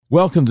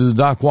Welcome to the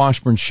Doc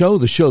Washburn Show,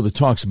 the show that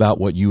talks about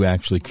what you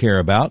actually care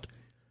about.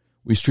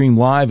 We stream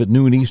live at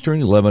noon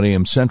Eastern, 11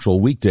 a.m.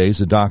 Central,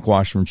 weekdays at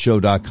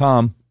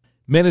DocWashburnShow.com.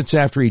 Minutes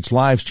after each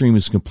live stream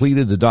is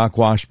completed, the Doc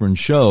Washburn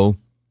Show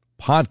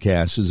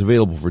podcast is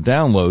available for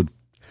download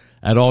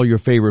at all your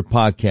favorite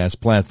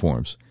podcast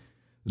platforms.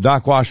 The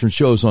Doc Washburn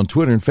Show is on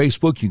Twitter and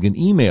Facebook. You can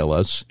email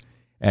us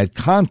at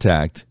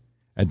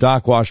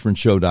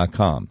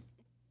contact@DocWashburnShow.com.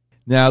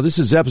 Now, this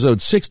is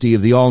episode 60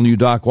 of the all-new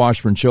Doc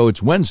Washburn Show.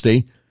 It's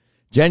Wednesday,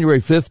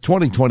 January 5th,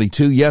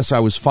 2022. Yes, I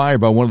was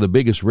fired by one of the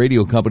biggest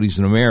radio companies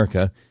in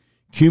America,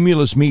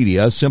 Cumulus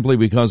Media, simply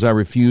because I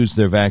refused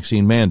their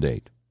vaccine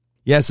mandate.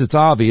 Yes, it's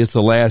obvious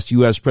the last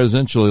U.S.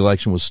 presidential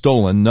election was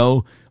stolen.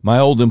 No, my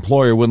old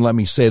employer wouldn't let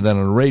me say that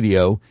on the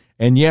radio.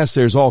 And yes,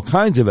 there's all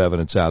kinds of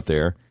evidence out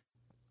there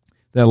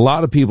that a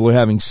lot of people are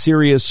having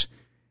serious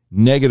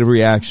negative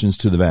reactions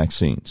to the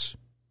vaccines.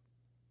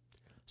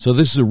 So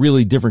this is a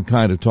really different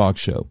kind of talk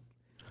show.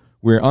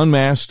 We're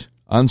unmasked,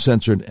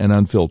 uncensored, and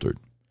unfiltered.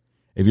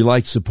 If you'd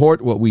like to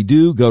support what we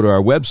do, go to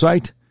our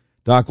website,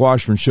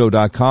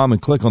 DocWashburnShow.com,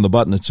 and click on the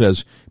button that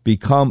says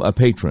Become a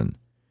Patron.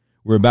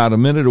 We're about a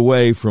minute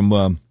away from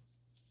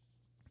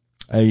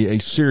a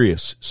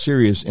serious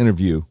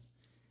interview,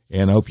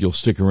 and I hope you'll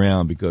stick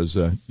around because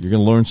you're going to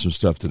learn some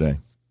stuff today.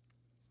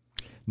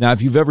 Now,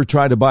 if you've ever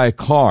tried to buy a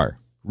car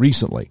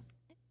recently,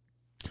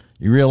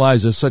 you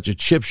realize there's such a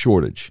chip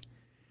shortage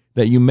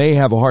that you may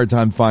have a hard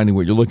time finding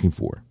what you're looking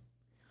for.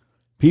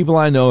 People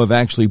I know have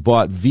actually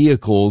bought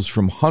vehicles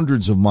from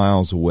hundreds of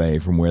miles away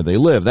from where they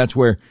live. That's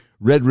where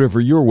Red River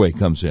Your Way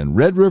comes in.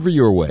 Red River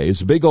Your Way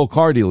is a big old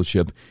car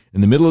dealership in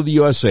the middle of the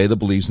USA that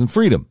believes in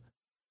freedom.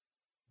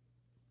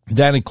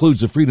 That includes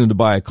the freedom to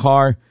buy a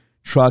car,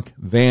 truck,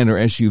 van, or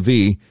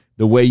SUV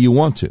the way you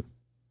want to.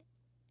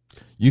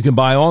 You can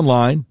buy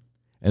online,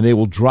 and they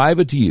will drive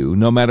it to you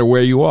no matter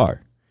where you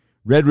are.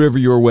 Red River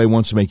Your Way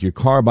wants to make your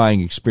car buying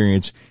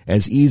experience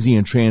as easy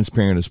and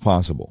transparent as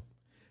possible.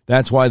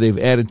 That's why they've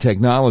added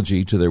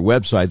technology to their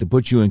website that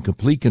puts you in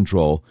complete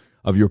control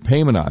of your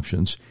payment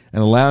options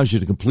and allows you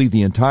to complete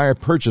the entire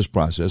purchase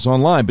process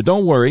online. But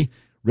don't worry,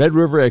 Red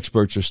River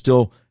experts are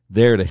still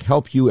there to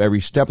help you every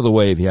step of the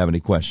way if you have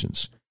any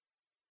questions.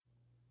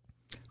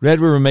 Red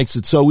River makes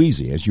it so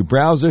easy. As you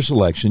browse their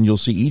selection, you'll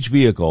see each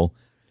vehicle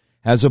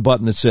has a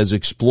button that says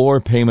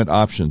Explore Payment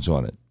Options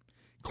on it.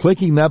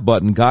 Clicking that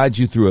button guides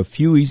you through a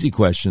few easy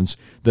questions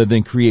that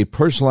then create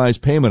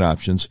personalized payment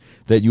options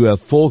that you have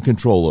full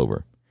control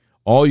over.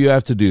 All you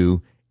have to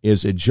do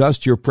is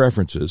adjust your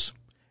preferences,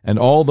 and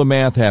all the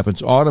math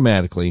happens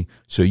automatically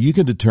so you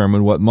can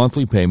determine what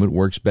monthly payment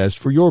works best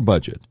for your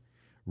budget.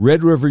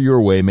 Red River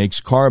Your Way makes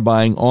car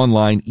buying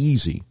online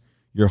easy.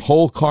 Your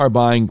whole car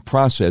buying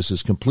process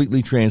is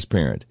completely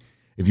transparent.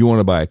 If you want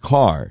to buy a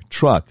car,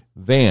 truck,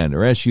 van,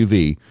 or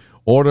SUV,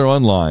 order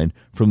online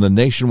from the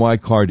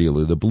nationwide car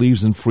dealer that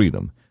believes in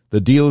freedom,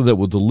 the dealer that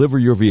will deliver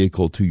your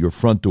vehicle to your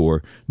front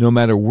door no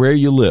matter where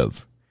you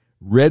live.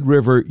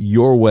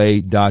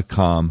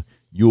 RedRiverYourWay.com.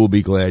 You will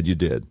be glad you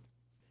did.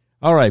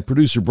 All right,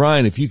 Producer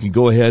Brian, if you can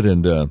go ahead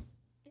and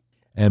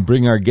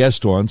bring our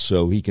guest on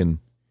so he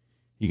can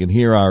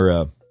hear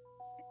our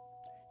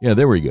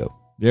there we go.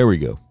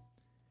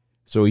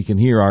 So he can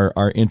hear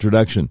our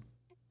introduction.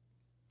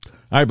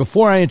 All right,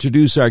 before I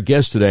introduce our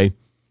guest today,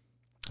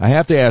 I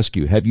have to ask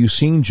you, have you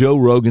seen Joe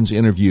Rogan's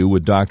interview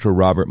with Dr.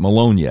 Robert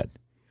Malone yet?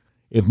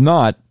 If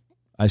not,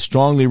 I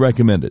strongly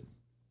recommend it.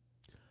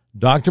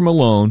 Dr.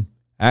 Malone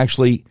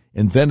actually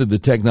invented the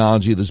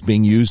technology that's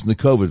being used in the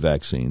COVID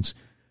vaccines.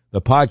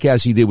 The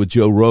podcast he did with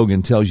Joe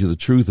Rogan tells you the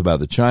truth about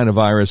the China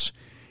virus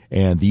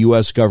and the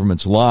U.S.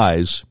 government's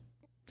lies.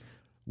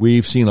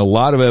 We've seen a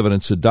lot of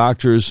evidence that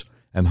doctors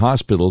and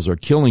hospitals are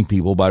killing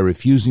people by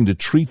refusing to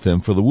treat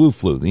them for the Wu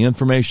flu. The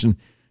information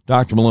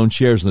Dr. Malone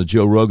shares on the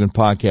Joe Rogan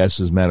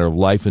podcast is a matter of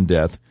life and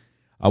death.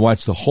 I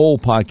watched the whole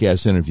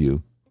podcast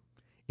interview.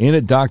 In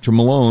it, Dr.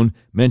 Malone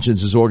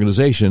mentions his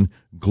organization,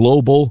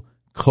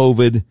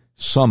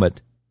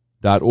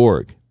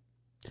 GlobalCovidSummit.org.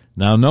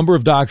 Now, a number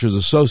of doctors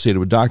associated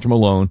with Dr.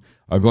 Malone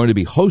are going to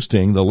be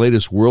hosting the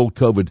latest World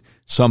COVID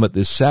Summit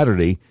this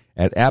Saturday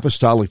at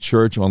Apostolic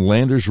Church on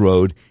Landers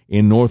Road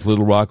in North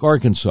Little Rock,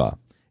 Arkansas.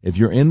 If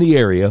you're in the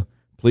area,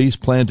 please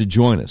plan to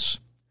join us.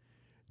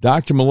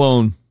 Dr.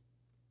 Malone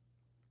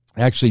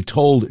actually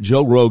told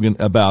Joe Rogan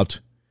about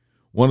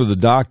one of the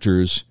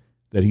doctors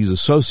that he's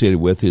associated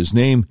with. His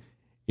name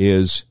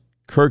is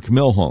Kirk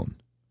Milhone.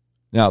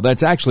 Now,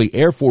 that's actually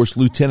Air Force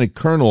Lieutenant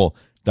Colonel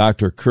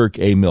Dr. Kirk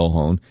A.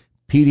 Milhone,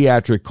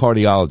 pediatric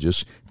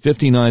cardiologist,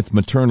 59th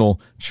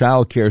Maternal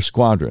Child Care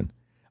Squadron.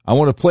 I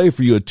want to play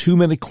for you a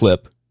 2-minute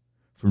clip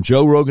from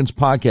Joe Rogan's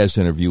podcast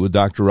interview with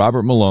Dr.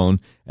 Robert Malone,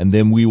 and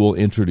then we will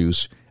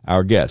introduce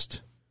our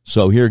guest.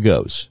 So here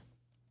goes.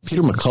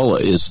 Peter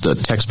McCullough is the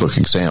textbook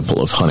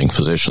example of hunting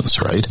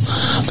physicians, right?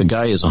 The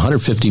guy is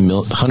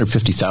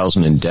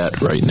 $150,000 in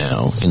debt right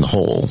now in the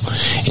hole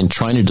in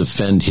trying to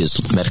defend his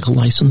medical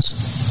license.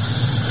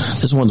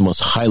 This is one of the most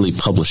highly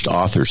published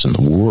authors in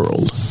the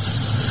world.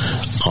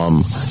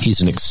 He's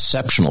an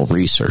exceptional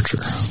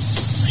researcher.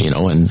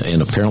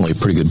 and apparently a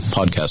pretty good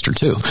podcaster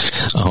too.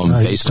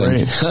 Based on,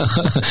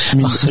 I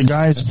mean, the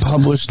guy's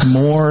published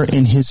more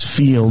in his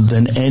field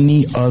than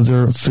any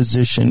other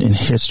physician in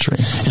history.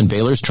 And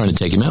Baylor's trying to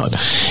take him out.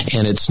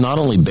 And it's not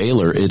only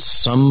Baylor, it's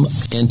some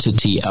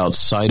entity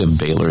outside of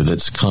Baylor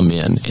that's come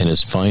in and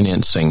is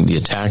financing the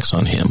attacks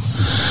on him.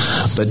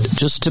 But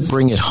just to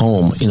bring it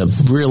home in a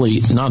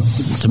really, not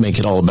to make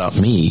it all about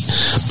me,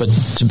 but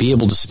to be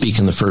able to speak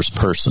in the first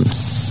person.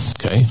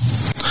 Okay?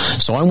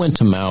 So I went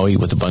to Maui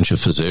with a bunch of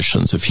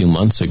physicians a few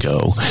months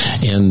ago,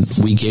 and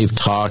we gave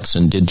talks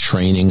and did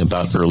training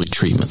about early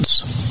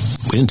treatments.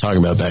 We didn't talk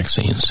about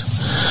vaccines.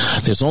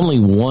 There's only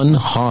one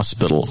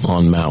hospital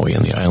on Maui,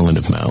 on the island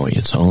of Maui.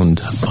 It's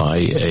owned by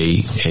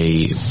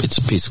it's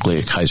basically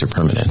a Kaiser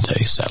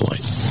Permanente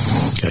satellite.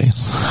 Okay?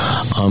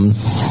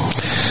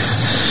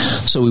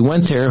 So we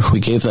went there, we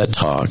gave that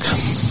talk.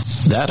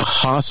 That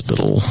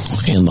hospital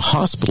and the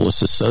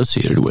hospitalists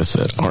associated with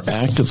it are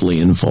actively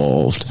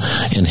involved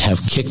and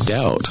have kicked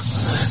out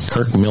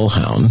Kirk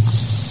Milhound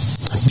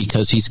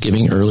because he's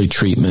giving early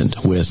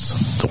treatment with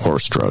the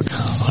horse drug,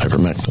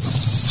 ivermectin.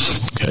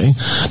 Okay?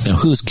 Now,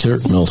 who's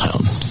Kirk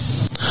Milhound?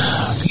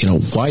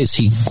 Why is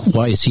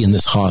he in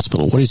this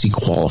hospital? What is he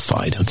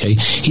qualified? Okay,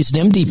 he's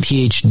an MD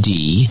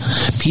PhD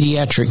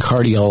pediatric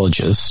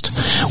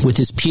cardiologist with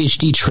his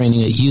PhD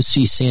training at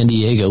UC San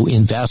Diego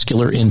in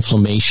vascular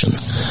inflammation.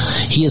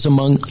 He is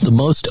among the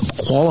most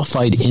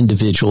qualified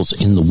individuals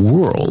in the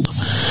world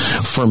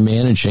for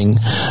managing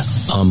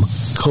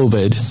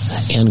COVID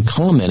and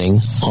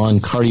commenting on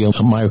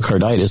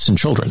cardiomyocarditis in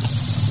children.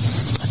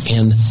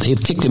 And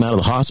they've kicked him out of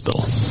the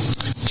hospital.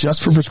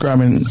 Just for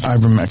prescribing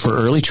ivermectin. For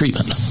early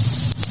treatment.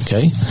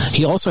 Okay?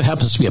 He also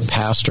happens to be a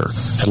pastor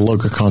at a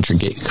local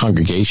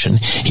congregation.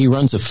 He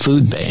runs a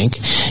food bank.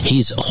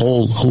 His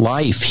whole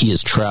life he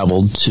has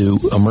traveled to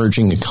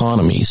emerging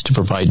economies to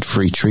provide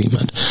free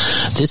treatment.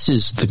 This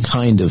is the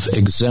kind of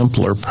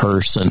exemplar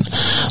person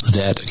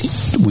that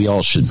we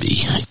all should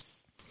be.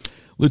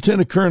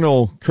 Lieutenant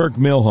Colonel Kirk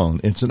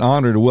Milhound, it's an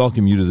honor to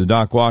welcome you to the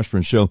Doc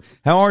Washburn Show.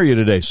 How are you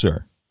today,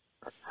 sir?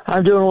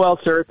 I'm doing well,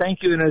 sir.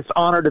 Thank you, and it's an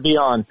honor to be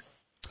on.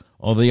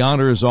 Oh, the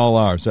honor is all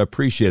ours. I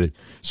appreciate it.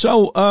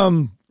 So,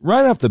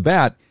 right off the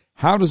bat,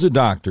 how does a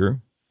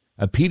doctor,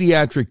 a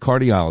pediatric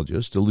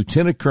cardiologist, a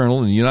lieutenant colonel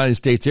in the United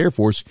States Air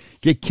Force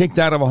get kicked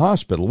out of a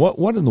hospital?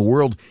 What in the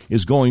world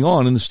is going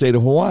on in the state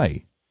of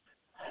Hawaii?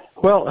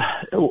 Well,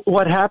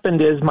 what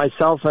happened is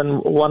myself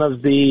and one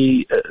of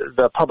the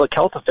public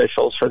health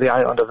officials for the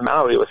island of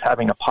Maui was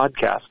having a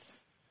podcast,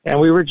 and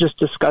we were just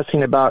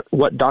discussing about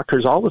what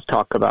doctors always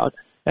talk about.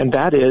 And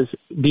that is,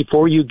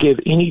 before you give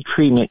any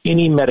treatment,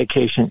 any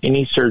medication,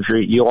 any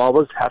surgery, you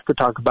always have to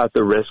talk about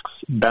the risks,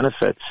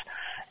 benefits,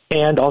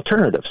 and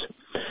alternatives.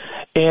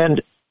 And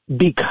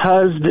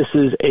because this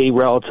is a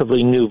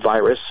relatively new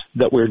virus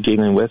that we're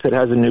dealing with, it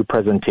has a new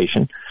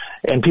presentation,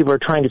 and people are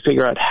trying to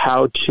figure out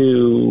how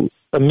to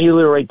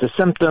ameliorate the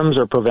symptoms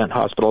or prevent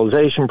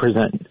hospitalization,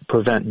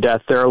 prevent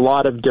death. There are a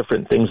lot of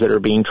different things that are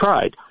being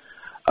tried.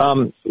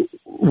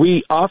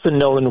 We often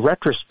know in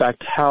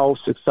retrospect how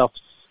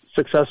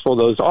successful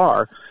those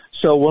are.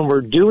 So when we're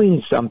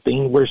doing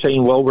something, we're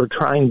saying, well, we're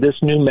trying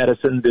this new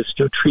medicine, this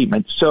new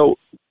treatment. So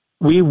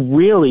we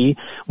really,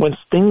 when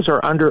things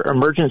are under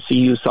emergency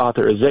use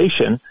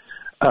authorization,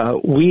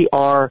 we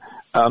are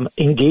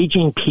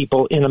engaging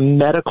people in a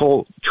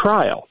medical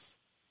trial.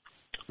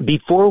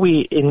 Before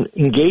we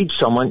engage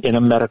someone in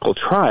a medical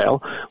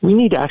trial, we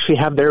need to actually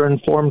have their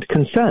informed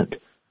consent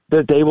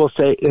that they will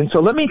say, and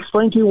so let me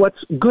explain to you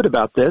what's good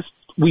about this.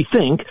 We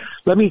think,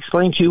 let me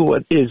explain to you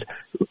what is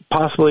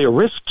possibly a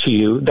risk to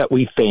you that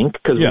we think,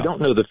 because we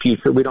don't know the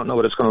future. We don't know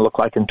what it's going to look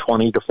like in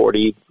 20 to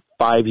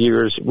 45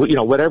 years,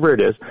 whatever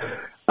it is.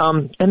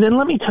 And then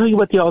let me tell you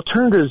what the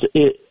alternatives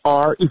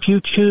are if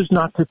you choose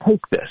not to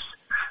take this.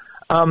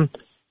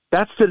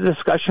 That's the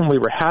discussion we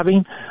were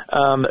having.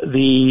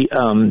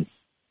 The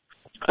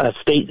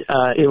state,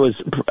 it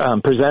was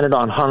presented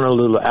on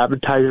Honolulu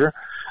Advertiser,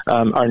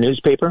 our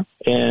newspaper,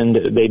 and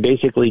they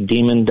basically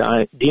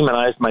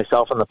demonized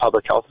myself and the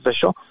public health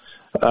official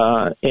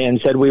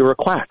and said we were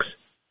quacks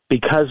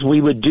because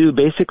we would do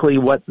basically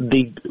what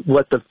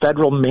the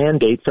federal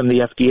mandate from the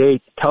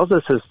FDA tells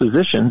us as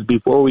physicians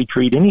before we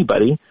treat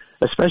anybody,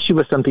 especially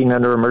with something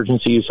under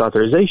emergency use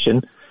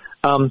authorization,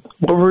 what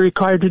we're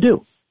required to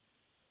do.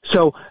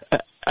 So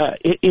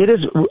it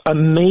is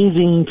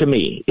amazing to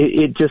me.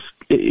 It's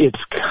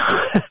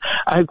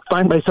I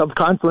find myself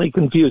constantly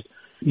confused.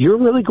 You're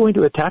really going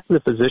to attack the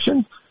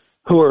physicians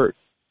who are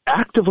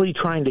actively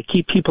trying to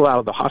keep people out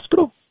of the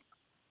hospital?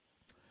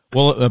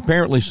 Well,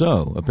 apparently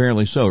so.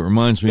 Apparently so. It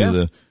reminds me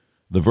of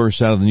the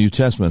verse out of the New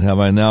Testament, have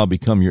I now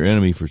become your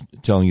enemy for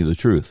telling you the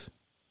truth?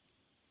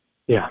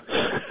 Yeah.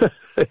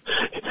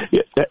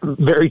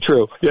 Very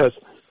true, yes.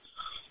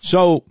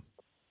 So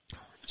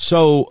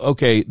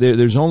okay,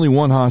 there's only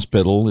one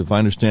hospital, if I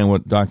understand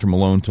what Dr.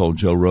 Malone told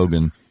Joe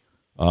Rogan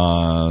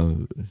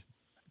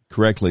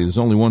correctly. There's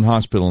only one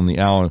hospital in the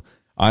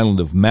island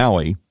of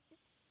Maui.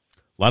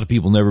 A lot of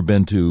people never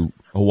been to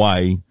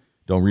Hawaii,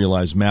 don't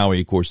realize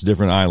Maui, of course, a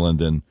different island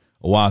than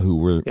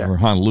Oahu, where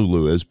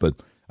Honolulu is, but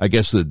I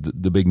guess the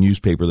big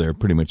newspaper there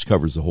pretty much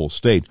covers the whole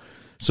state.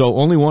 So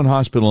only one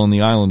hospital on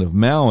the island of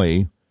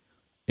Maui,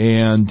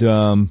 and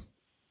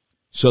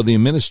so the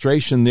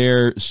administration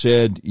there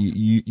said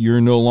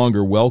you're no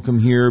longer welcome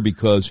here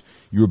because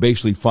you were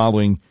basically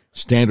following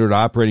standard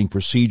operating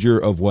procedure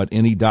of what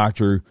any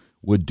doctor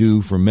would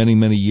do for many,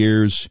 many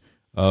years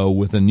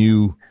with a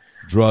new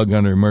drug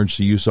under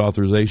emergency use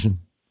authorization?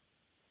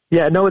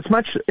 Yeah, no, it's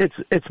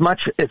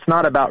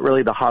not about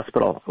really the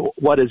hospital.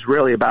 What is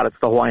really about it's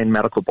the Hawaiian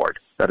Medical Board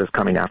that is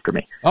coming after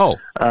me. Oh,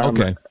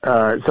 okay.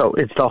 So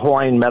it's the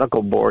Hawaiian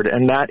Medical Board,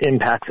 and that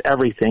impacts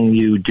everything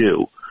you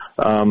do.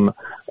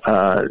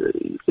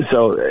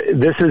 So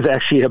this is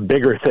actually a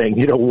bigger thing.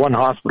 One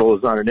hospital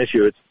is not an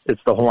issue.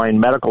 It's the Hawaiian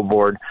Medical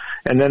Board.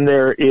 And then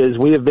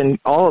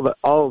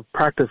all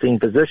practicing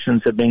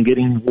physicians have been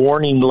getting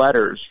warning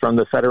letters from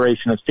the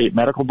Federation of State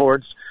Medical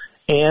Boards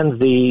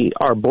and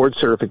our board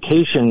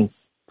certification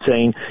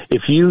saying,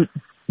 if you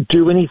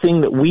do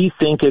anything that we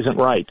think isn't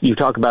right, you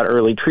talk about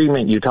early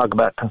treatment, you talk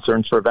about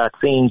concerns for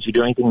vaccines, you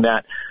do anything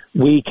that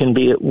we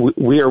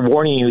are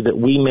warning you that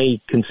we may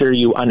consider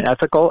you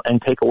unethical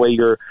and take away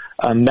your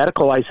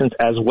medical license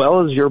as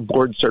well as your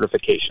board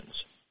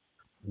certifications.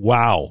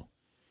 Wow.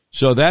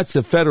 So that's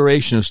the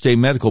Federation of State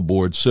Medical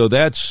Boards. So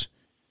that's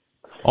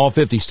all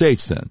 50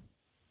 states then?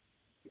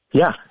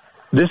 Yeah.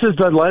 This is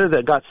the letter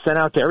that got sent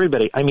out to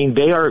everybody. I mean,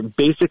 they are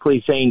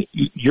basically saying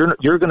you're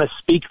going to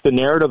speak the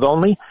narrative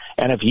only,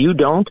 and if you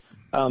don't,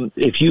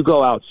 if you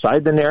go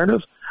outside the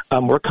narrative,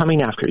 we're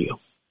coming after you.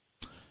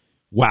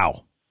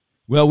 Wow.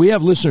 Well, we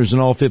have listeners in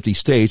all 50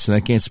 states, and I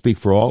can't speak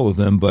for all of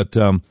them, but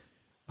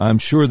I'm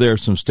sure there are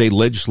some state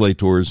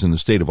legislators in the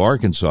state of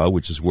Arkansas,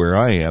 which is where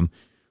I am,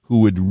 who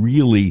would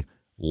really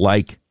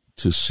like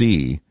to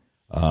see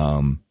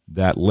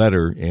that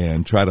letter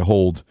and try to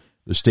hold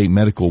the state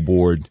medical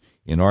board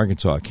in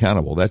Arkansas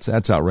accountable. That's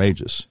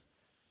outrageous.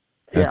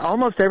 Yeah,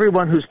 almost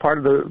everyone who's part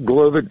of the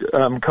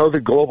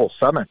COVID Global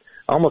Summit,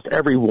 almost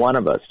every one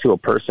of us to a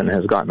person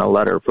has gotten a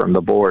letter from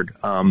the board.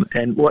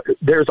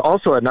 There's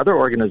also another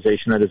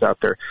organization that is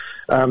out there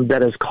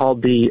that is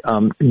called the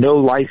No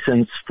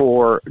License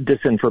for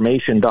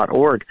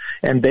Disinformation.org,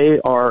 and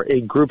they are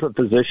a group of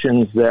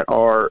physicians that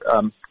are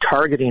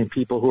targeting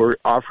people who are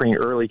offering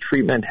early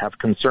treatment, have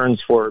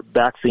concerns for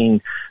vaccine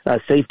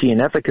safety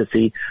and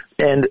efficacy,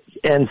 and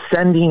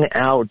sending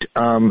out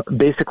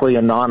basically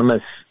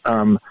anonymous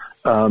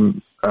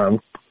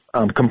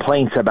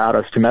complaints about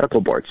us to medical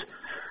boards.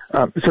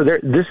 So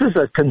this is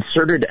a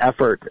concerted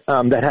effort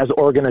that has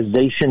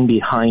organization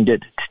behind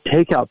it to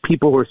take out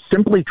people who are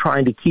simply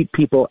trying to keep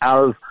people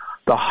out of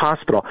the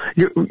hospital.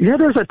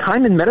 There's a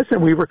time in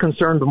medicine we were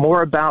concerned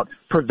more about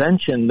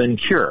prevention than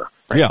cure.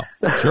 Right?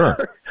 Yeah,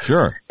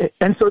 sure.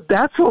 And so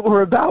that's what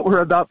we're about.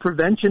 We're about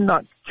prevention,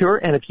 not cure.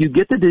 And if you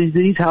get the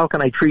disease, how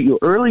can I treat you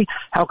early?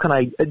 How can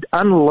I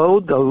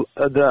unload the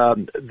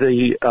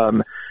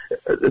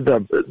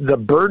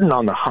burden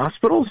on the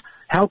hospitals?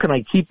 How can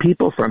I keep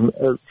people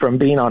from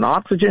being on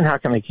oxygen? How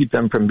can I keep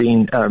them from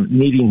being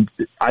needing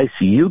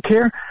ICU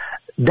care?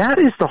 That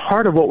is the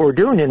heart of what we're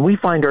doing, and we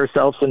find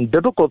ourselves in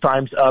biblical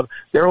times of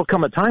there will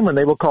come a time when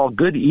they will call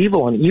good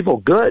evil and evil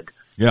good.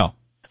 Yeah,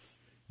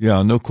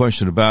 no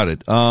question about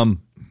it. I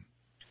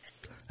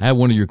had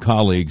one of your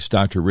colleagues,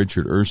 Dr.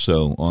 Richard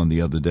Urso, on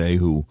the other day,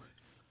 who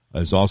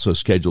is also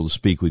scheduled to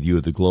speak with you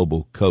at the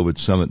Global COVID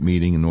Summit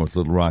meeting in North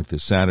Little Rock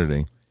this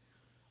Saturday.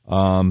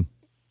 And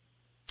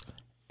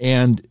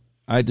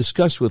I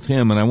discussed with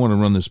him, and I want to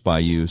run this by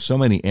you, so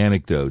many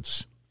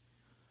anecdotes,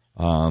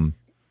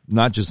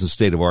 not just in the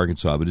state of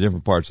Arkansas, but in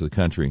different parts of the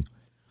country,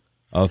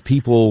 of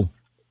people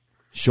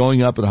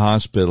showing up at a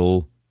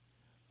hospital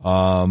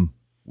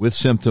with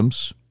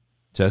symptoms,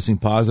 testing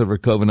positive for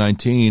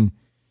COVID-19,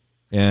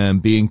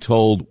 and being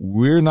told,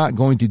 we're not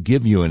going to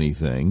give you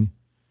anything.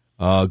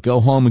 Go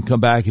home and come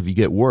back if you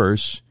get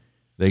worse.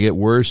 They get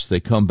worse, they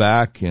come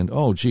back, and,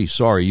 oh, gee,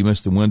 sorry, you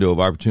missed the window of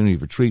opportunity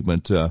for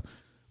treatment.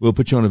 We'll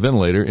put you on a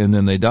ventilator, and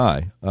then they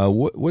die. How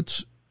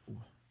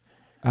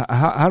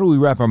do we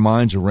wrap our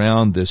minds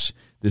around this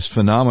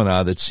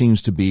phenomena that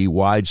seems to be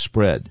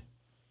widespread?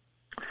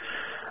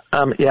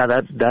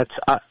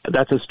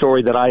 That's a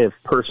story that I have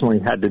personally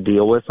had to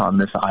deal with on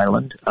this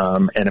island,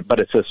 but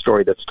it's a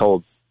story that's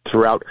told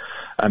throughout,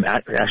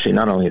 actually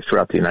not only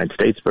throughout the United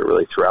States, but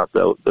really throughout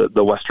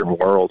the Western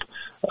world.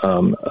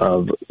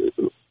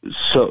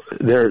 So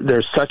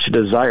there's such a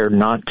desire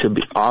not to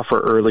offer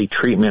early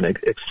treatment,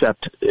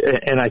 except,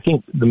 and I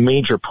think the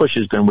major push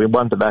has been, we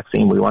want the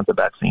vaccine, we want the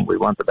vaccine, we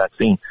want the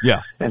vaccine.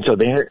 Yeah. And so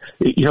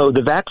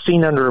the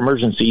vaccine under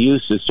emergency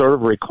use sort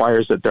of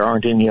requires that there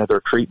aren't any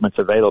other treatments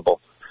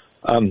available.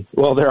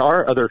 Well, there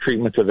are other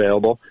treatments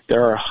available.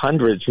 There are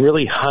hundreds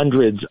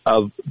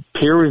of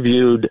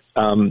peer-reviewed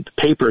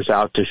papers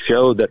out to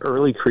show that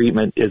early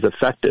treatment is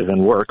effective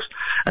and works.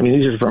 I mean,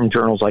 these are from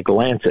journals like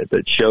Lancet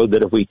that showed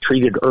that if we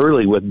treated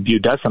early with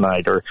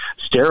budesonide or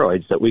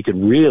steroids, that we could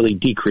really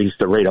decrease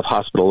the rate of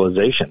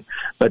hospitalization.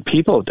 But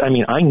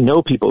I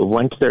know people who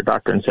went to their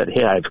doctor and said,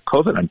 hey, I have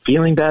COVID, I'm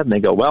feeling bad. And they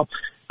go, well,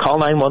 call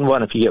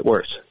 911 if you get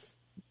worse.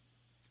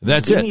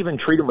 That's didn't even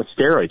treat them with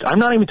steroids. I'm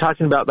not even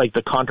talking about like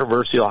the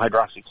controversial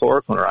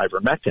hydroxychloroquine or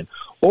ivermectin.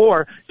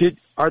 Or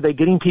are they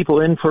getting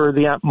people in for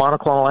the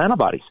monoclonal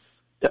antibodies?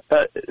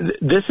 I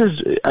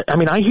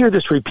hear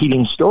this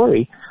repeating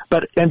story,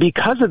 and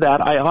because of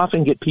that, I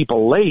often get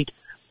people late,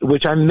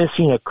 which I'm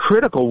missing a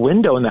critical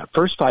window in that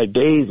first 5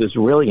 days is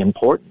really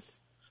important.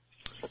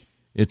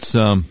 It's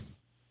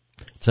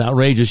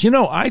outrageous.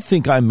 I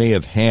think I may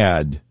have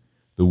had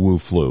the Wu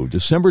flu.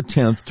 December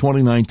 10th,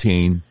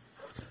 2019.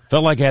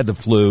 Felt like I had the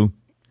flu.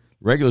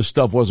 Regular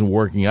stuff wasn't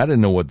working. I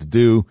didn't know what to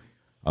do.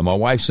 My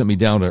wife sent me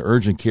down to an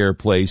urgent care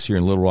place here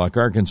in Little Rock,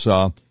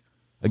 Arkansas.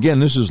 Again,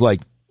 this is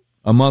like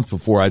a month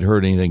before I'd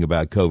heard anything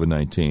about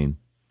COVID-19.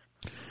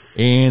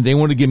 And they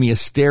wanted to give me a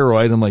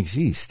steroid. I'm like,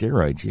 gee,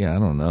 steroids? Yeah, I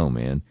don't know,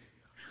 man.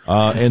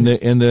 And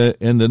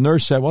the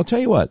nurse said, well, I'll tell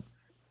you what.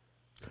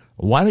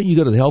 Why don't you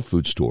go to the health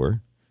food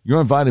store? You're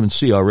on vitamin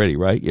C already,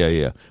 right?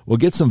 Yeah. Well,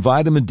 get some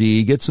vitamin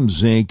D, get some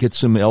zinc, get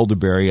some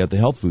elderberry at the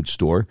health food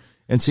store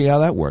and see how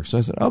that works. So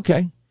I said,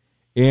 okay.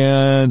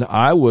 And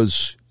I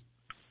was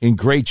in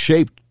great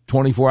shape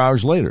 24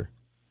 hours later.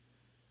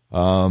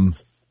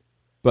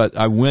 But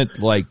I went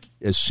like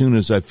as soon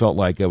as I felt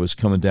like I was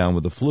coming down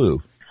with the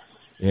flu.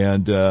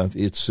 And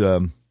it's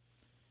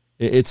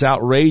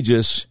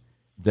outrageous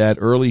that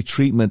early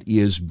treatment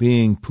is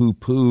being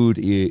poo-pooed,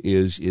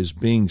 is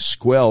being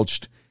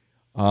squelched.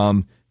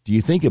 Do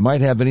you think it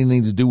might have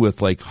anything to do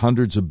with like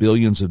hundreds of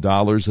billions of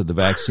dollars that the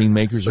vaccine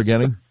makers are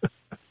getting?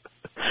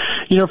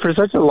 For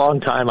such a long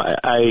time,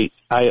 I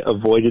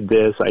avoided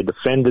this. I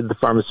defended the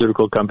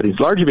pharmaceutical companies,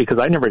 largely because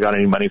I never got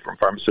any money from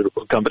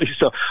pharmaceutical companies.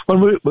 So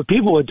when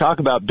people would talk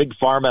about big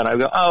pharma, and I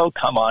go, "Oh,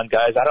 come on,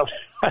 guys! I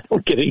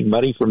don't get any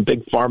money from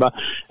big pharma."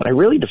 And I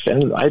really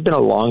defended. I've been a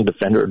long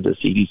defender of the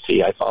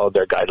CDC. I followed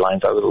their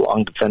guidelines. I was a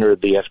long defender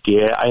of the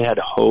FDA. I had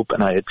hope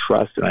and I had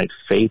trust and I had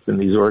faith in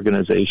these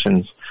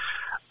organizations.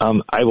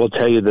 I will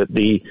tell you that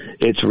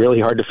it's really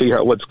hard to figure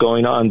out what's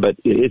going on, but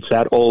it's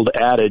that old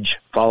adage: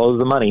 follow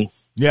the money.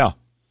 Yeah,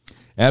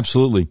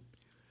 absolutely.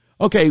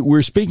 Okay,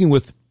 we're speaking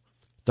with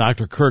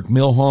Dr. Kirk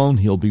Milhoan.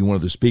 He'll be one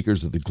of the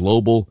speakers at the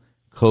Global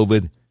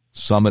COVID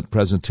Summit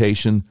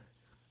presentation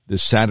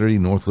this Saturday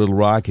in North Little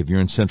Rock. If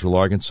you're in Central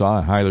Arkansas,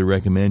 I highly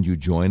recommend you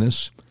join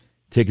us.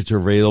 Tickets are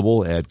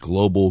available at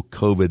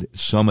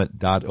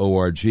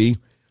globalcovidsummit.org.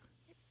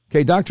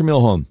 Okay, Dr.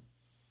 Milhoan,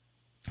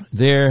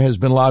 there has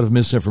been a lot of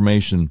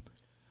misinformation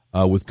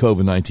with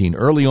COVID-19.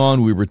 Early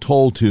on, we were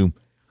told to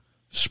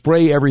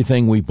spray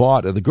everything we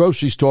bought at the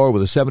grocery store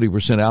with a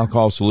 70%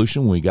 alcohol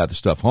solution when we got the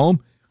stuff home.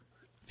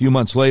 A few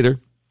months later,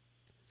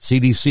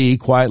 CDC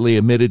quietly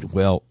admitted,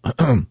 well,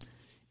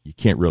 you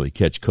can't really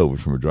catch COVID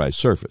from a dry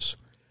surface.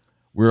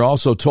 We were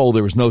also told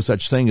there was no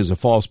such thing as a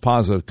false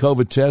positive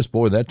COVID test.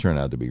 Boy, that turned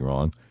out to be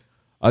wrong.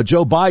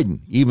 Joe Biden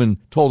even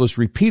told us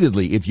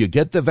repeatedly, if you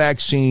get the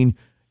vaccine,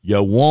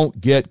 you won't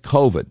get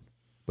COVID.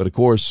 But, of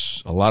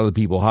course, a lot of the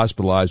people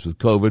hospitalized with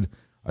COVID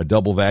are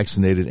double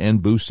vaccinated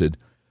and boosted.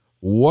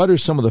 What are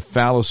some of the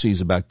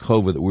fallacies about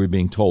COVID that we're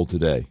being told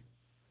today?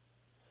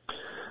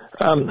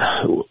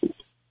 Well,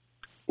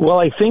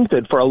 I think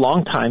that for a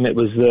long time it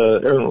was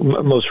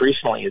most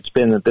recently it's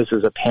been that this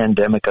is a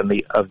pandemic of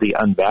the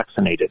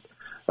unvaccinated.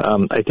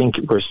 I think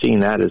we're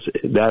seeing that is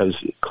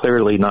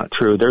clearly not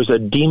true. There's a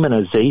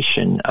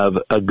demonization of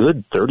a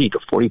good 30 to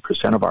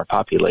 40% of our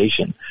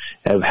population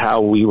of how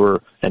we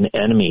were an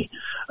enemy.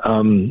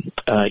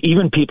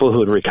 Even people who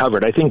had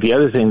recovered. I think the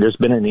other thing, there's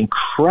been an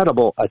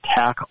incredible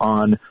attack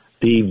on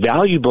the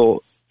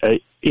valuable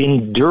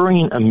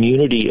enduring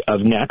immunity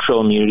of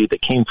natural immunity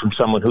that came from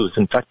someone who was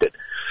infected.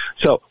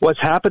 So what's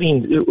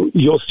happening,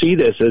 you'll see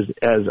this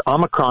as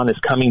Omicron is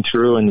coming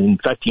through and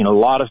infecting a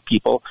lot of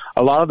people.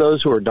 A lot of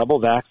those who are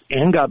double vaxxed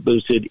and got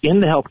boosted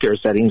in the healthcare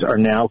settings are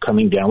now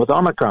coming down with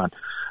Omicron.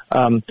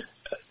 And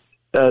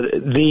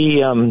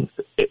they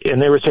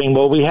were saying,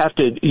 well, we have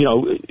to,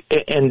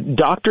 and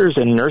doctors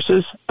and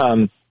nurses,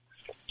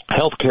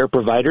 healthcare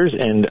providers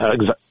and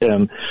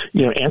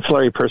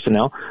ancillary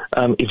personnel.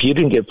 If you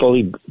didn't get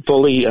fully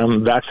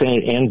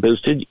vaccinated and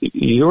boosted,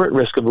 you're at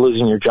risk of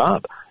losing your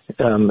job.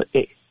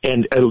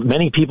 And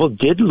many people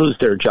did lose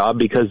their job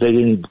because they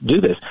didn't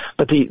do this.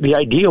 But the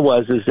idea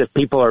is if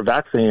people are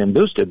vaccinated and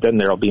boosted, then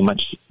they'll be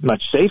much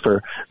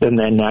safer than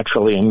they're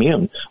naturally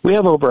immune. We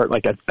have over,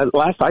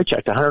 last I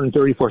checked,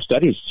 134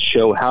 studies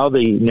show how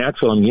the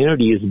natural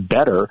immunity is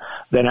better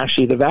than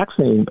actually the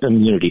vaccine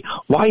immunity.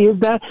 Why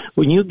is that?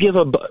 When you get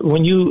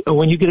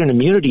an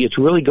immunity, it's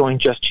really going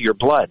just to your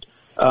blood.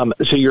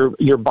 So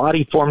your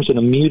body forms an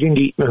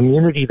immunity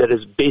that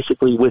is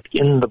basically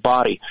within the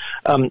body.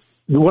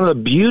 One of the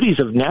beauties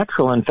of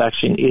natural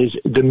infection is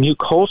the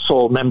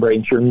mucosal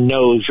membranes, your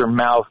nose, your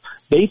mouth,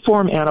 they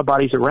form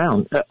antibodies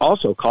around,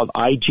 also called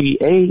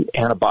IgA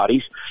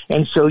antibodies,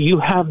 and so you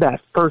have that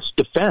first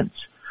defense.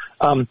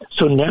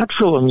 So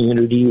natural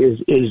immunity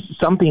is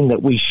something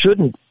that we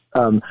shouldn't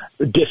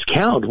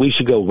discount. We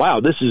should go, wow,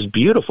 this is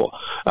beautiful.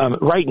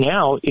 Right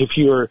now, if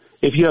you're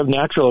if you have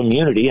natural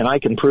immunity, and I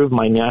can prove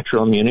my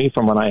natural immunity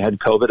from when I had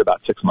COVID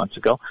about 6 months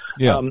ago,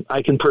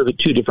 I can prove it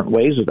two different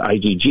ways with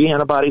IgG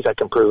antibodies. I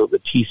can prove it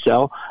with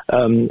T-cell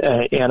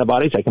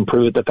antibodies. I can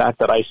prove it the fact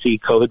that I see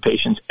COVID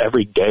patients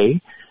every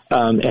day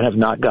and have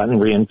not gotten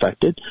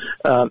reinfected.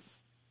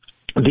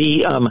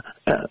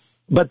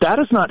 But that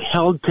is not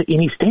held to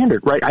any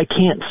standard, right? I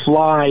can't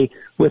fly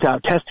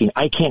without testing.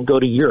 I can't go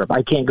to Europe.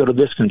 I can't go to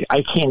this country.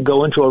 I can't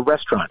go into a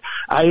restaurant.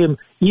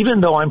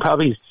 Even though I'm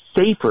probably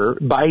safer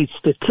by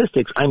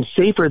statistics, I'm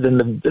safer than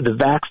the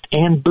vaxxed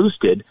and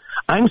boosted,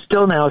 I'm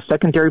still now a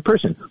secondary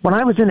person. When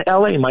I was in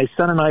LA, my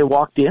son and I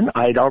walked in.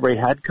 I had already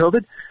had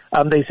COVID.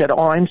 They said,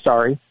 "Oh, I'm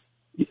sorry.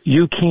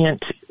 You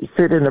can't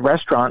sit in the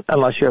restaurant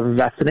unless you have a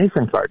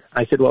vaccination card."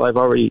 I said, "Well,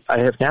 I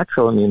have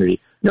natural immunity."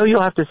 "No,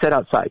 you'll have to sit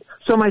outside."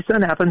 So my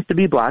son happens to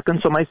be black,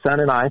 and so my son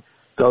and I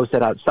go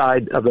sit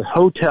outside of the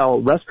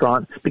hotel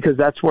restaurant because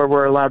that's where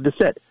we're allowed to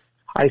sit.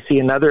 I see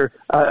another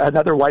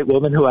white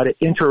woman who had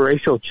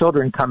interracial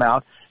children come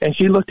out, and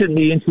she looked at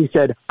me and she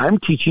said, "I'm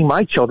teaching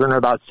my children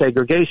about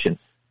segregation."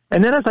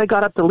 And then as I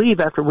got up to leave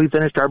after we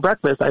finished our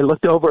breakfast, I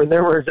looked over, and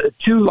there were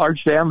two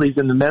large families,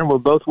 and the men were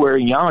both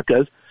wearing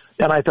yarmulkes.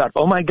 And I thought,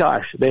 oh, my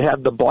gosh, they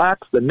have the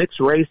blacks, the mixed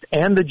race,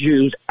 and the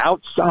Jews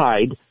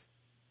outside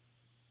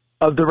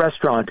of the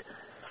restaurant.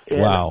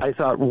 And wow. I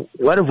thought,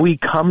 what have we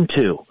come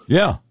to?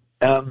 Yeah.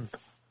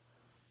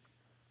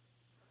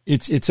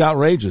 It's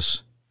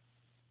outrageous.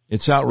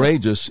 It's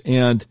outrageous.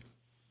 And,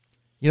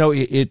 you know,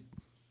 it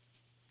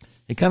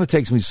kind of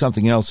takes me to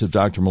something else that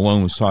Dr.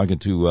 Malone was talking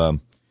to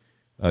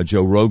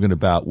Joe Rogan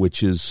about,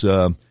 which is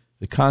the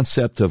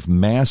concept of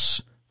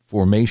mass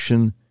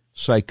formation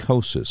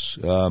psychosis.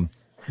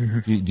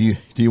 Do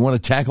you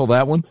want to tackle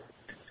that one?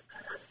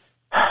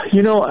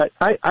 You know,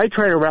 I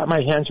try to wrap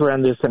my hands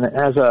around this, and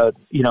as a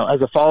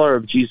follower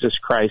of Jesus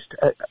Christ,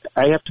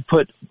 I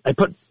put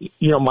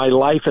my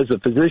life as a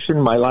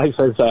physician, my life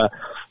as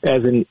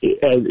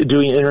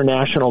doing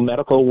international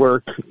medical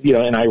work,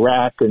 in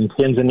Iraq and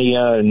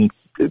Tanzania and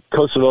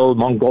Kosovo,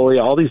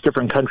 Mongolia, all these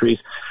different countries.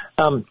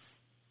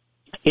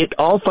 It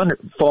all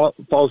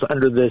falls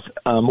under this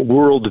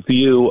world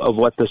view of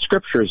what the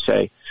scriptures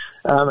say.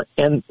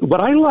 And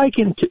what I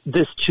liken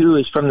this to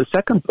is from the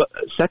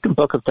second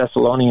book of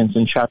Thessalonians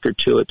in chapter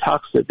 2. It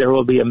talks that there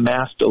will be a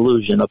mass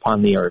delusion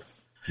upon the earth.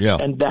 Yeah.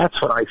 And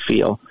that's what I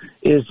feel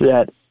is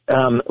that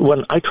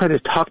when I try to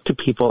talk to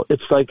people,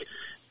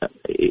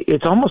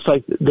 it's almost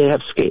like they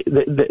have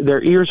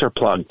their ears are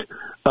plugged.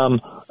 I'm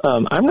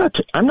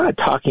not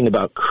talking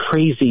about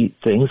crazy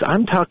things.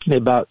 I'm talking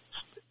about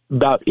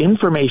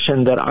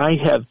information that I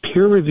have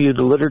peer-reviewed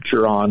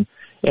literature on.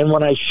 And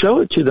when I show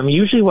it to them,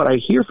 usually what I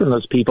hear from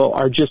those people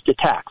are just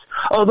attacks.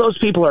 Oh, those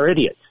people are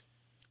idiots.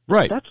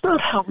 Right. That's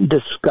not how we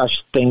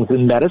discuss things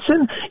in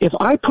medicine. If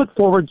I put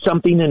forward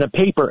something in a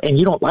paper and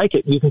you don't like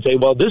it, you can say,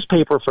 well, this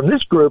paper from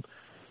this group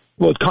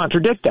will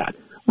contradict that.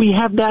 We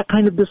have that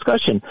kind of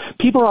discussion.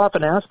 People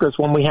often ask us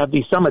when we have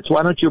these summits,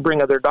 why don't you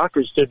bring other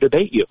doctors to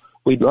debate you?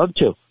 We'd love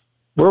to.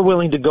 We're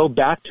willing to go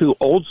back to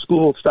old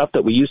school stuff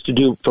that we used to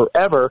do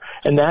forever,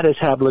 and that is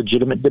have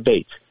legitimate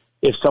debates.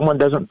 If someone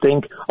doesn't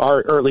think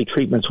our early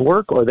treatments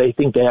work or they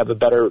think they have a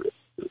better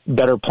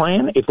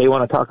plan, if they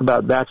want to talk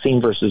about vaccine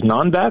versus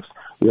non-vax,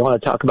 we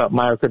want to talk about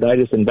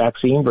myocarditis and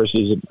vaccine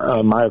versus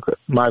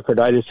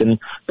myocarditis and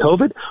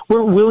COVID,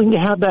 we're willing to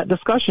have that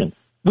discussion.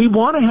 We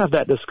want to have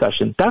that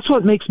discussion. That's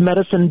what makes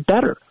medicine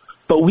better.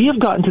 But we have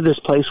gotten to this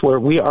place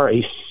where we are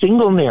a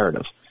single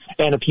narrative.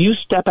 And if you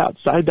step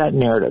outside that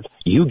narrative,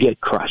 you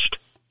get crushed.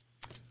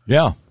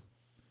 Yeah.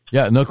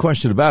 Yeah, no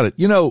question about it.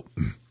 You know,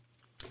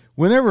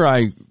 whenever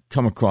I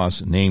come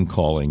across name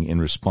calling in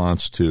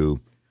response to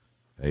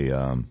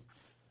a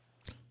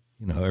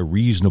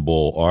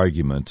reasonable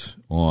argument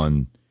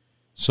on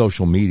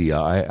social media,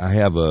 I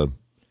have a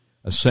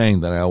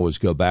saying that I always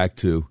go back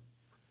to.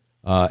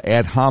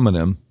 Ad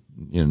hominem,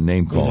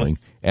 name calling,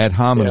 ad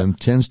hominem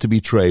tends to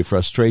betray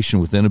frustration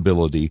with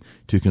inability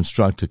to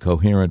construct a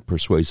coherent,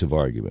 persuasive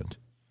argument.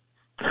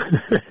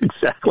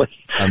 Exactly.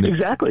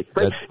 Exactly.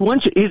 But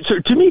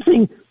to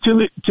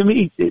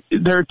me,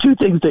 there are two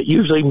things that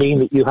usually mean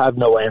that you have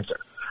no answer.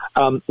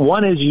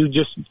 One is you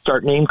just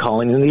start name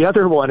calling, and the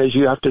other one is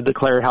you have to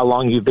declare how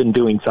long you've been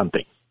doing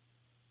something.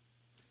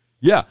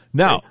 Yeah.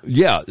 Now,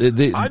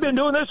 I've been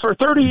doing this for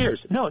 30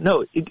 years.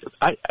 No.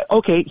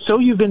 Okay, so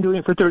you've been doing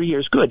it for 30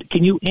 years. Good.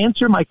 Can you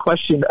answer my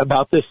question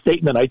about this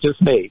statement I just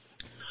made?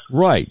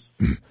 Right.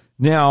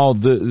 Now,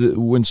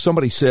 when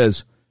somebody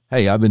says,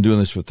 hey, I've been doing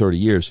this for 30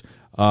 years,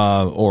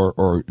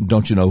 or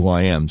don't you know who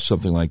I am,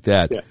 something like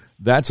that,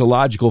 that's a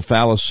logical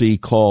fallacy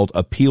called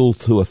appeal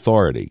to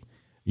authority.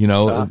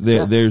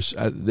 There's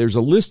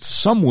a list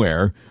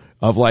somewhere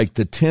of like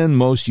the 10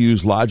 most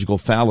used logical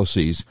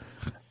fallacies,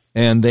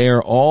 and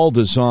they're all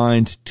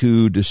designed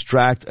to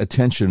distract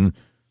attention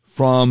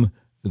from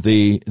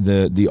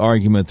the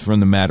argument, from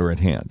the matter at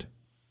hand.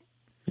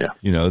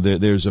 Yeah.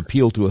 There's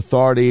appeal to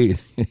authority.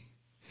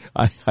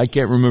 I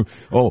can't remember.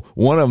 Oh,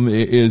 one of them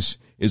is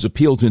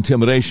appeal to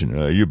intimidation.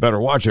 You better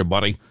watch it,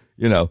 buddy.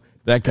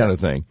 That kind of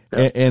thing.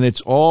 Yeah. And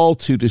it's all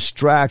to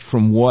distract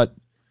from what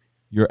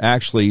you're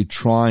actually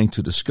trying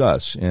to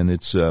discuss, and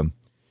it's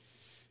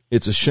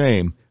a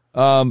shame.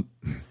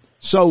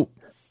 So,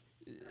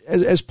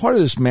 as part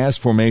of this mass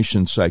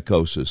formation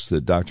psychosis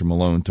that Dr.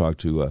 Malone talked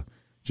to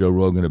Joe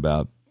Rogan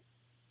about,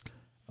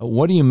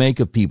 what do you make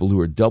of people who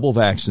are double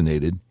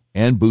vaccinated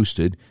and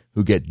boosted,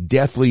 who get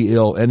deathly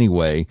ill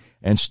anyway,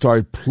 and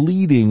start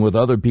pleading with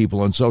other people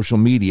on social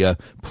media,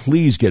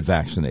 please get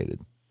vaccinated?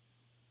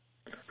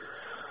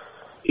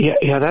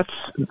 Yeah,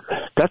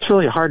 that's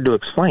really hard to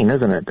explain,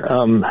 isn't it?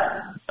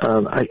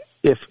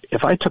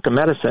 If I took a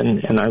medicine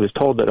and I was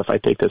told that if I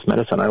take this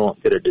medicine I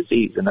won't get a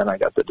disease, and then I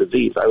got the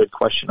disease, I would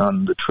question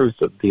on the truth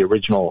of the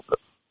original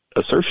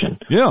assertion.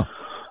 Yeah.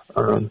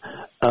 When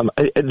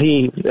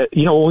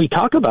we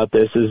talk about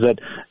this is that,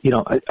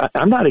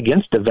 I'm not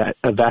against a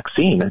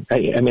vaccine.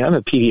 I mean, I'm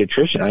a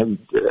pediatrician. I'm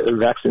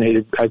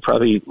vaccinated. I've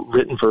probably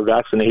written for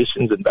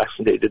vaccinations and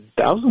vaccinated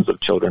thousands of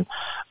children.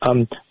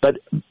 But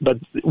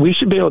we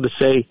should be able to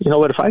say, you know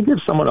what, if I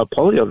give someone a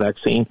polio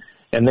vaccine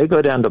and they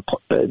go down to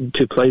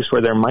a place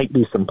where there might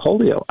be some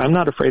polio, I'm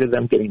not afraid of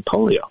them getting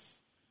polio.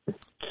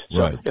 So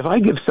right. If I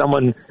give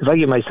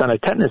my son a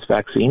tetanus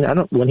vaccine,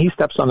 when he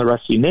steps on the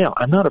rusty nail,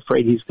 I'm not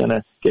afraid he's going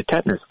to get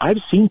tetanus. I've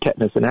seen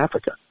tetanus in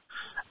Africa.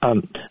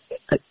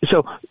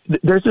 So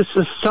there's this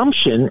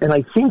assumption, and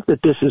I think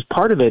that this is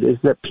part of it, is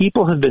that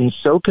people have been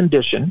so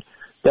conditioned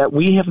that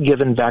we have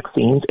given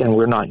vaccines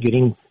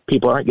and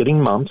people aren't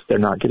getting mumps, they're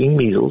not getting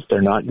measles,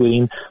 they're not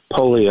getting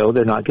polio,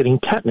 they're not getting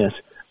tetanus,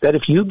 that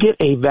if you get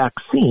a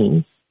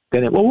vaccine,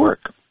 then it will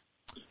work.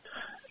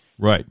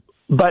 Right.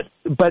 But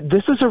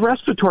this is a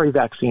respiratory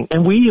vaccine,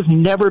 and we have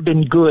never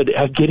been good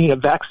at getting a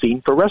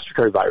vaccine for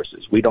respiratory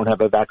viruses. We don't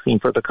have a vaccine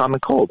for the common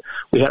cold.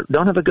 We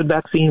don't have a good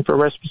vaccine for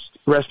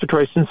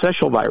respiratory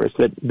syncytial virus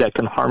that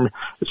can harm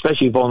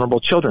especially vulnerable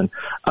children.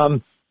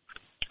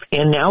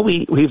 And now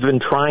we've been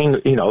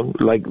trying,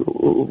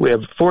 we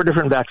have 4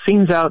 different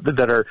vaccines out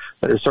that are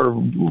sort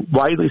of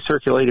widely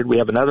circulated. We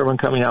have another one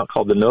coming out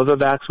called the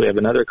Novavax. We have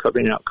another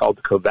coming out called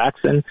the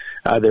Covaxin.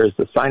 There's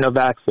the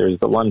Sinovax. There's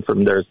the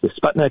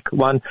Sputnik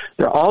one.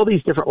 There are all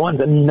these different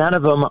ones, and none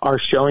of them are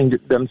showing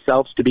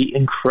themselves to be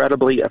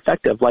incredibly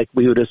effective like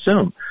we would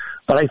assume.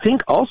 But I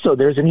think also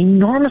there's an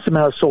enormous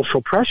amount of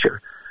social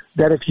pressure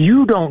that if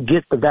you don't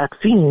get the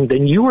vaccine,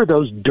 then you are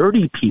those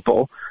dirty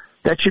people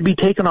that should be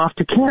taken off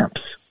to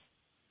camps.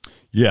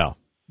 Yeah.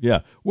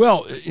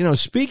 Well,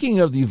 speaking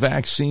of the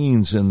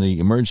vaccines and the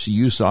emergency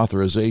use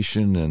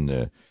authorization and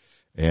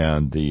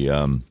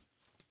the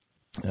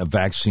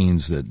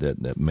vaccines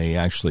that may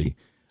actually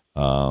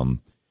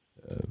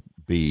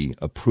be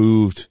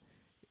approved,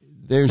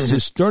 there's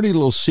this dirty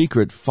little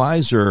secret.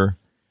 Pfizer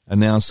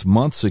announced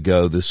months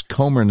ago this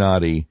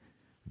Comirnaty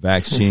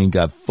vaccine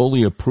got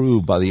fully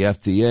approved by the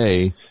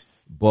FDA,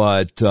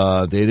 but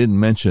they didn't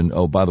mention,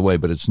 oh, by the way,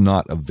 but it's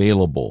not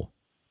available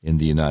in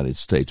the United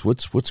States.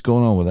 What's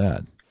going on with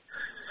that?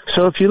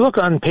 So if you look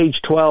on page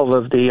 12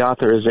 of the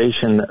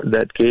authorization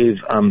that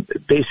gave,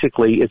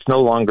 basically it's no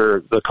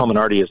longer, the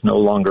Comirnaty is no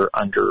longer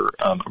under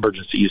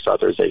emergency use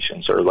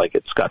authorizations, or like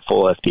it's got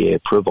full FDA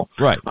approval.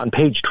 Right. On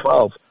page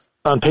 12,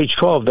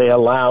 they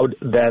allowed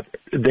that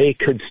they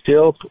could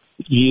still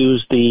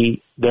use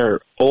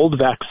their old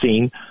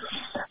vaccine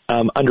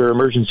under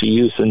emergency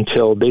use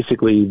until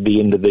basically the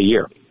end of the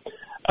year.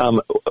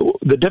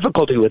 The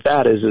difficulty with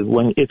that is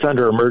when it's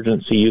under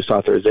emergency use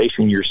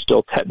authorization, you're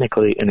still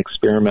technically an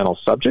experimental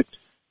subject.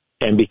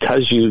 And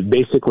because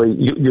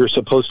you're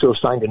supposed to have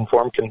signed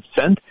informed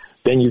consent,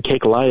 then you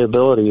take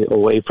liability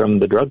away from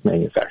the drug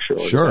manufacturer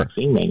or the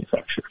vaccine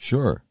manufacturer.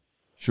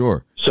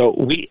 Sure.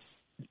 So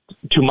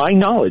to my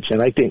knowledge,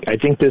 and I think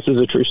this is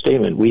a true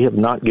statement, we have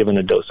not given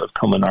a dose of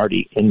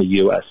Comirnaty in the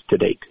U.S. to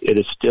date. It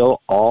is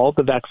still all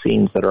the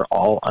vaccines that are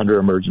all under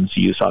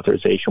emergency use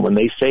authorization. When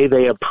they say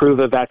they approve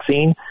a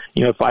vaccine,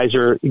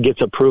 Pfizer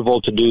gets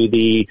approval to do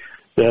the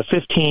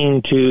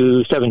 15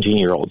 to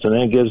 17-year-olds, and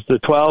then it gives the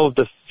 12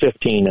 to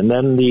 15, and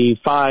then the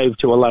 5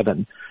 to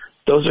 11.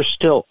 Those are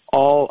still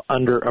all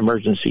under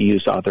emergency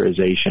use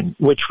authorization,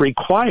 which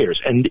requires,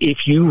 and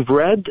if you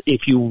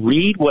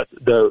read what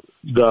the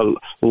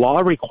law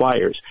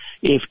requires,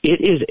 if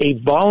it is a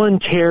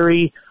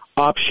voluntary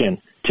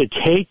option to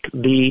take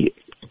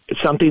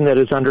something that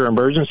is under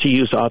emergency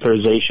use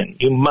authorization,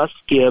 you must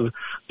give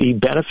the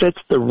benefits,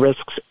 the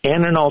risks,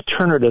 and an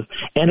alternative.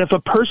 And if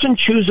a person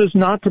chooses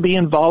not to be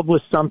involved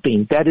with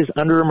something that is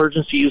under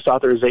emergency use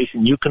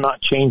authorization, you cannot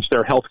change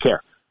their health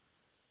care.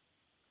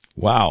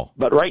 Wow.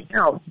 But right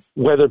now,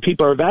 whether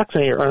people are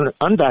vaccinated or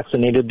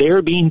unvaccinated, they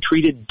are being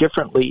treated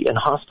differently in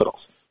hospitals.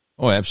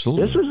 Oh,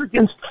 absolutely. This is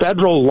against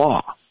federal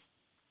law.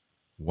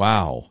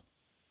 Wow.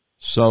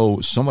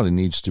 So somebody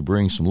needs to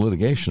bring some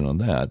litigation on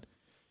that.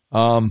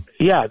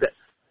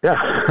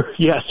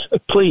 Yes,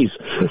 please.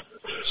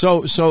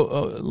 So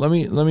let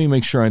me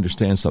make sure I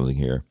understand something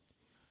here.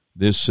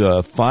 This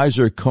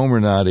Pfizer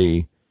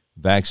Comirnaty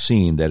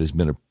vaccine that has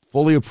been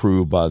fully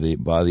approved by the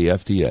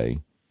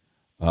FDA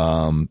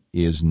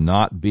is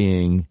not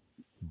being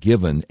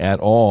given at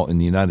all in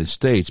the United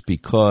States,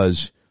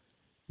 because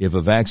if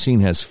a vaccine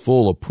has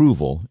full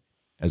approval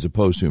as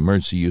opposed to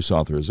emergency use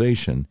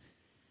authorization,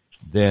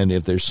 then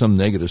if there's some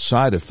negative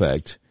side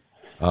effect,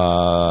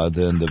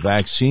 then the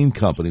vaccine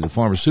company, the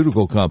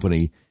pharmaceutical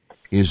company,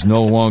 is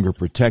no longer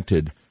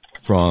protected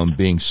from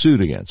being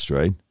sued against,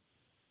 right?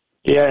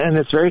 Yeah, and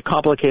it's very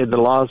complicated.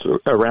 The laws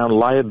around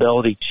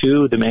liability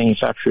to the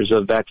manufacturers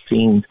of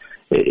vaccines,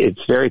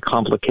 it's very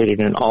complicated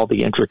in all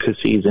the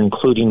intricacies,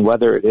 including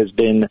whether it has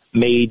been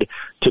made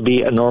to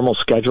be a normal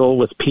schedule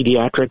with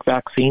pediatric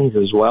vaccines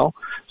as well.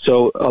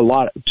 So a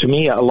lot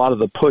of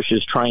the push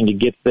is trying to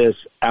get this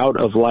out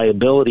of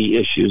liability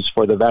issues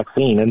for the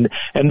vaccine.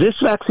 And this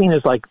vaccine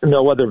is like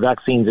no other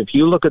vaccines. If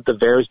you look at the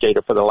VAERS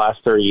data for the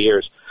last 30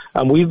 years,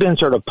 we've been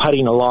sort of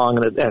putting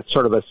along at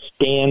sort of a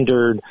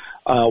standard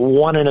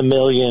 1 in a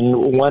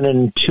million, 1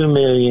 in 2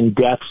 million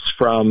deaths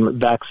from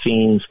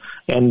vaccines,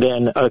 and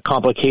then a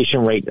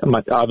complication rate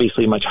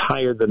obviously much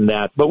higher than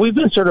that. But we've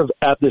been sort of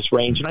at this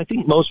range, and I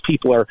think most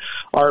people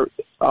are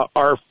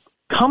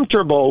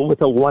comfortable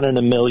with a 1 in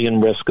a million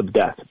risk of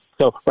death.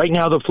 So right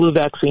now the flu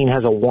vaccine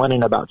has a 1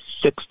 in about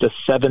 6 to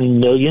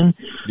 7 million.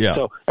 Yeah.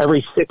 So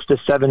every 6 to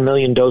 7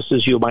 million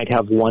doses, you might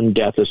have one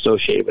death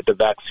associated with the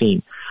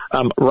vaccine.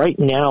 Right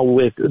now,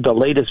 with the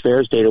latest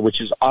VAERS data, which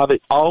is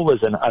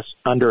always an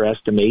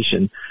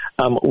underestimation,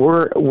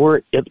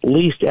 we're at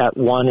least at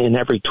 1 in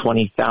every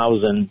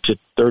 20,000 to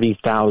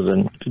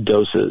 30,000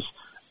 doses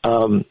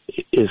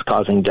is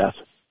causing death.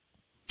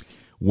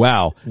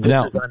 Wow!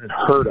 This is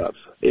unheard of.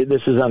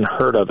 This is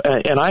unheard of.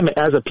 And I'm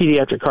as a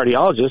pediatric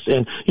cardiologist,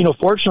 and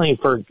fortunately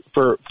for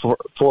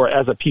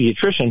as a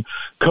pediatrician,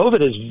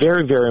 COVID is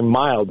very, very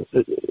mild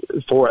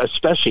for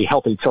especially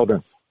healthy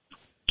children.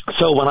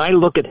 So when I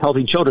look at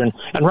healthy children,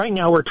 and right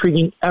now we're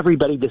treating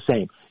everybody the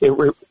same,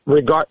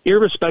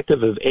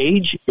 irrespective of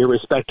age,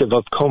 irrespective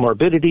of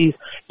comorbidities,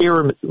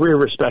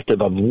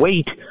 irrespective of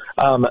weight,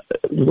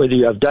 whether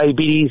you have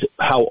diabetes,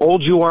 how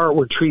old you are,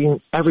 we're treating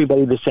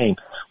everybody the same.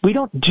 We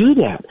don't do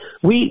that.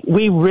 We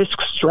risk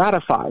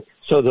stratify.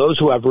 So those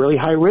who have really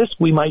high risk,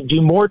 we might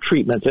do more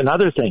treatments and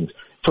other things.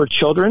 For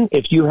children,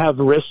 if you have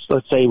risks,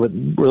 let's say, with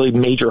really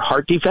major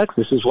heart defects,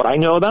 this is what I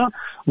know about,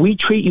 we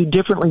treat you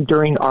differently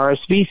during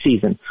RSV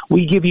season.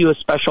 We give you a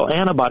special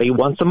antibody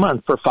once a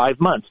month for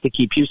 5 months to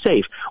keep you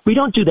safe. We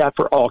don't do that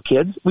for all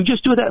kids. We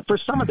just do that for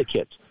some of the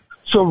kids.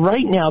 So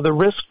right now, the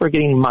risk for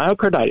getting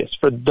myocarditis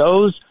for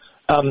those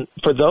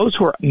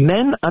who are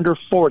men under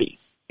 40,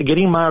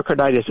 getting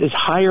myocarditis is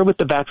higher with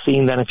the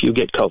vaccine than if you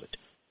get COVID.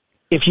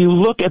 If you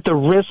look at the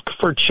risk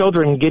for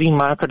children getting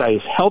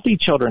myocarditis, healthy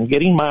children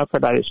getting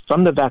myocarditis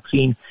from the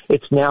vaccine,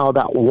 it's now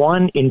about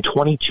 1 in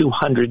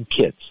 2,200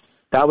 kids.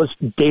 That was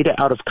data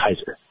out of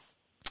Kaiser.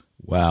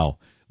 Wow.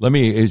 Let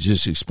me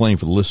just explain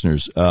for the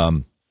listeners.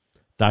 Dr.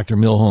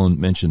 Milhon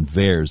mentioned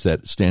VAERS.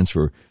 That stands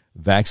for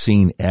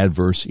Vaccine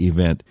Adverse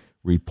Event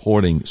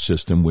Reporting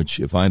System, which,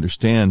 if I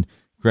understand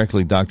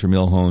correctly, Dr.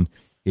 Milhon,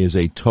 is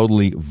a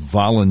totally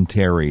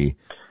voluntary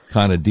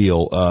kind of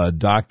deal.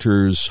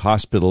 Doctors,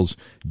 hospitals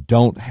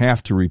don't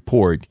have to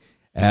report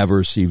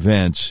adverse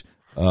events,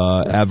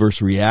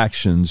 adverse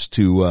reactions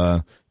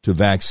to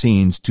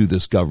vaccines to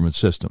this government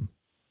system.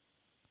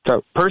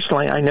 So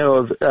personally, I know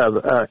of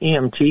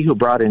EMT who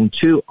brought in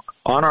 2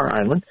 on our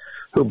island,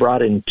 who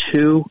brought in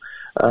 2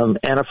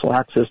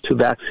 anaphylaxis to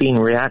vaccine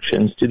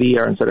reactions to the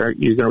ER and said, "Are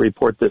you going to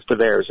report this to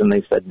VAERS?" And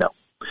they said no.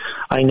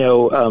 I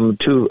know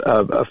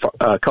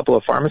a couple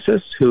of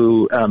pharmacists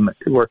who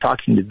were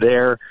talking to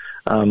their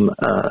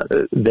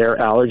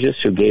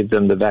allergist who gave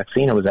them the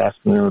vaccine and was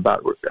asking them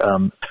about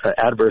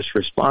adverse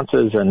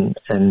responses and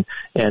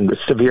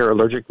severe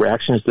allergic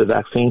reactions to the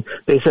vaccine.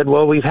 They said,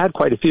 well, we've had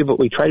quite a few, but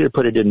we tried to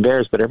put it in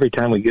VAERS, but every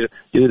time we do,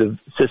 the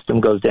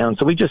system goes down,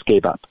 so we just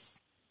gave up.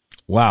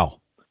 Wow.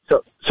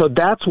 So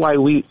that's why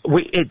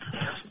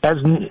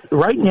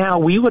right now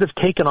we would have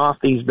taken off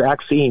these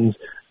vaccines.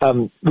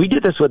 We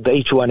did this with the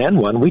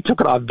H1N1. We took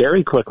it off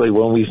very quickly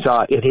when we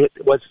saw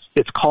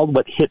it's called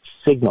what hits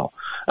signal.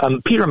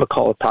 Peter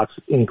McCullough talks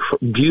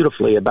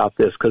beautifully about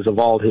this because of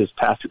all his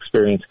past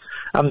experience.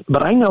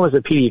 But I know as a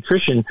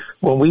pediatrician,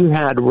 when we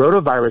had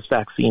rotavirus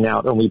vaccine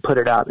out and we put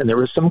it out, and there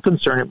was some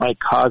concern it might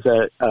cause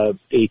a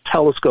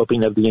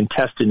telescoping of the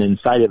intestine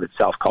inside of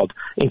itself called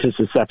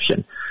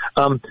intussusception.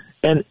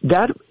 And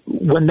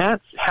when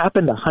that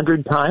happened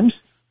 100 times,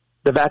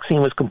 the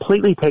vaccine was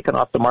completely taken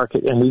off the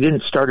market, and we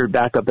didn't start it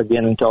back up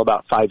again until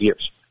about 5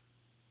 years.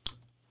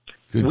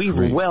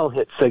 We've well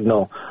hit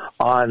signal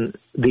on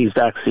these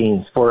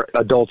vaccines for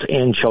adults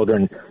and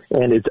children,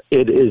 and it's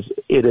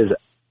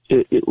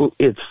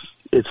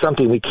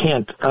something we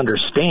can't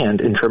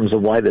understand in terms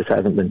of why this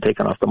hasn't been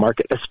taken off the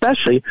market,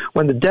 especially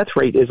when the death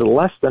rate is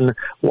less than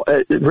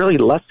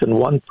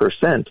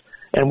 1%,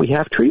 and we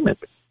have treatment.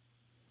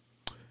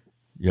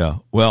 Yeah,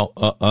 well,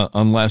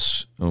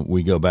 unless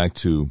we go back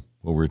to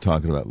what we were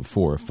talking about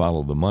before,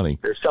 follow the money.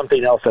 There's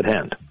something else at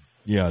hand.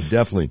 Yeah,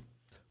 definitely.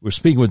 We're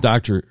speaking with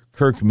Dr.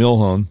 Kirk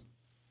Milhon.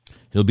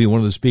 He'll be one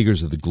of the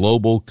speakers at the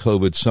Global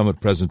COVID Summit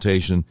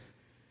presentation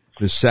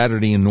this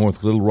Saturday in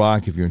North Little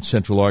Rock. If you're in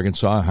Central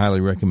Arkansas, I highly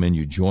recommend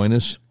you join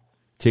us.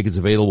 Tickets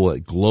available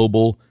at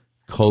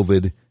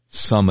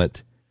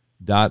globalcovidsummit.com.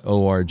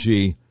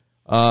 Dr.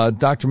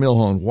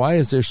 Milhone, why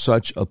is there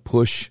such a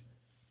push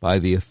by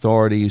the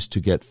authorities to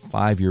get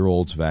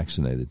 5-year-olds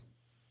vaccinated?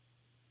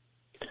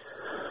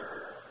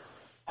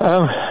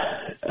 I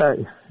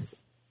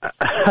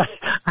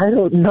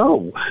don't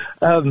know.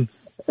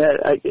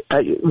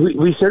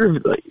 We sort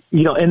of,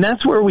 and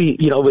that's where we,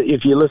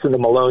 if you listen to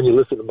Malone, you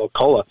listen to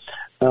McCullough,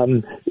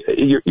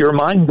 your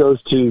mind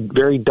goes to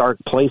very dark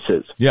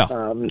places. Yeah.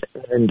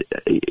 And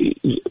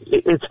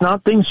it's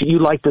not things you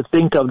like to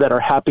think of that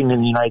are happening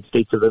in the United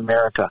States of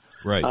America.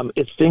 Right.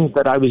 It's things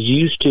that I was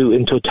used to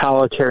in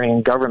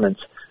totalitarian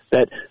governments,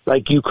 that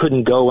like you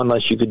couldn't go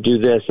unless you could do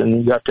this,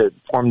 and you have to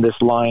form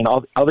this line,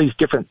 all these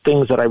different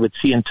things that I would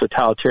see in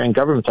totalitarian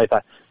governments. I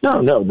thought,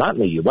 no, not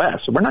in the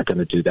U.S. We're not going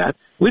to do that.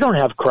 We don't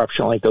have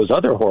corruption like those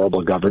other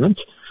horrible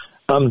governments.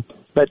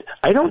 But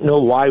I don't know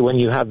why, when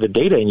you have the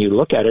data and you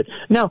look at it.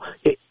 Now,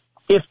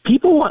 if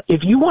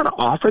you want to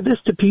offer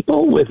this to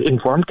people with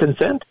informed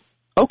consent,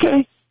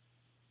 okay.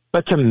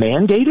 But to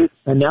mandate it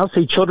and now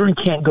say children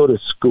can't go to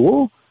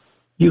school,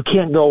 you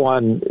can't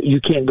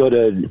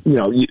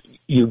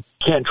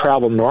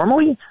travel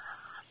normally.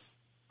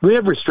 We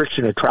have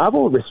restriction of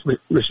travel,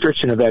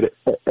 restriction of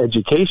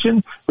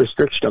education,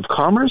 restriction of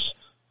commerce,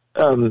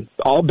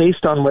 all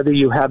based on whether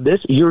you have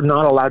this. You're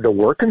not allowed to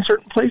work in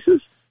certain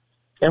places.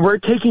 And we're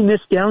taking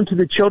this down to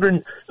the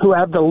children who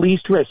have the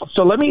least risk.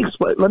 So let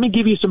me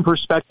give you some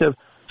perspective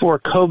for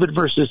COVID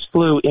versus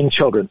flu in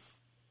children.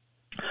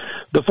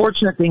 The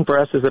fortunate thing for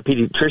us as a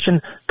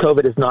pediatrician,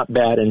 COVID is not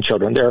bad in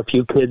children. There are a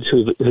few kids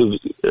who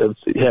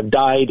have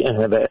died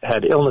and have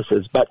had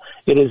illnesses, but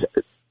it is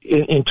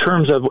in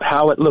terms of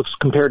how it looks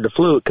compared to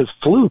flu, because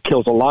flu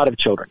kills a lot of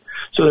children.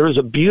 So there was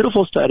a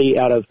beautiful study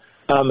out of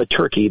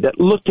Turkey that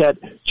looked at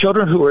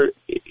children who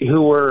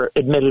were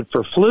admitted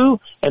for flu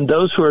and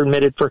those who were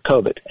admitted for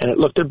COVID, and it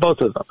looked at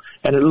both of them,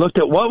 and it looked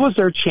at what was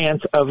their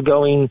chance of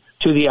going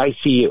to the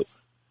ICU.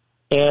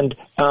 And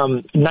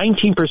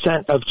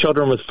 19% of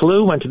children with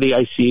flu went to the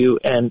ICU,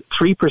 and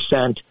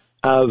 3%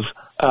 of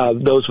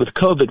those with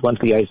COVID went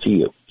to the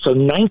ICU. So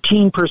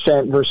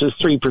 19% versus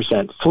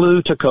 3%,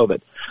 flu to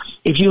COVID.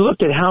 If you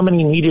looked at how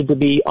many needed to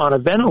be on a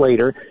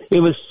ventilator, it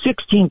was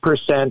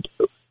 16%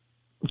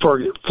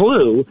 for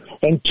flu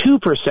and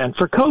 2%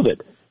 for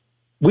COVID.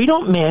 We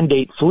don't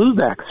mandate flu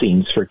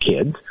vaccines for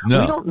kids.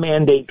 No. We don't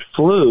mandate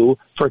flu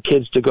for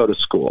kids to go to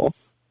school.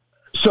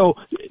 So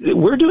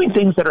we're doing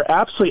things that are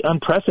absolutely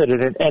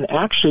unprecedented and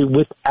actually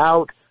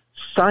without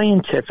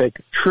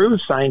true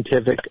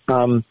scientific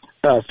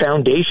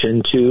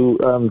foundation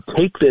to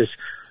take this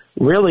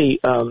really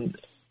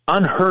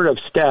unheard of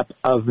step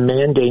of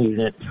mandating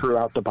it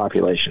throughout the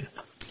population.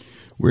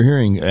 We're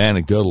hearing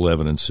anecdotal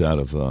evidence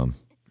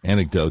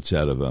anecdotes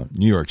out of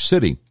New York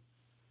City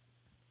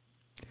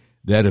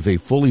that if a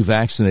fully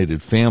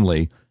vaccinated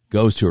family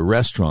goes to a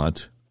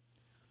restaurant,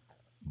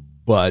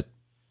 but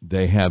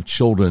they have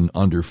children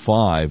under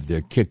 5,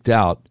 they're kicked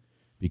out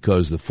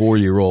because the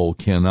 4-year-old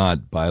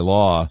cannot, by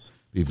law,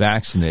 be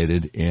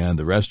vaccinated, and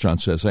the restaurant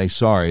says, "Hey,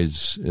 sorry,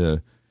 it's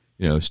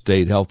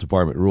state health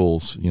department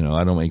rules.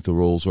 I don't make the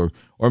rules," or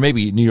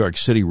maybe New York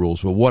City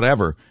rules, but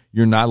whatever.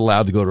 You're not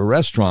allowed to go to a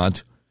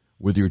restaurant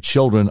with your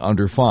children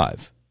under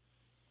 5,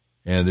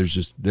 and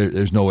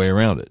there's no way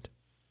around it.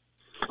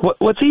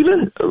 What's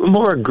even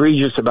more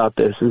egregious about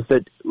this is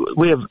that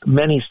we have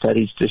many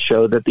studies to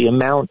show that the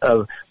amount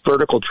of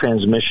vertical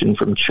transmission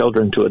from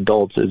children to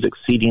adults is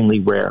exceedingly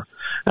rare.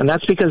 And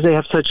that's because they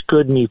have such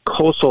good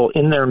mucosal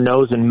in their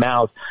nose and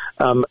mouth,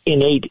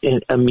 innate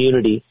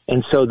immunity.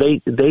 And so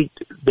they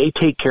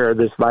take care of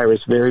this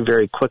virus very,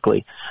 very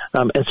quickly.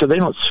 And so they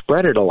don't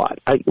spread it a lot.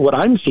 What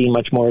I'm seeing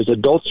much more is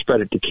adults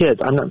spread it to kids.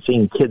 I'm not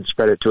seeing kids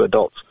spread it to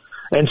adults.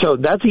 And so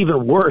that's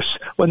even worse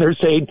when they're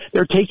saying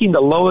they're taking the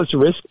lowest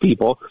risk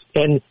people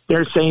and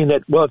they're saying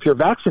that, well, if you're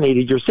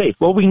vaccinated, you're safe.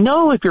 Well, we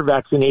know if you're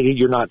vaccinated,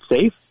 you're not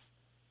safe.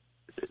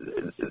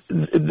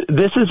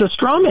 This is a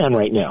straw man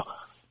right now.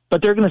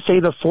 But they're going to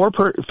say the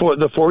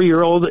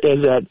 4-year-old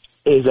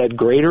is at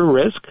greater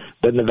risk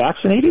than the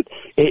vaccinated.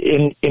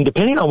 And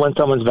depending on when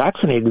someone's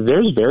vaccinated,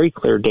 there's very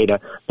clear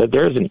data that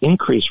there is an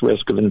increased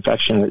risk of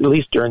infection, at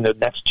least during the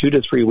next 2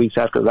 to 3 weeks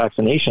after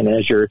vaccination,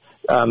 as your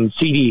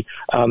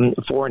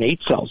CD4 and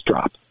 8 cells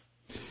drop.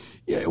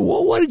 Yeah,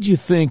 well, what did you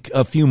think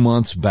a few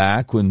months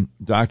back when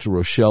Dr.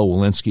 Rochelle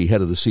Walensky,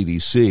 head of the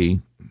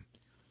CDC,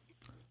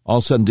 all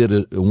of a sudden did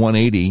a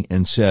 180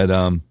 and said,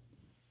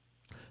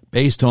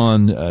 based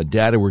on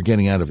data we're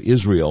getting out of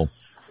Israel,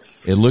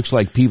 it looks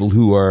like people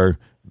who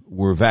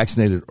were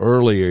vaccinated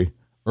early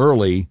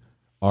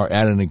are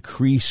at an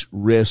increased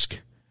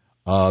risk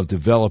of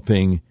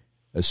developing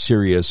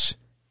serious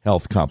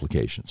health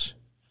complications.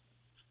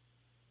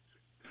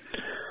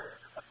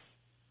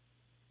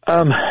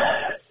 I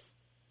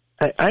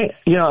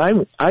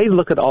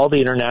look at all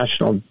the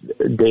international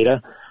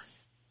data,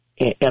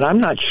 and I'm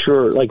not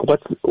sure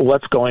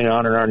what's going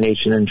on in our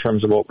nation in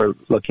terms of what we're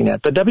looking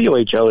at. The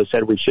WHO has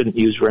said we shouldn't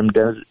use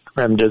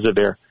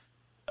remdesivir.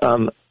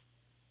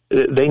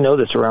 They know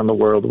this around the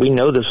world. We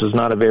know this was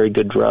not a very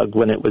good drug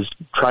when it was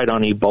tried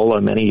on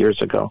Ebola many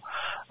years ago.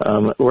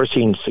 We're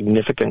seeing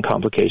significant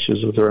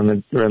complications with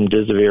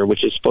remdesivir,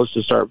 which is supposed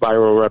to start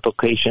viral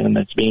replication, and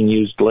that's being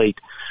used late.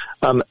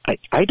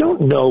 I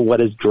don't know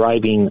what is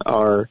driving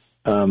our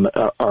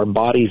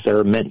bodies that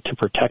are meant to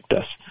protect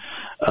us.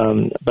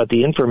 But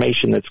the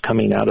information that's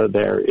coming out of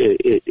there,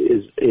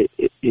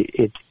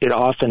 it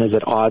often is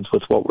at odds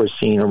with what we're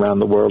seeing around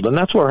the world. And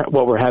that's what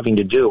we're having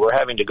to do. We're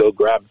having to go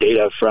grab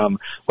data from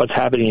what's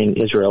happening in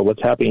Israel,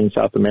 what's happening in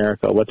South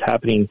America, what's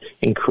happening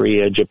in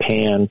Korea,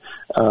 Japan.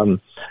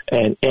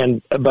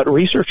 But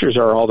researchers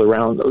are all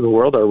around the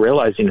world are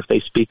realizing if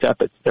they speak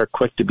up, they're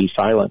quick to be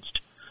silenced.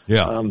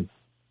 Yeah.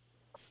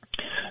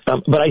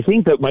 But I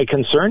think that my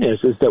concern is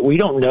that we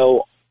don't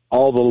know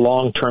all the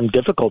long-term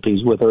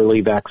difficulties with early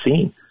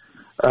vaccine.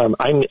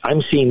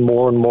 I'm seeing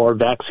more and more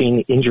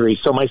vaccine injuries.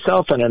 So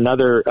myself and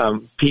another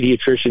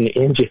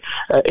pediatrician,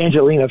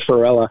 Angelina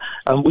Farella,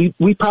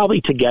 we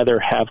probably together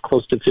have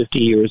close to 50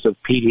 years of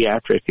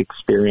pediatric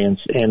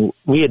experience, and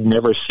we had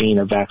never seen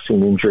a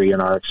vaccine injury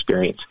in our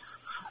experience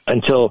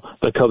until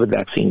the COVID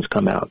vaccines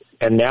come out.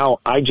 And now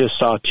I just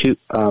saw 2.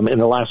 In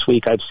the last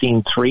week, I've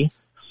seen 3,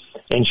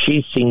 and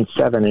she's seen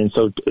 7. And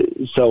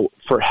so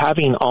for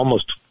having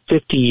almost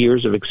 50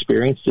 years of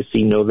experience to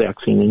see no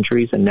vaccine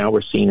injuries, and now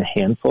we're seeing a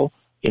handful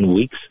in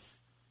weeks.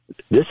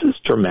 This is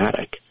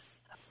dramatic.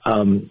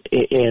 And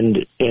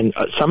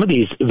some of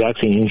these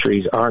vaccine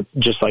injuries aren't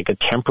just like a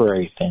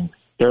temporary thing.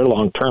 They're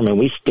long-term, and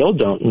we still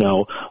don't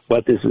know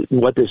what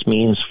this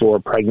means for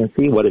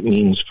pregnancy, what it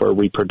means for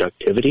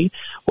reproductivity,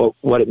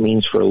 what it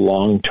means for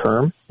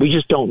long-term. We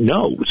just don't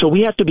know. So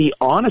we have to be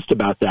honest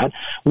about that.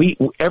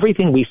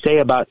 Everything we say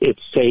about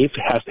it's safe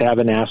has to have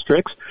an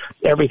asterisk.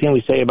 Everything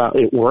we say about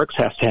it works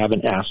has to have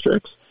an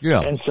asterisk.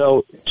 Yeah. And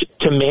so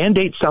to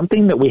mandate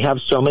something that we have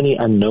so many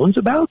unknowns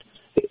about,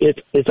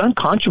 it's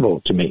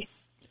unconscionable to me.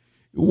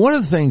 One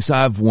of the things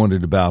I've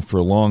wondered about for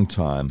a long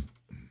time,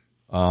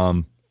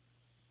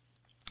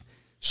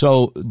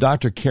 so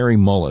Dr. Kary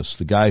Mullis,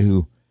 the guy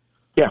who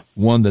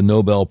won the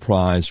Nobel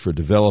Prize for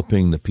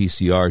developing the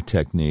PCR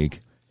technique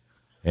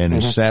and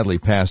who sadly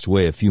passed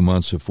away a few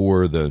months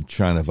before the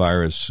China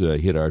virus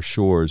hit our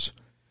shores,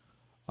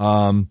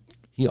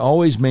 he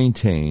always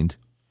maintained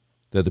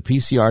that the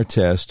PCR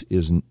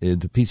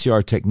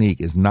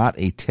technique is not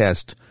a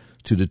test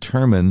to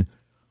determine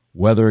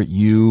whether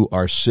you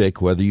are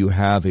sick, whether you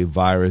have a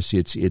virus.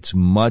 It's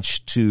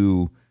much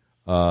too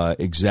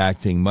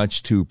exacting,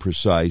 much too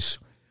precise.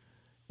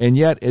 And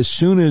yet, as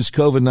soon as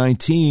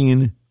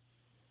COVID-19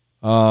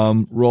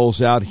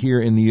 rolls out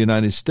here in the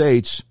United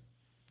States,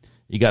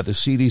 you got the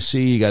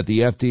CDC, you got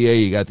the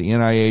FDA, you got the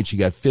NIH, you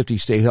got 50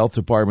 state health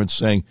departments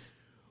saying,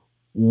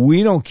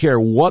 we don't care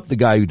what the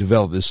guy who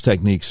developed this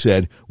technique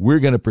said. We're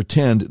going to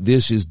pretend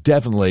this is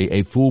definitely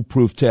a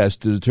foolproof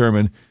test to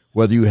determine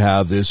whether you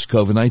have this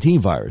COVID-19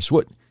 virus.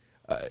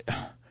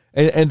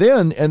 And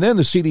then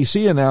the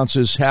CDC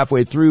announces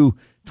halfway through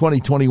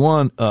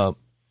 2021.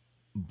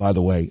 By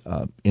the way,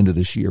 into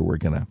this year we're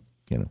gonna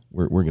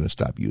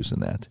stop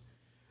using that.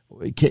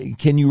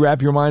 Can you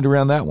wrap your mind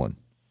around that one?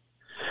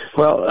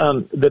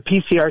 Well, the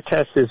PCR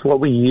test is what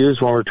we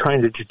use when we're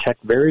trying to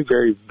detect very,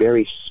 very,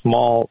 very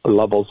small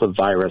levels of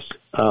virus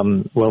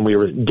when we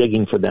were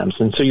digging for them.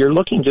 And so you're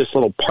looking just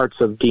little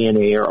parts of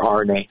DNA or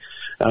RNA.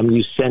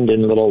 You send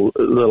in little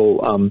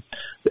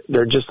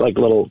they're just like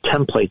little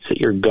templates that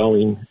you're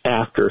going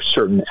after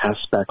certain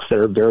aspects that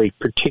are very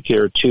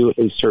particular to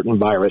a certain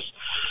virus.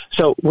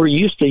 So we're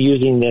used to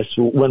using this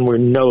when we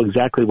know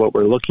exactly what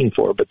we're looking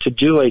for. But to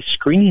do a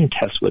screening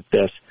test with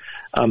this,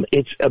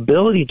 its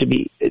ability to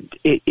be,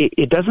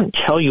 it doesn't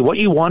tell you what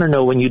you want to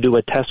know when you do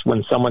a test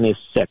when someone is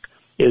sick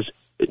is,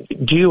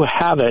 do you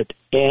have it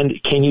and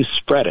can you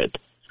spread it?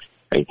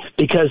 Right?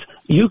 Because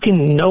you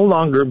can no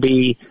longer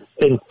be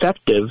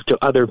infective to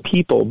other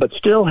people, but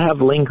still have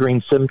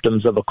lingering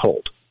symptoms of a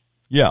cold.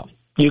 Yeah.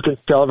 You can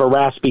still have a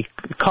raspy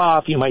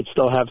cough. You might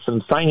still have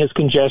some sinus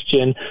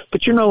congestion,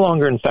 but you're no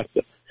longer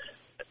infected.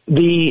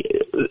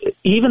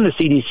 Even the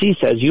CDC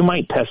says you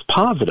might test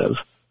positive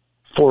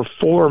for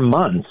 4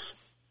 months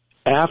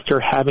after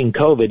having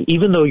COVID,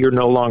 even though you're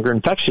no longer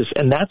infectious.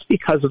 And that's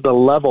because of the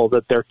level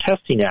that they're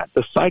testing at,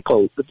 the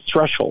cycle, the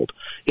threshold.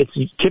 It's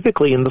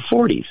typically in the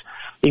 40s.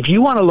 If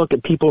you want to look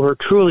at people who are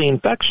truly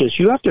infectious,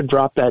 you have to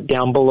drop that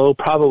down below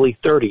probably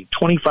 30.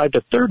 25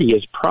 to 30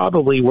 is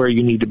probably where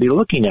you need to be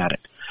looking at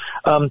it.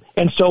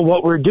 And so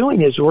what we're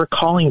doing is we're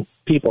calling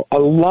people a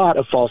lot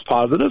of false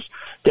positives.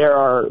 There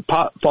are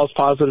false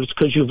positives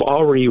because you've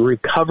already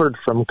recovered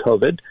from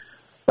COVID,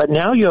 but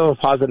now you have a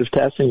positive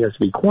test and you have to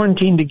be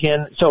quarantined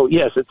again. So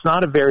yes, it's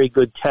not a very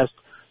good test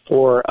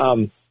for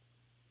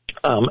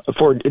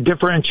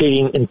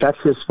differentiating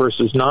infectious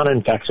versus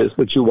non-infectious,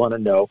 which you want to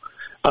know.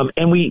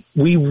 And we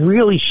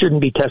really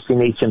shouldn't be testing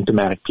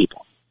asymptomatic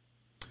people.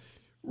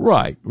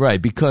 Right,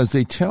 because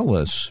they tell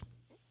us,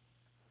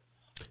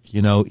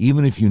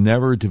 even if you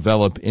never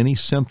develop any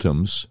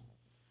symptoms,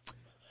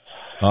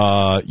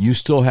 you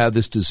still have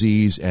this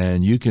disease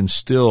and you can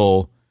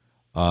still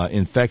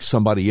infect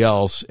somebody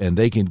else and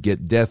they can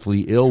get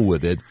deathly ill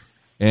with it.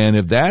 And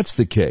if that's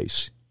the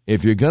case,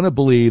 if you're going to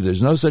believe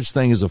there's no such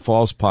thing as a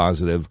false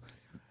positive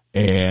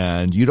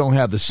and you don't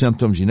have the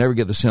symptoms, you never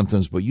get the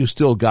symptoms, but you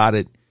still got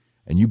it,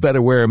 and you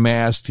better wear a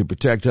mask to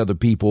protect other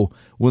people,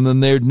 well,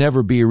 then there'd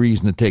never be a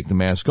reason to take the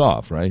mask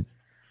off, right?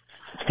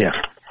 Yeah.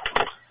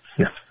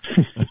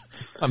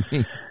 I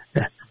mean,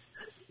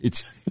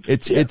 it's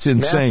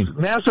insane.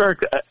 Masks are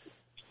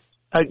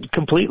a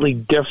completely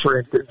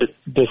different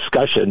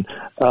discussion.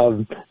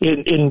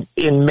 In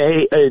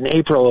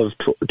April of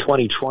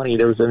 2020,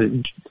 there was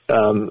an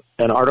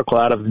article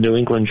out of the New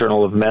England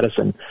Journal of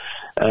Medicine,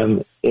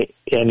 and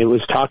it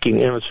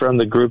was from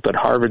the group at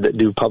Harvard that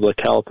do public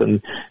health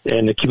and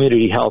the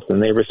community health, and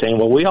they were saying,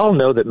 well, we all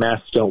know that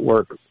masks don't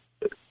work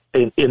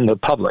in the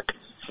public.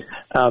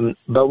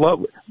 But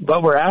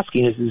what we're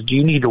asking is do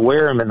you need to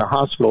wear them in the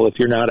hospital if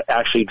you're not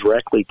actually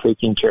directly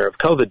taking care of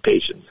COVID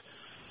patients?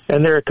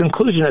 And their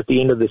conclusion at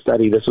the end of the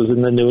study, this was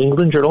in the New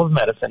England Journal of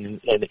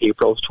Medicine in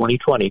April of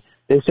 2020,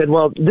 they said,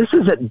 well, this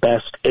is at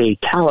best a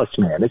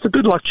talisman. It's a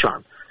good luck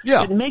charm.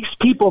 Yeah. It makes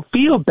people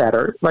feel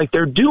better, like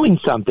they're doing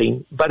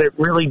something, but it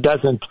really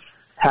doesn't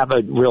have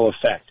a real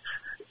effect.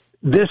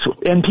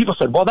 And people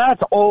said, well,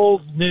 that's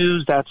old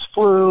news, that's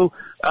flu,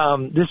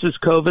 this is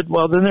COVID.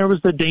 Well, then there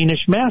was the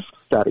Danish mask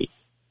study,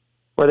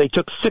 where they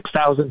took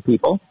 6,000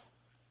 people,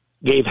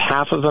 gave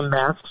half of them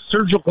masks,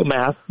 surgical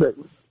masks that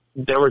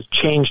there was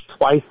changed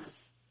twice,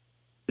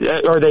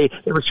 or they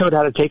were showed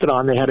how to take it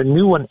on. They had a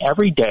new one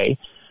every day,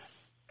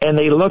 and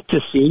they looked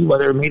to see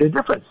whether it made a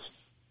difference.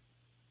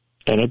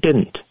 And it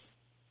didn't.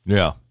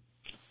 Yeah.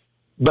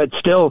 But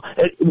still,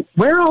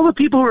 where are all the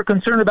people who are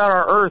concerned about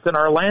our earth and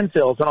our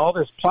landfills and all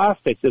this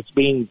plastic that's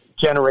being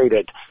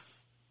generated?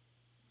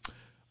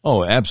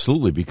 Oh,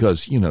 absolutely,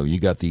 because, you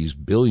got these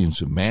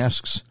billions of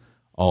masks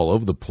all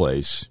over the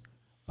place,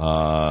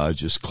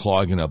 just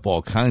clogging up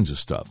all kinds of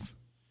stuff.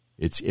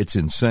 It's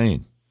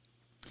insane.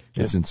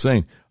 It's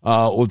insane.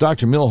 Well,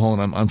 Dr.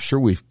 Milhon, I'm sure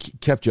we've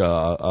kept you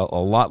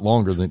a lot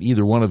longer than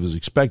either one of us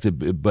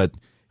expected, but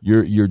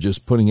you're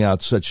just putting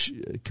out such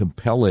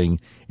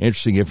compelling,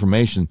 interesting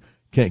information.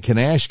 Can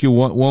I ask you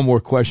one more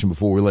question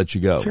before we let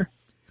you go? Sure.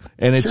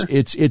 And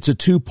it's a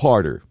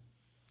two-parter.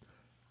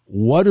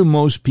 What do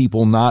most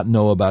people not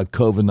know about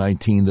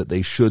COVID-19 that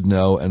they should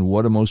know, and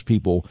what do most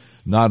people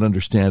not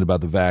understand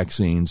about the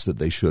vaccines that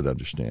they should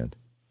understand?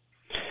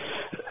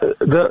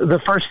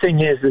 The first thing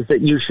is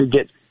that you should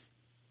get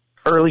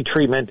early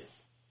treatment,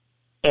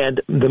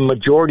 and the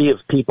majority of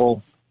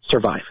people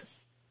survive.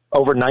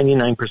 Over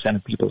 99%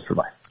 of people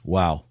survive.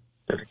 Wow.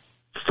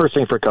 First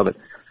thing for COVID.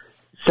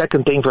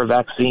 Second thing for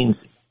vaccines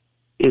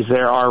is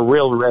there are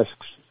real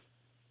risks,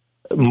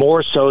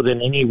 more so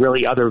than any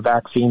really other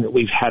vaccine that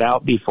we've had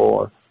out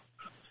before,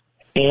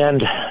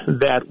 and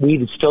that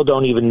we still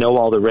don't even know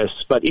all the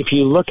risks. But if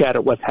you look at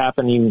it, what's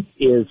happening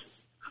is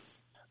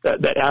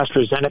that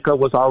AstraZeneca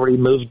was already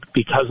moved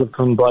because of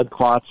some blood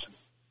clots.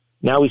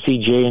 Now we see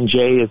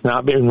J&J is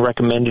not being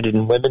recommended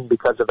in women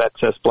because of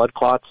excess blood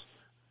clots.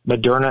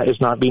 Moderna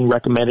is not being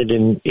recommended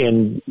in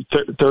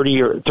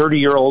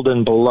 30-year-old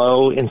and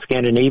below in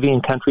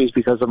Scandinavian countries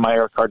because of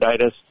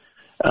myocarditis.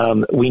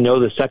 We know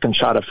the second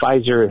shot of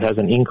Pfizer has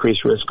an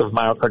increased risk of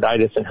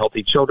myocarditis in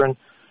healthy children.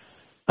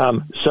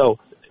 So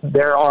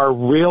there are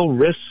real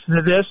risks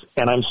to this,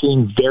 and I'm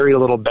seeing very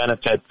little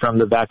benefit from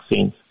the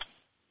vaccines.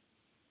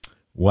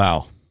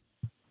 Wow.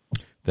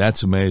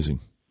 That's amazing.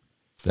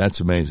 That's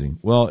amazing.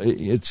 Well,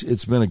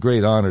 it's been a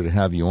great honor to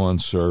have you on,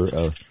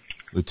 sir.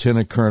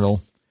 Lieutenant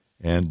Colonel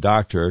and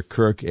Dr.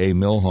 Kirk A.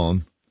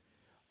 Milhon.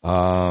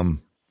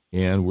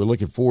 And we're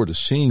looking forward to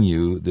seeing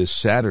you this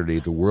Saturday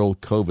at the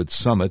World COVID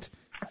Summit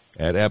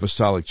at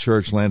Apostolic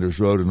Church, Landers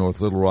Road in North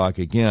Little Rock.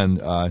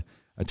 Again, I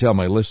tell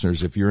my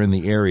listeners, if you're in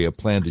the area,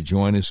 plan to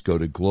join us, go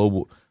to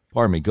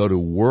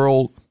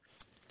World,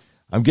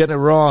 I'm getting it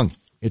wrong.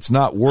 It's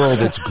not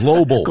world, it's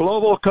global.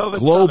 Global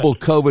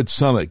COVID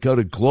Summit. Go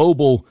to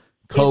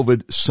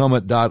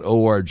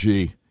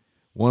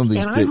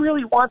globalcovidsummit.org. I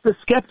really want the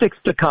skeptics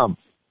to come.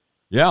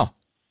 Yeah.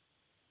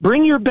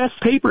 Bring your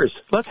best papers.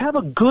 Let's have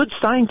a good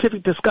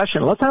scientific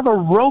discussion. Let's have a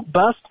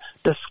robust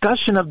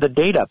discussion of the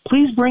data.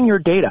 Please bring your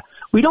data.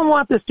 We don't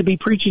want this to be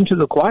preaching to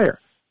the choir.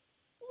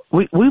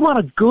 We want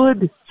a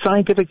good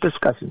scientific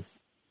discussion.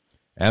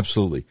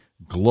 Absolutely.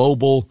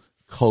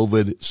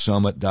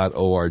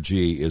 globalcovidsummit.org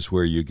is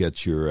where you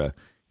get your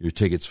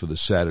tickets for the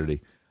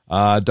Saturday.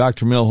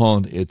 Dr.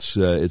 Milhon,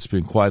 it's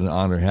been quite an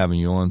honor having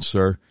you on,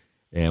 sir,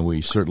 and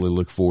we certainly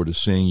look forward to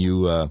seeing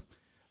you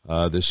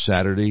this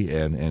Saturday,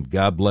 and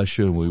God bless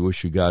you, and we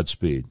wish you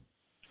Godspeed.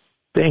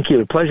 Thank you.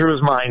 The pleasure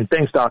was mine.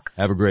 Thanks, Doc.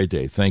 Have a great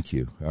day. Thank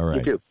you. All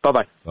right. You too.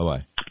 Bye-bye.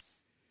 Bye-bye.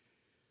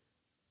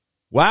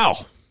 Wow.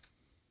 I'll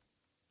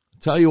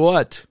tell you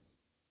what,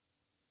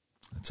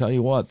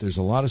 there's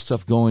a lot of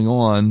stuff going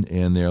on,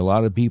 and there are a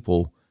lot of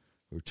people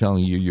who are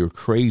telling you you're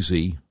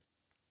crazy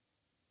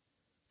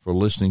for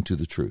listening to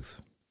the truth.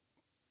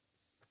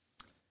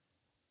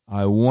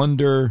 I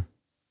wonder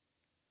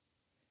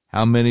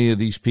how many of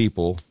these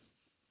people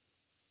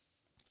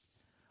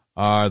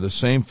are the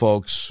same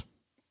folks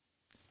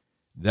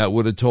that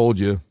would have told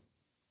you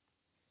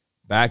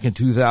back in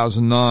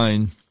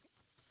 2009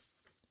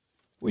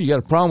 Well, you got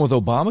a problem with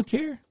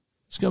Obamacare?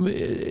 It's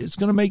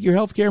going to make your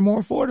health care more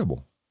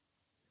affordable.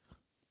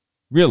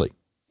 Really?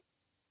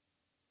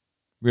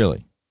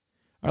 Really?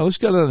 All right, let's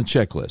go down the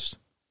checklist.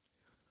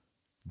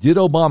 Did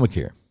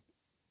Obamacare,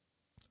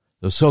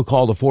 the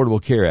so-called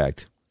Affordable Care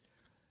Act,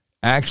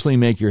 actually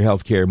make your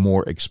health care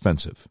more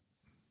expensive?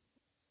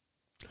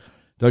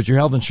 Does your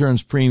health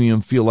insurance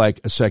premium feel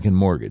like a second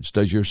mortgage?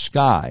 Does your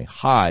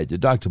sky-high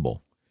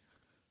deductible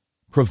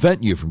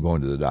prevent you from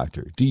going to the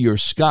doctor? Do your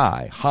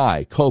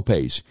sky-high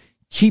copays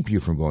keep you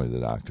from going to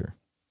the doctor?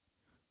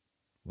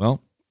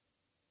 Well,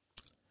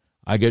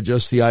 I get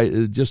just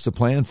the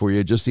plan for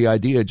you, just the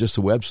idea, just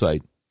the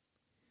website.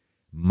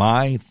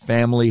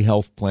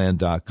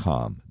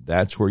 MyFamilyHealthPlan.com.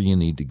 That's where you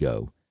need to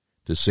go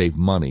to save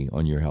money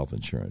on your health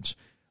insurance.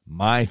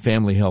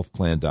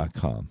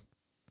 MyFamilyHealthPlan.com.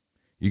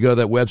 You go to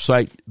that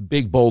website,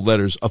 big bold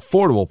letters,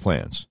 affordable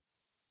plans.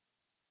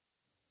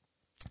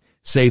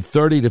 Save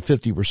 30 to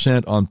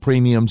 50% on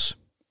premiums.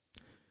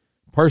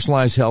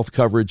 Personalized health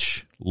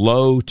coverage,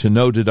 low to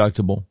no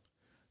deductible,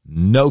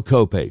 no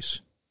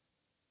copays.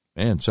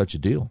 Man, such a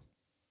deal.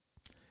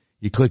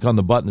 You click on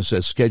the button that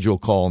says Schedule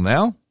Call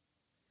Now,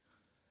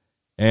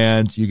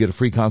 and you get a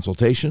free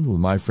consultation with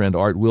my friend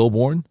Art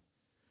Wilborn,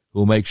 who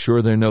will make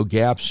sure there are no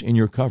gaps in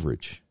your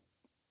coverage.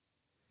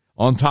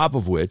 On top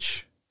of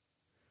which,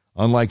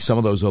 unlike some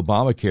of those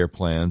Obamacare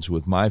plans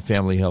with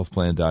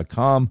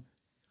MyFamilyHealthPlan.com,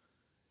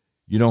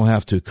 you don't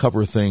have to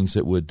cover things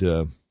that would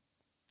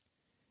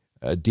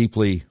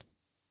deeply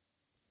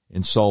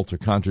insult or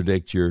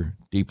contradict your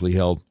deeply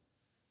held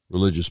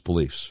religious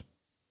beliefs.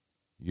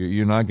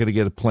 You're not going to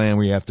get a plan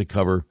where you have to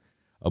cover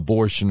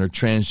abortion or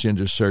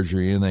transgender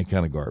surgery and that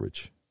kind of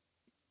garbage.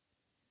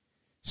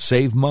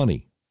 Save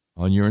money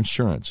on your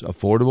insurance.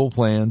 Affordable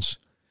plans.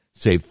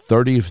 Save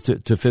 30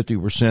 to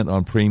 50%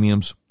 on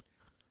premiums.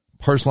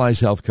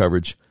 Personalized health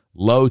coverage.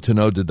 Low to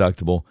no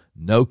deductible.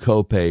 No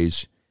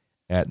copays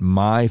at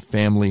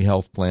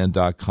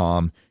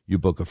MyFamilyHealthPlan.com. You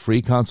book a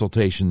free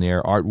consultation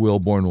there. Art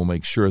Wilborn will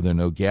make sure there are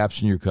no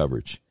gaps in your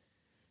coverage.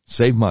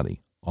 Save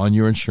money on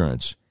your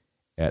insurance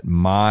at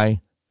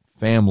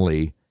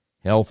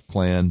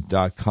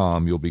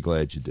MyFamilyHealthPlan.com. You'll be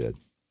glad you did.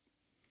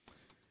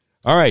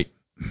 All right.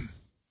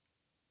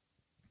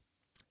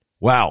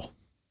 Wow.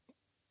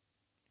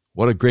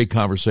 What a great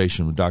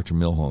conversation with Dr.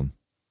 Milhon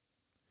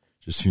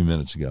just a few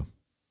minutes ago.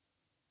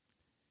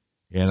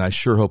 And I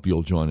sure hope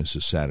you'll join us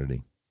this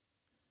Saturday.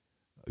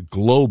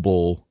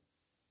 Global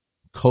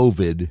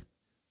COVID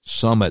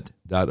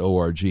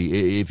Summit.org.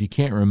 If you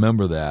can't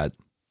remember that,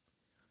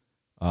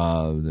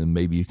 then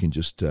maybe you can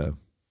just go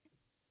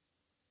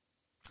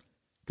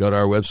to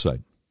our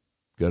website.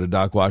 Go to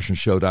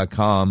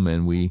DocWashingtonShow.com,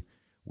 and we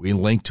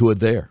link to it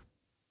there.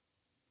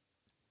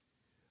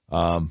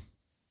 I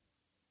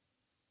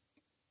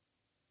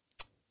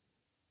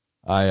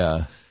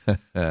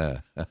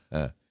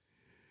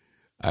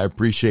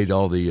appreciate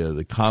all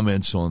the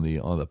comments on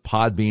the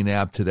Podbean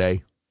app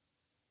today.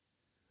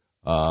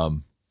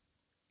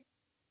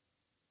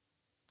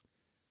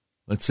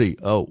 Let's see.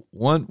 Oh,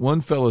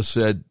 one fellow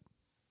said,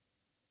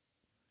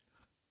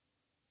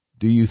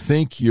 "Do you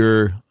think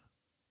your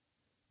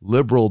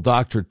liberal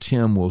Dr.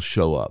 Tim will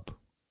show up?"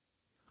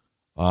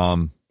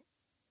 Over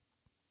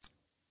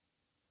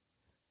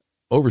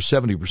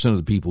 70% of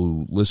the people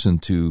who listen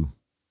to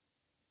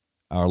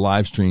our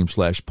live stream /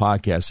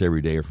 podcast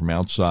every day are from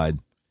outside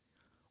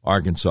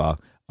Arkansas.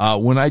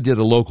 When I did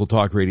a local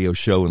talk radio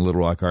show in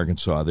Little Rock,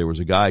 Arkansas, there was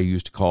a guy who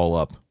used to call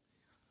up,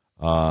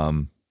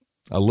 a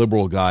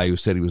liberal guy who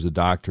said he was a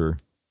doctor.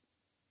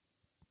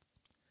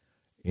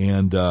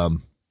 And the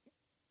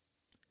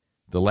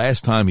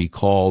last time he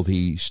called,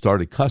 he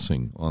started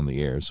cussing on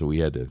the air, so we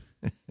had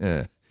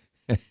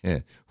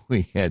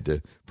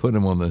to put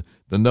him on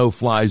the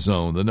no-fly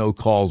zone, the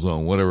no-call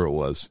zone, whatever it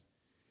was.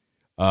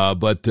 Who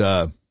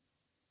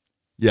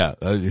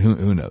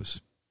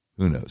knows?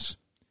 Who knows?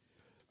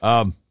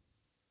 I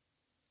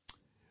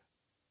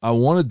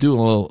want to do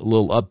a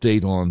little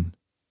update on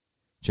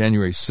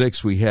January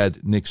 6th. We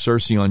had Nick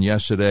Searcy on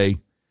yesterday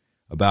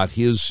about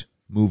his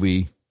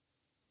movie,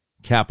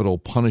 Capital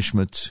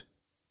Punishment,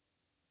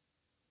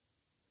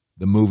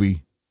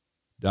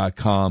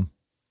 themovie.com,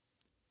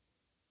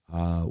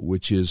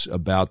 which is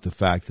about the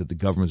fact that the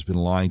government's been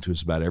lying to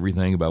us about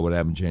everything, about what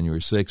happened January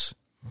 6th.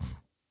 Of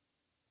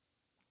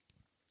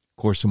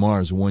course, tomorrow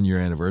is a 1-year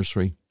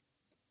anniversary.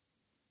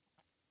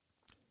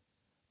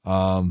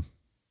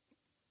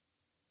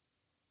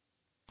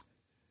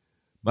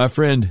 My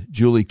friend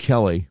Julie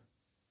Kelly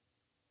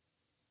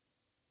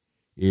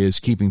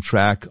is keeping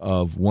track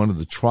of one of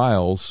the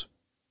trials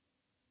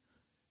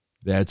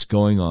that's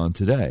going on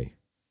today.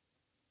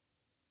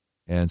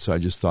 And so I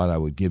just thought I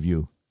would give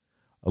you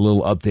a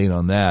little update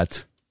on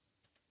that.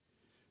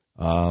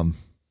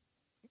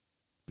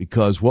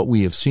 Because what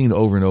we have seen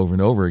over and over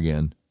and over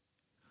again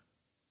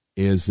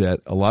is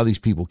that a lot of these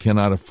people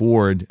cannot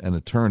afford an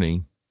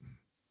attorney.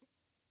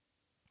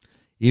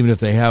 Even if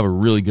they have a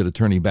really good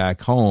attorney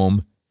back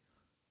home,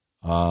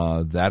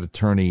 that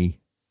attorney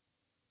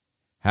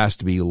has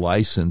to be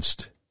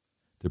licensed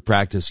to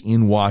practice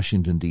in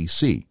Washington,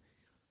 D.C.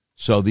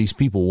 So these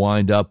people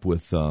wind up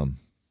with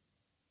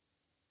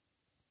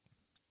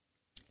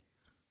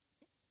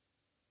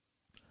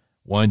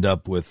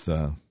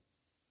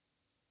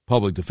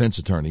public defense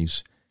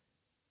attorneys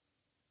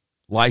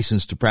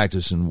licensed to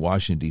practice in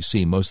Washington,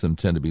 D.C. Most of them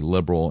tend to be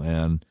liberal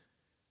and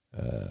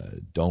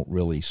don't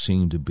really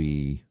seem to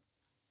be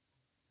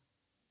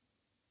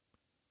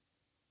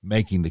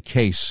making the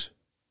case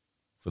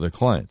for their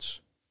clients.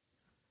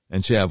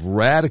 And so you have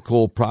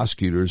radical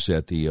prosecutors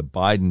at the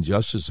Biden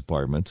Justice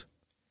Department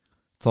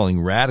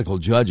telling radical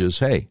judges,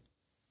 hey,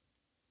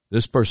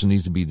 this person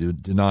needs to be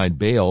denied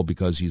bail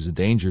because he's a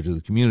danger to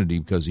the community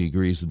because he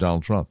agrees with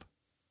Donald Trump.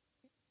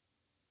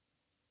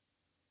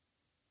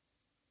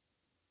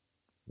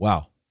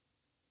 Wow.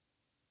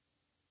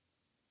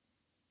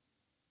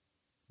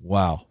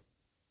 Wow.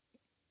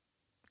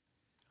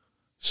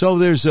 So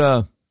there's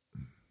a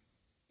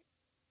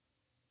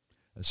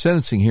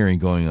sentencing hearing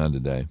going on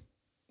today.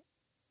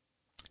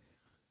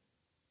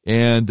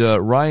 And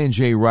Ryan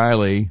J.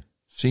 Riley,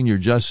 senior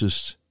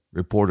justice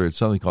reporter at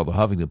something called the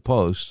Huffington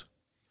Post,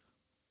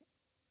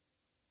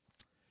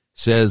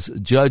 says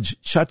Judge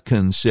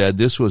Chutkan said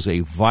this was a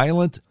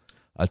violent,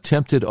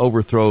 attempted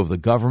overthrow of the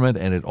government,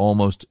 and it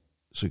almost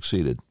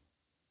succeeded.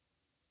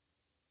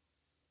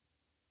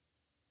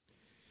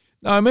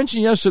 Now, I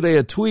mentioned yesterday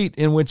a tweet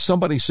in which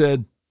somebody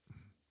said,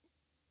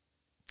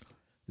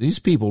 these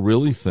people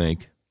really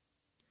think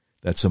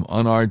that some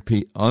unarmed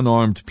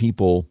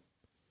people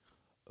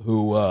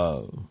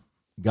who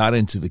got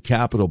into the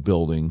Capitol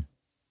building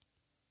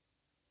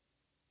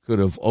could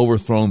have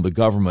overthrown the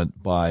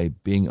government by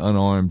being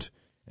unarmed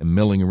and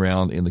milling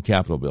around in the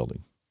Capitol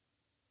building.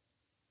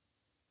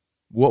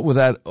 What would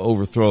that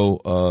overthrow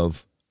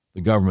of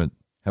the government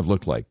have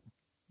looked like?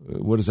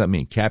 What does that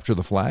mean? Capture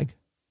the flag?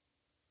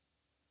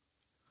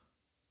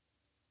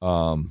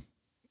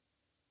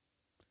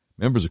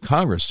 Members of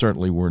Congress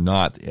certainly were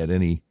not at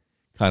any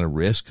kind of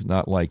risk,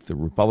 not like the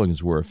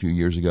Republicans were a few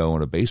years ago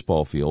on a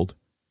baseball field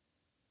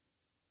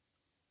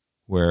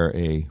where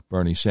a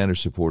Bernie Sanders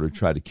supporter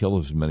tried to kill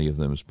as many of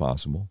them as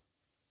possible.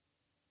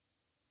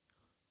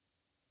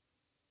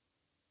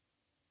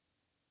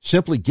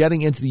 Simply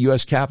getting into the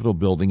U.S. Capitol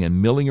building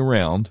and milling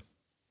around,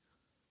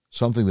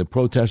 something that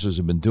protesters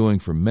have been doing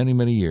for many,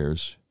 many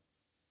years,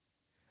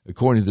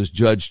 according to this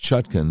Judge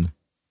Chutkan,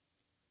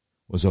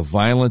 was a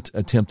violent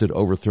attempted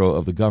overthrow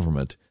of the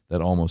government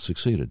that almost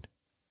succeeded.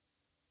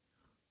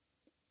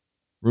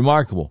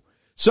 Remarkable.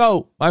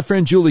 So, my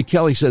friend Julie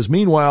Kelly says,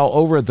 meanwhile,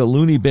 over at the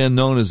loony bin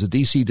known as the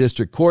D.C.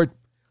 District Court,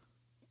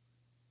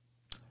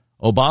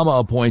 Obama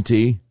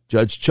appointee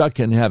Judge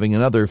Chutkan having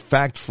another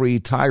fact-free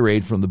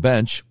tirade from the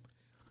bench.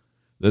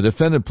 The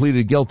defendant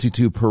pleaded guilty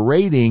to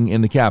parading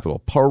in the Capitol.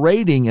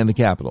 Parading in the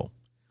Capitol.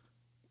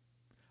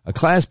 A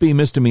Class B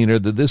misdemeanor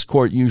that this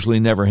court usually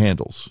never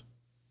handles.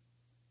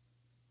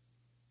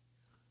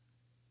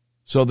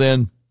 So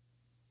then,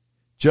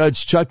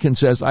 Judge Chutkan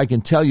says, I can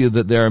tell you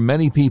that there are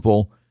many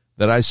people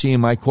that I see in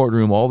my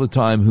courtroom all the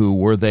time who,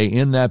 were they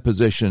in that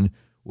position,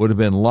 would have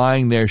been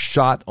lying there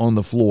shot on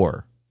the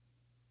floor.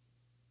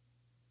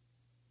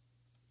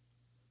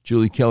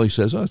 Julie Kelly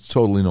says, oh, it's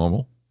totally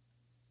normal.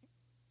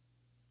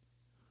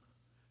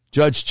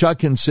 Judge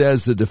Chutkan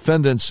says the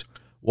defendants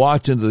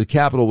walked into the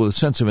Capitol with a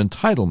sense of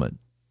entitlement.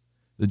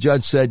 The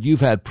judge said, you've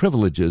had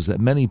privileges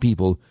that many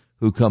people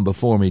who come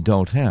before me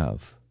don't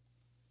have.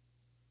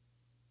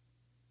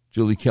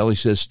 Julie Kelly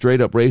says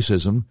straight up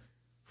racism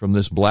from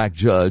this black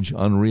judge,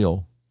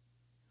 unreal.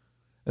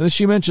 And then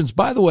she mentions,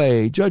 by the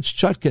way, Judge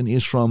Chutkan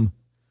is from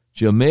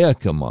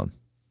Jamaica, man.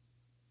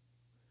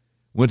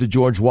 Went to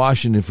George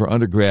Washington for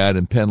undergrad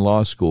and Penn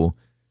Law School.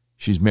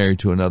 She's married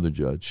to another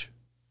judge.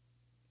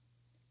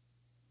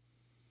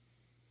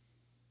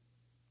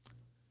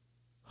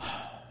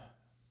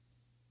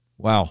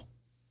 Wow.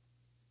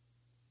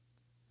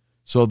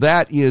 So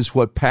that is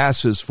what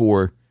passes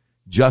for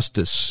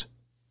justice.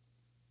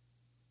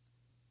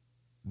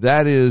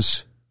 That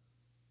is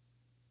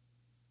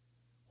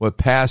what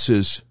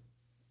passes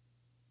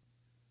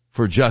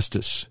for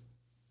justice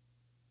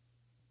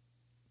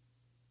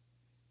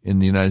in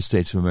the United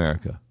States of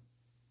America.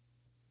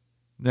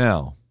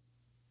 Now,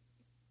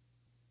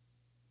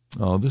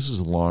 this is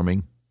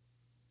alarming.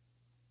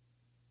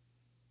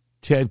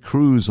 Ted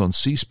Cruz on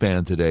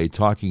C-SPAN today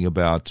talking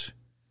about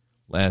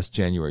last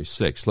January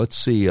 6th. Let's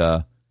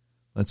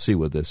see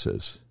what this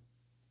is.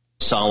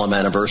 Solemn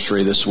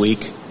anniversary this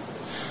week.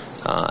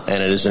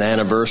 And it is an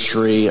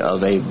anniversary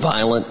of a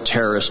violent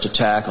terrorist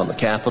attack on the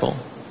Capitol,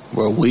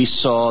 where we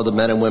saw the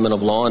men and women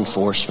of law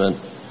enforcement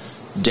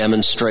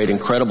demonstrate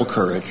incredible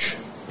courage,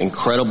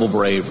 incredible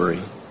bravery,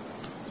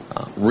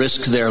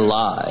 risk their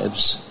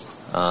lives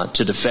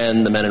to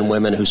defend the men and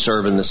women who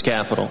serve in this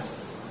Capitol.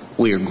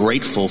 We are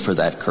grateful for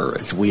that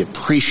courage. We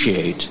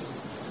appreciate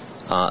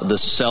the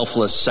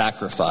selfless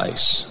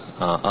sacrifice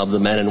of the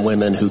men and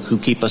women who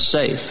keep us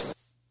safe.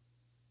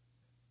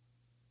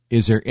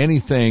 Is there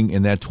anything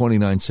in that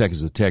 29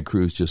 seconds that Ted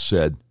Cruz just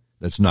said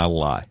that's not a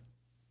lie?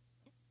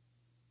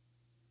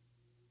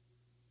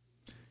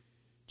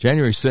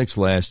 January 6th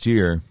last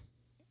year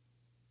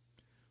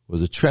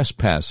was a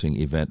trespassing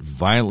event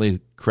violently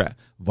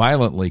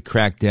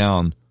cracked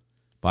down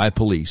by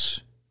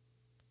police.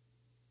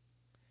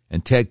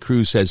 And Ted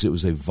Cruz says it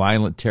was a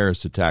violent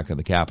terrorist attack on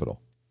the Capitol.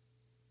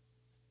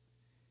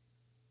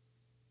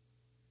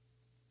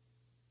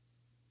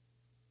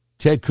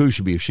 Ted Cruz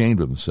should be ashamed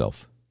of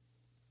himself.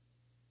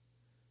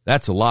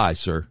 That's a lie,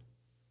 sir.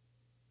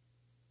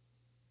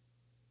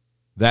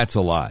 That's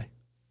a lie.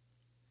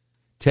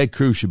 Ted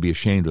Cruz should be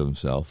ashamed of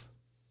himself.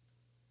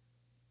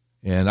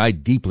 And I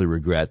deeply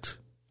regret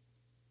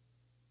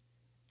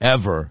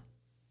ever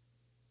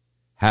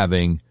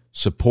having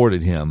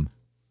supported him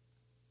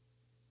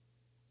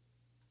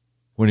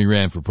when he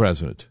ran for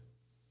president.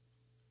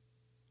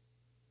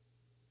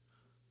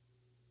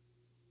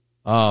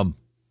 I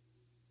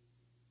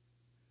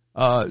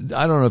don't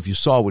know if you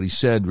saw what he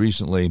said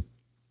recently.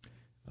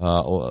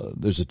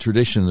 There's a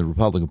tradition in the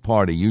Republican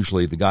Party.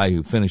 Usually the guy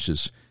who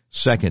finishes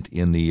second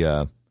in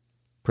the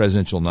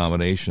presidential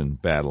nomination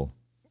battle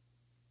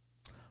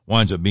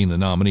winds up being the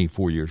nominee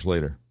 4 years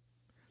later.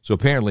 So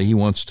apparently he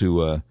wants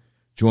to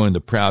join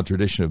the proud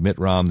tradition of Mitt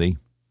Romney,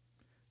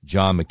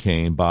 John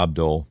McCain, Bob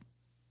Dole.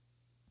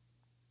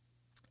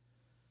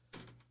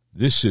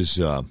 This is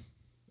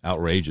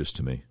outrageous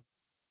to me.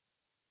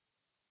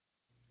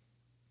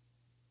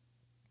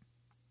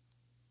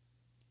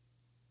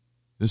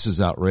 This is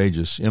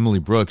outrageous. Emily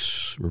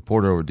Brooks,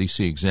 reporter over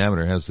D.C.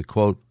 Examiner, has the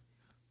quote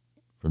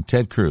from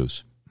Ted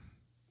Cruz.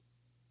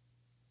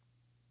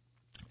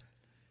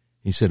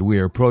 He said, "We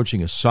are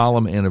approaching a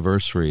solemn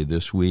anniversary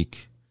this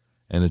week,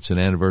 and it's an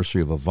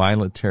anniversary of a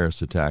violent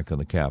terrorist attack on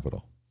the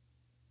Capitol."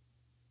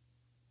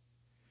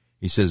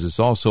 He says it's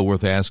also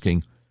worth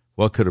asking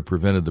what could have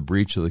prevented the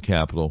breach of the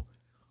Capitol,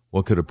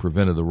 what could have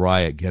prevented the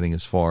riot getting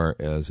as far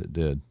as it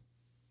did.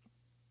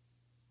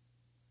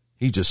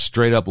 He's just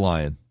straight up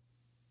lying.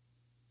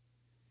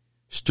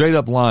 Straight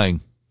up lying.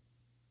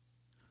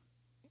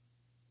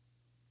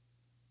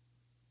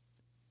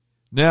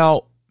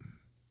 Now,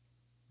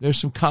 there's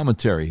some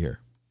commentary here.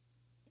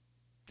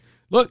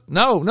 Look,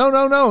 no.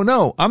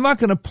 I'm not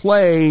going to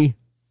play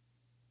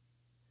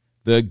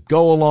the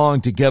go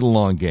along to get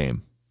along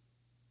game.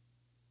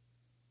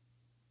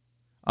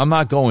 I'm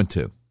not going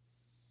to.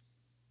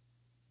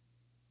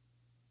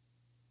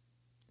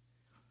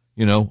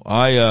 You know,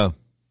 I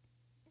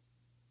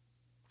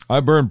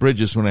burn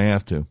bridges when I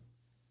have to,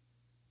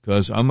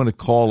 because I'm going to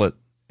call it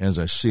as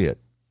I see it.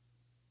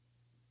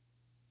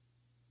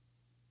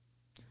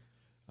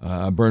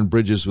 I burned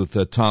bridges with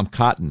Tom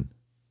Cotton,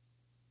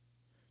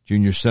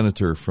 junior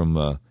senator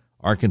from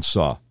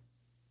Arkansas,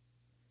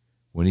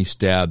 when he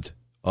stabbed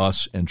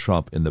us and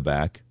Trump in the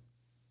back.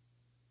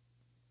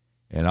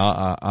 And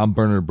I'm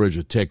burning a bridge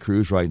with Ted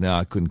Cruz right now.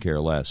 I couldn't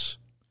care less.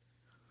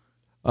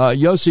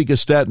 Yossi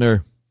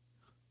Gestetner,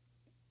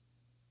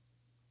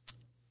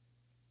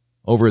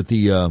 over at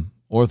the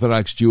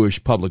Orthodox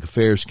Jewish Public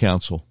Affairs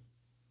Council,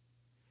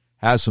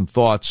 has some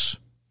thoughts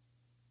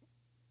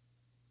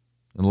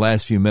in the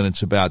last few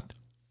minutes about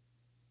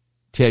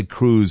Ted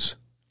Cruz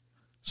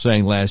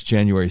saying last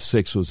January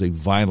 6th was a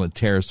violent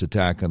terrorist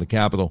attack on the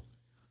Capitol.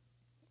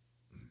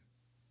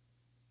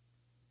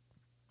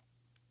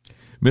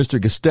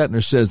 Mr.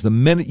 Gestetner says the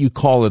minute you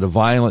call it a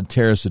violent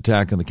terrorist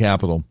attack on the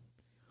Capitol,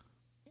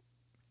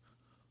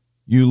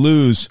 you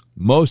lose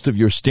most of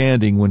your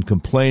standing when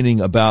complaining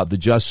about the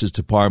Justice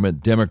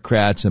Department,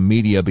 Democrats, and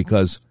media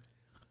because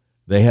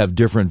they have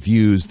different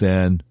views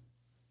than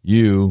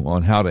you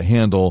on how to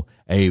handle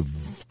a,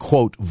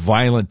 quote,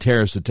 violent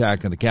terrorist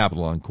attack on the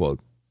Capitol, unquote.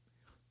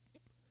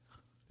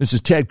 This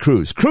is Ted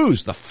Cruz.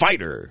 Cruz, the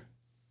fighter.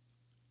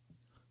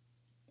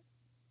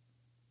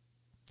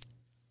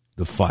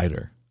 The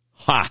fighter.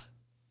 Ha!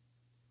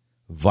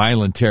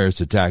 Violent terrorist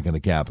attack on the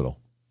Capitol.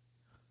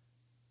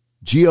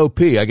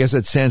 GOP, I guess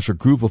that stands for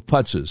Group of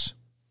Putzes.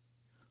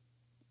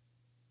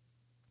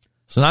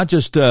 So not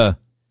just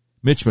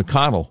Mitch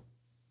McConnell,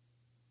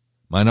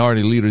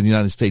 minority leader of the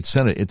United States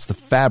Senate, it's the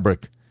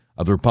fabric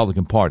of the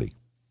Republican Party.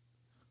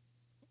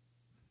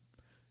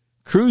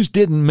 Cruz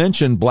didn't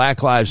mention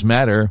Black Lives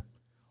Matter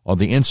or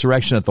the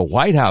insurrection at the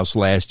White House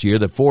last year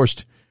that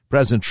forced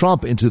President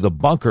Trump into the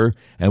bunker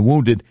and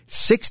wounded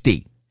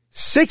 60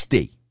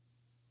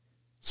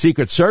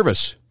 Secret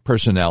Service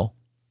personnel.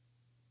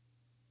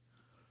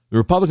 The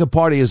Republican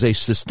Party is a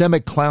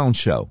systemic clown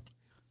show.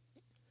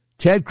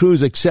 Ted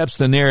Cruz accepts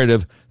the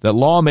narrative that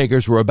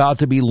lawmakers were about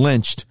to be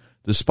lynched,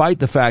 despite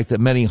the fact that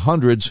many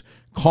hundreds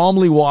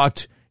calmly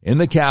walked in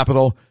the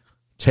Capitol,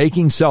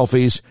 taking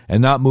selfies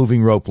and not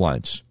moving rope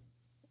lines.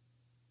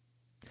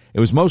 It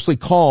was mostly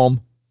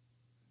calm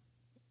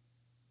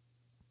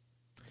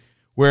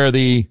where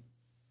the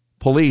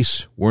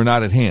police were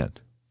not at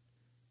hand.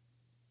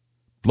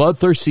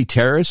 Bloodthirsty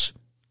terrorists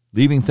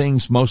leaving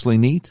things mostly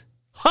neat?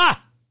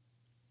 Ha!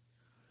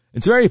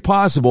 It's very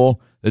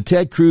possible that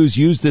Ted Cruz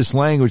used this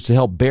language to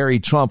help bury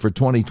Trump for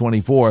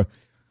 2024,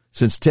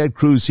 since Ted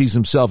Cruz sees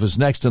himself as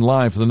next in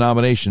line for the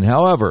nomination.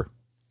 However,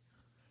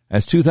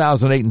 as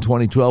 2008 and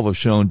 2012 have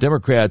shown,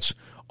 Democrats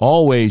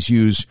always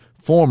use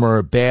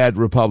former bad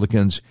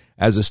Republicans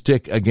as a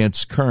stick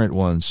against current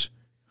ones.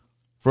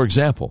 For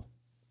example,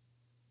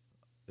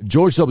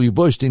 George W.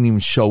 Bush didn't even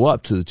show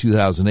up to the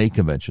 2008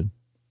 convention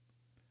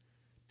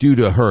due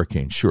to a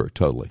hurricane, sure,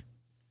 totally,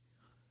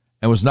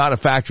 and was not a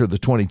factor of the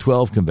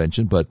 2012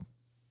 convention, but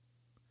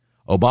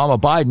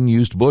Obama-Biden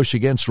used Bush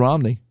against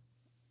Romney.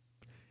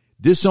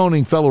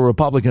 Disowning fellow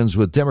Republicans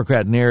with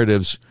Democrat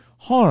narratives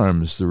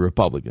harms the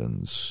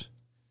Republicans.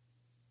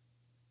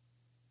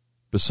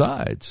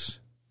 Besides,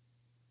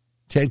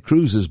 Ted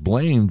Cruz is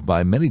blamed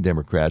by many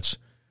Democrats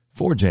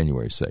for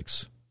January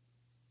 6th.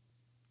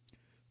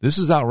 This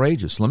is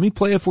outrageous. Let me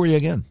play it for you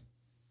again.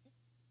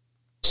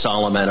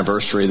 Solemn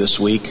anniversary this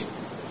week,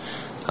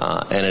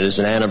 and it is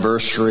an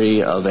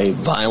anniversary of a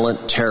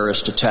violent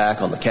terrorist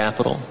attack on the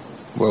Capitol,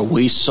 where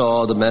we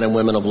saw the men and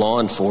women of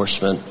law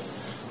enforcement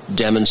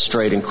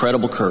demonstrate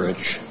incredible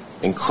courage,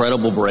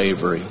 incredible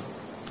bravery,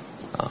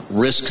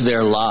 risk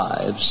their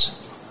lives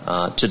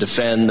to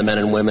defend the men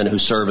and women who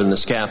serve in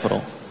this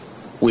Capitol.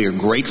 We are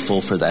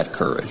grateful for that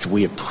courage.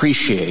 We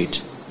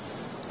appreciate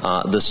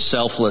the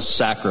selfless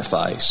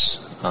sacrifice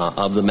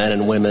of the men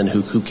and women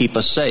who keep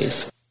us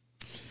safe.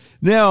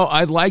 Now,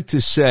 I'd like to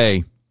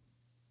say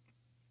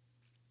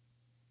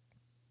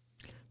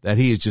that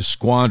he has just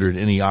squandered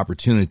any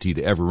opportunity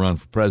to ever run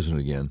for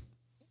president again.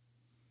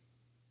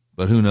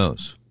 But who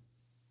knows?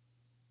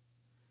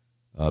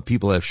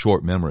 People have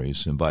short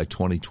memories, and by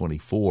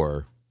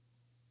 2024,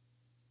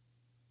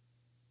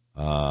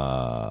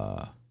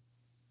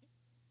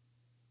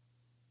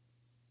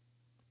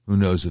 who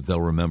knows if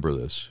they'll remember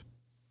this.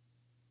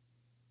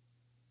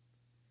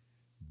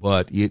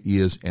 But it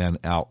is an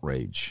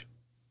outrage.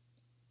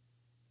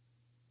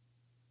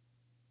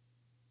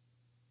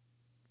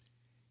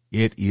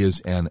 It is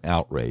an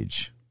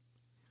outrage.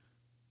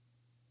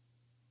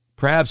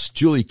 Perhaps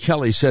Julie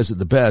Kelly says it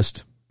the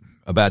best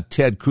about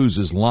Ted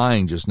Cruz's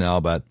lying just now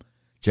about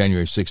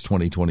January 6,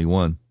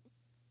 2021.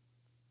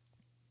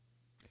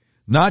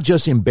 Not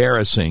just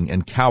embarrassing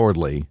and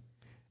cowardly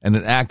and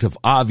an act of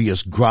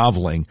obvious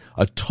groveling,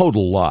 a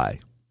total lie.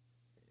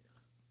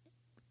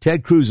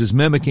 Ted Cruz is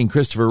mimicking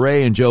Christopher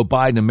Wray and Joe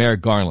Biden and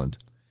Merrick Garland.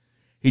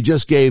 He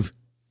just gave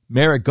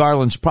Merrick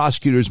Garland's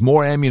prosecutors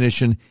more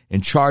ammunition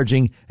in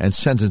charging and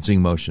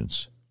sentencing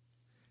motions.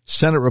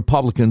 Senate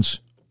Republicans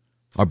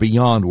are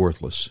beyond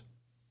worthless.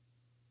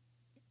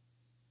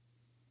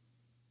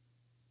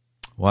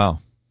 Wow.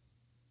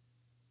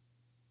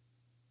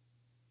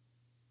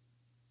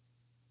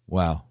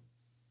 Wow.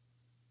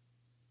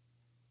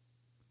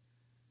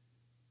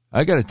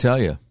 I got to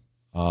tell you,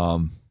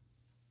 I'm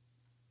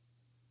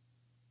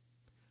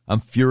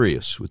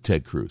furious with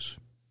Ted Cruz.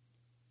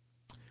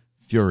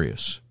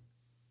 Furious.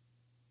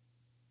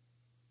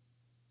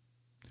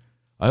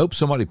 I hope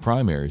somebody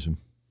primaries him.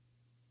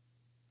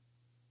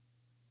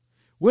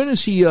 When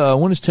is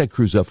Ted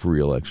Cruz up for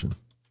re-election?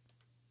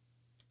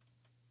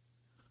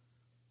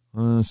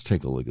 Let's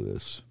take a look at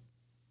this.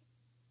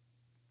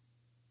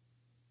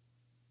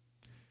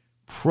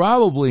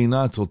 Probably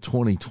not till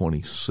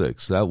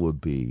 2026. That would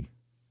be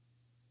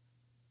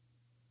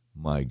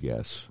my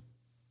guess.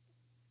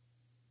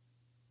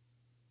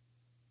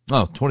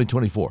 Oh,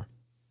 2024.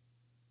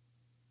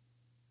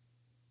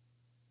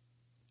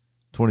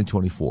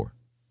 2024.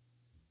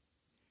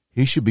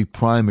 He should be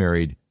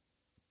primaried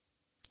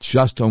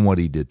just on what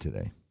he did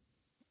today.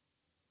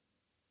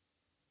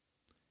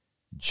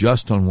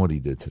 Just on what he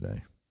did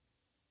today.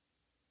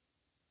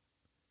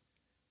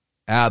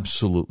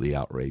 Absolutely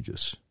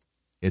outrageous.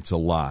 It's a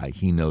lie.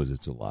 He knows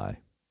it's a lie.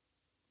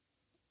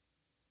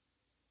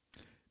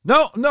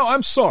 No,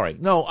 I'm sorry.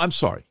 No, I'm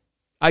sorry.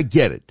 I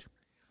get it.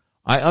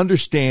 I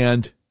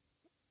understand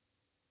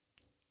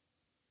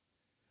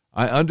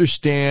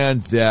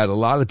that a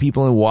lot of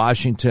people in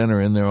Washington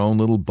are in their own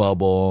little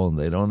bubble and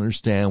they don't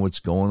understand what's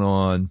going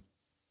on.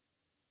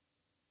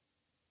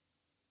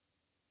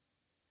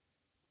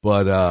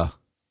 But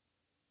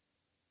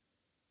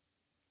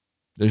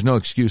there's no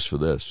excuse for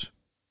this.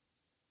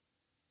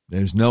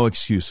 There's no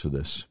excuse for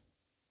this.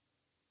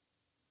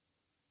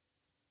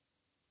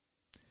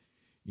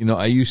 You know,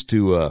 I used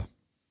to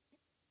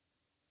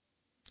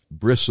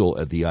bristle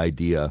at the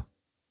idea.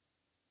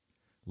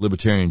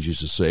 Libertarians used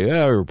to say,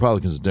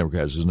 Republicans and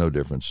Democrats, there's no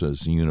difference.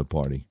 It's a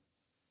uniparty.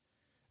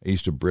 I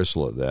used to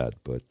bristle at that,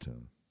 but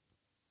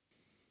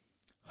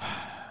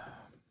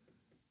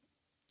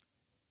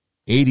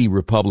 80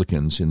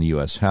 Republicans in the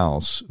U.S.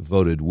 House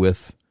voted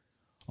with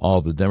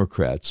all the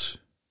Democrats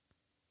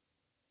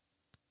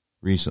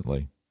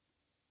recently.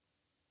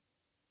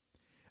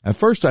 At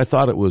first, I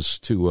thought it was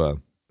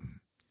to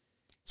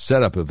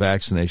set up a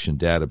vaccination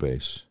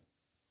database,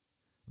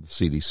 the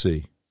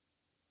CDC.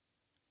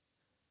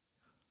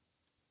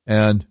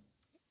 And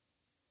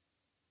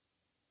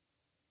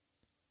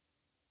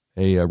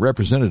a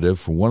representative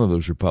from one of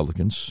those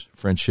Republicans,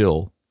 French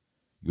Hill,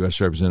 U.S.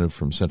 representative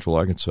from Central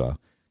Arkansas,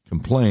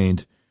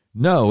 complained,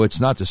 no, it's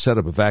not to set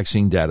up a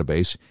vaccine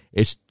database.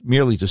 It's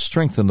merely to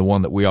strengthen the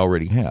one that we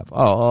already have.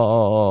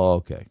 Oh,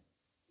 okay.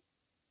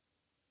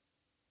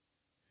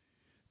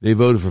 They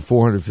voted for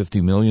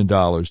 $450 million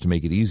to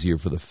make it easier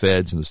for the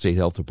feds and the state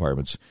health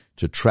departments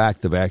to track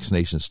the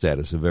vaccination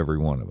status of every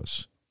one of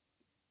us.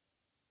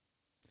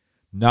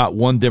 Not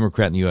one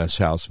Democrat in the U.S.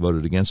 House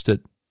voted against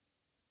it.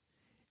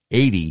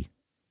 80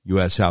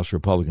 U.S. House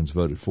Republicans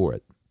voted for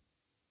it.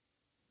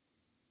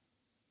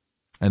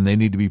 And they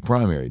need to be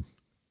primaried.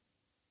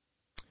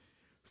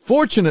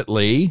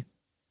 Fortunately,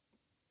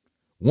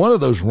 one of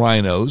those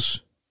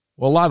rhinos,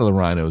 well, a lot of the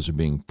rhinos are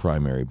being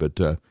primary, but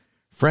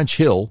French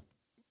Hill,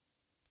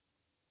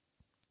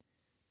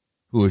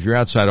 who, if you're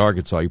outside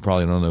Arkansas, you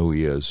probably don't know who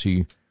he is.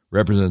 He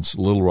represents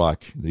Little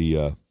Rock,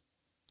 the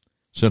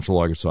Central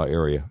Arkansas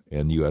area,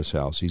 in the U.S.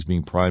 House. He's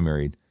being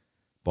primaried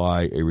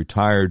by a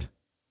retired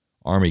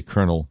Army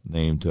colonel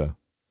named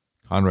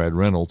Conrad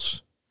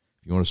Reynolds.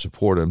 If you want to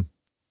support him,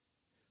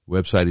 the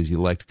website is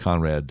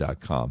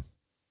electconrad.com.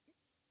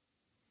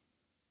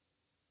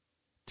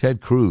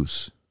 Ted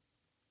Cruz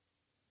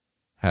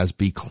has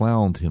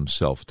beclowned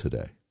himself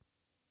today.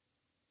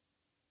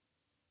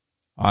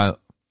 I'm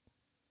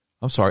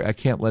sorry, I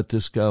can't let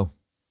this go.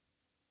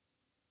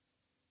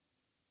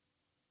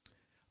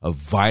 A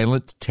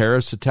violent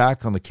terrorist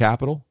attack on the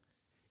Capitol?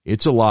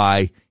 It's a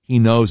lie. He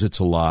knows it's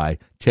a lie.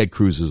 Ted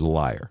Cruz is a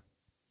liar.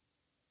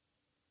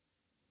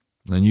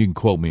 And you can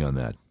quote me on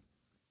that.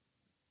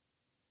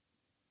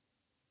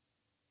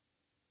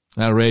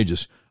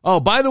 Outrageous.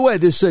 Oh, by the way,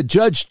 this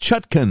Judge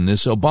Chutkan,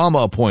 this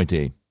Obama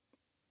appointee,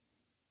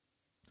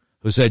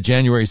 who said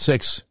January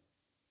 6th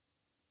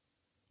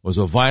was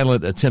a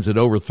violent attempted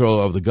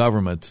overthrow of the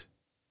government.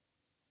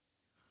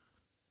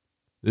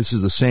 This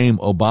is the same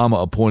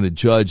Obama-appointed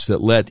judge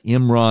that let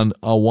Imran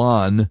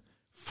Awan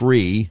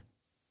free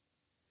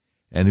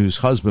and whose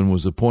husband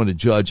was appointed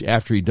judge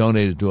after he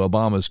donated to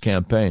Obama's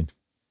campaign.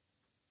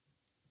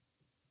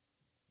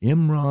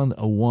 Imran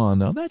Awan,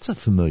 now that's a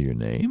familiar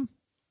name.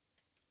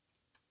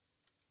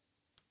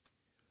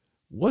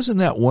 Wasn't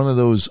that one of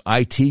those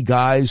IT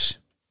guys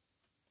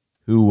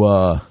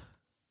who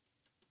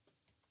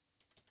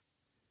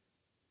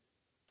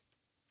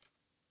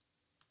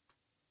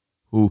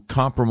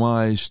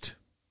compromised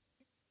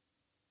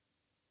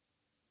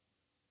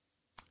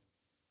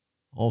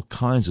all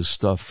kinds of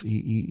stuff?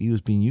 He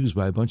was being used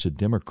by a bunch of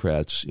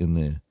Democrats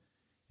in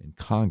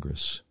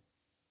Congress.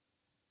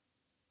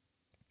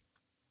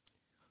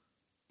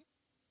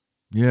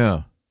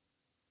 Yeah.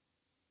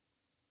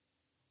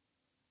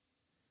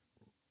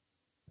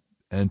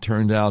 And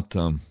turned out,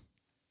 let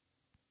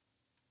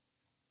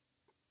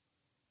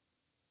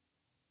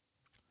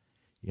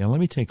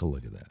me take a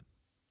look at that.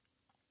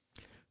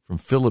 From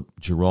Philip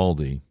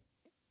Giraldi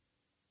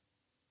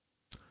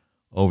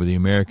over the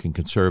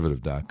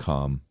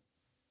AmericanConservative.com,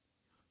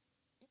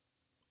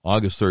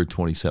 August 3rd,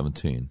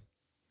 2017.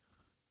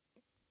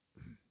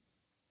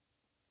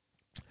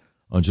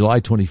 On July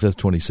 25th,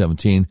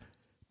 2017,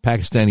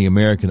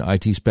 Pakistani-American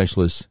IT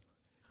specialist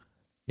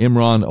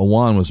Imran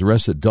Awan was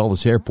arrested at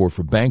Dulles Airport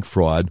for bank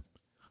fraud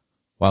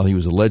while he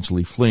was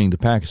allegedly fleeing to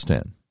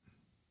Pakistan.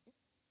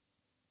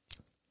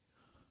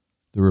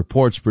 The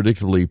reports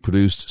predictably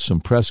produced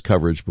some press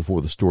coverage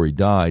before the story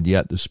died,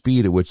 yet the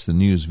speed at which the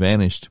news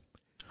vanished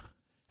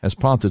has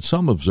prompted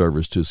some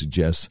observers to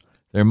suggest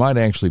there might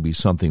actually be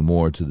something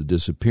more to the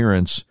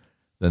disappearance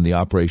than the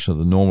operation of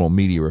the normal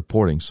media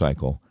reporting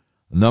cycle.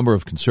 A number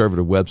of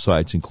conservative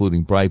websites,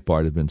 including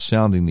Breitbart, have been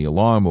sounding the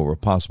alarm over a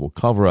possible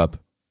cover-up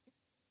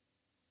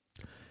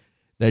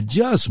that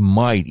just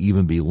might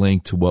even be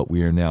linked to what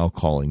we are now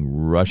calling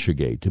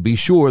Russiagate. To be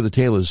sure, the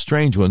tale is a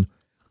strange one,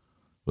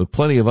 with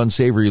plenty of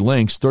unsavory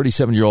links.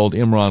 37-year-old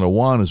Imran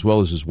Awan, as well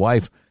as his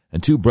wife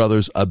and two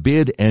brothers,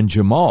 Abid and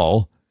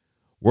Jamal,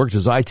 worked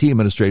as IT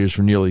administrators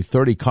for nearly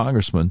 30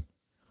 congressmen,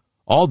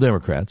 all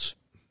Democrats,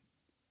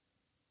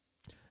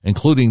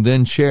 including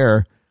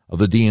then-chair of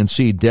the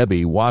DNC,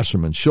 Debbie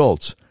Wasserman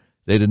Schultz.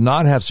 They did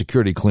not have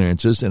security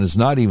clearances, and it's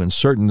not even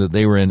certain that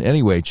they were in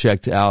any way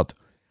checked out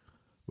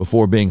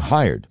before being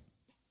hired.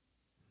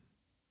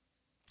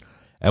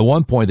 At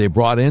one point, they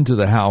brought into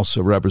the House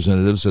of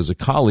Representatives as a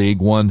colleague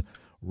one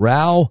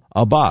Rao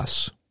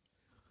Abbas,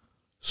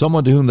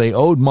 someone to whom they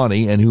owed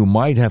money and who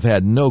might have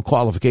had no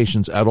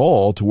qualifications at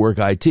all to work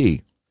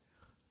IT.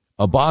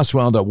 Abbas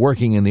wound up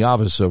working in the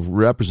office of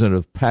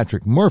Representative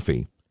Patrick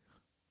Murphy,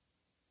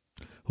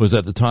 who was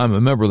at the time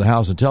a member of the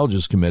House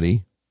Intelligence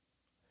Committee,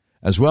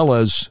 as well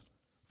as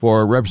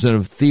for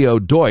Representative Theo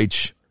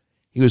Deutsch.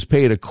 He was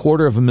paid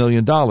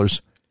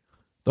 $250,000.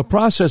 The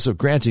process of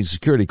granting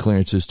security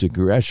clearances to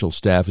congressional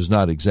staff is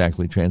not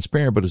exactly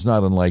transparent, but it's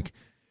not unlike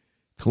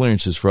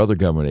clearances for other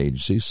government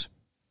agencies.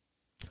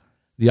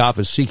 The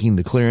office seeking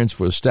the clearance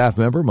for a staff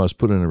member must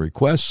put in a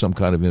request, some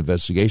kind of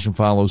investigation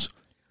follows,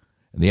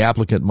 and the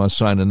applicant must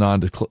sign a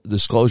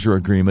non-disclosure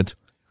agreement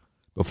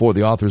before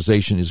the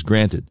authorization is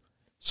granted.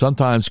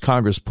 Sometimes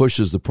Congress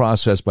pushes the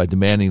process by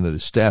demanding that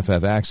its staff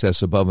have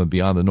access above and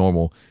beyond the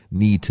normal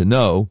need to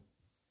know.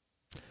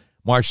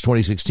 March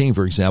 2016,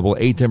 for example,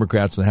 8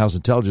 Democrats in the House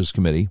Intelligence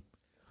Committee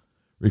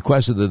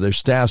requested that their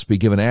staffs be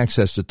given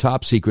access to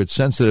top-secret,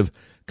 sensitive,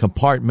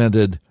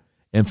 compartmented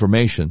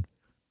information.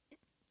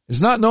 It's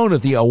not known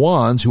if the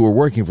Awans, who were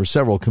working for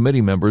several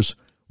committee members,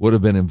 would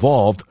have been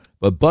involved,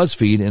 but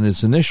BuzzFeed, in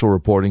its initial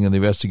reporting on the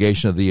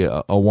investigation of the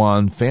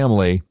Awan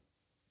family,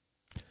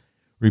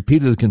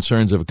 repeated the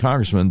concerns of a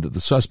congressman that the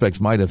suspects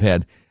might have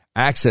had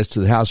access to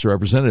the House of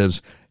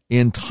Representatives'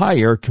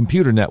 entire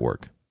computer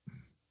network.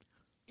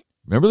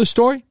 Remember the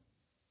story?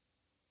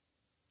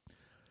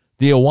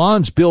 The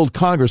Awans billed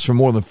Congress for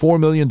more than $4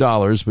 million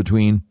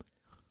between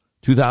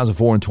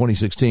 2004 and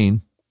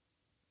 2016,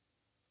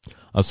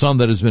 a sum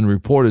that has been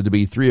reported to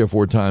be 3 or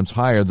 4 times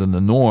higher than the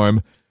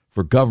norm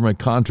for government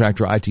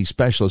contractor IT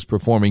specialists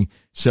performing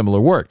similar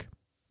work.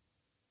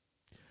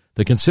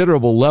 The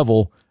considerable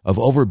level of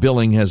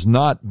overbilling has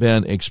not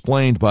been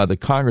explained by the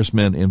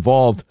congressmen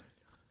involved.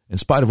 In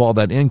spite of all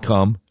that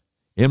income,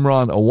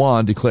 Imran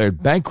Awan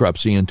declared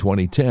bankruptcy in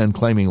 2010,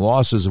 claiming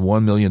losses of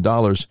 $1 million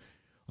on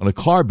a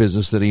car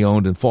business that he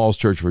owned in Falls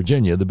Church,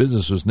 Virginia. The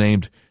business was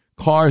named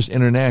Cars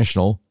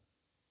International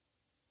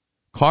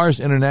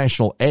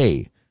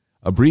A,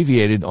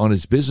 abbreviated on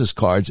its business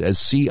cards as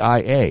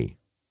CIA.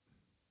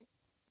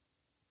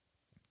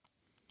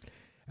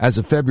 As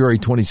of February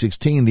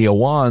 2016, the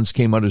Awans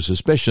came under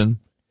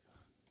suspicion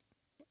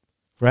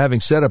for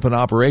having set up an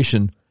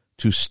operation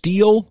to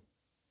steal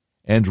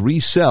and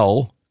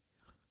resell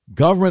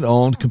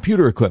government-owned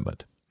computer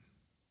equipment.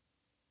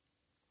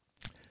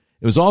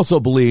 It was also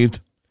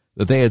believed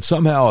that they had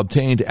somehow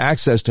obtained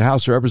access to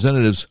House of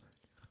Representatives'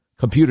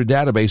 computer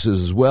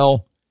databases as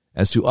well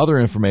as to other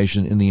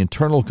information in the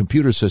internal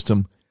computer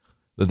system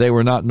that they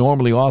were not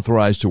normally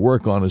authorized to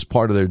work on as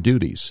part of their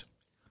duties.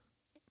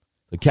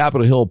 The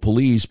Capitol Hill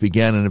police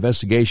began an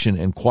investigation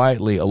and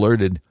quietly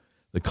alerted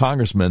the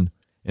congressman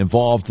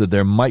involved that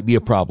there might be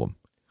a problem.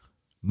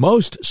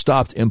 Most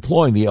stopped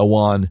employing the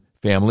Awan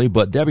family,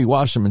 but Debbie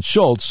Wasserman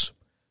Schultz,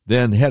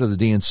 then head of the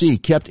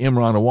DNC, kept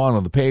Imran Awan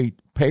on the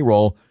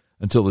payroll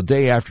until the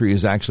day after he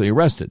was actually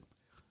arrested.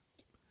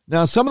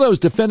 Now, some of those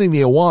defending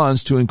the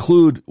Awans, to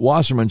include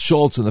Wasserman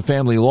Schultz and the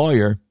family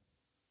lawyer,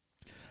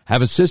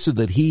 have insisted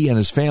that he and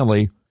his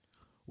family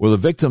were the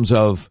victims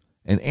of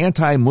an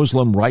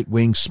anti-Muslim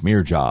right-wing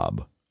smear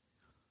job.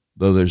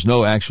 Though there's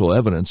no actual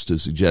evidence to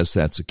suggest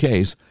that's the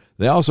case,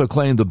 they also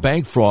claim the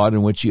bank fraud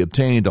in which he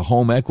obtained a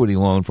home equity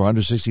loan for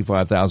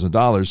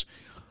 $165,000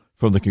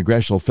 from the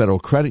Congressional Federal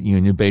Credit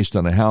Union based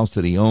on a house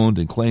that he owned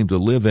and claimed to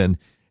live in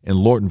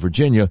Lorton,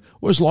 Virginia,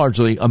 was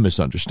largely a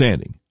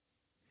misunderstanding.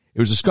 It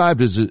was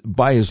described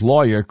by his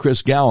lawyer,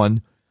 Chris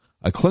Gowan,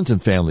 a Clinton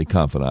family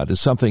confidant, as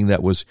something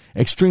that was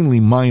extremely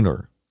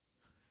minor.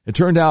 It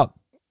turned out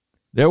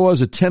there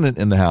was a tenant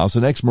in the house,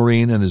 an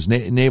ex-Marine and his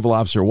naval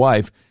officer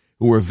wife,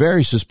 who were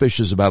very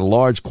suspicious about a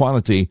large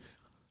quantity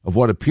of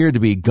what appeared to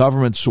be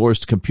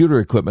government-sourced computer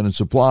equipment and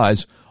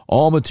supplies,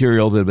 all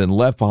material that had been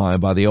left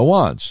behind by the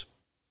Awans.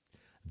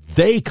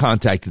 They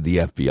contacted the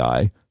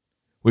FBI,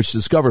 which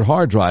discovered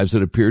hard drives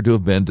that appeared to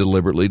have been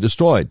deliberately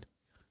destroyed.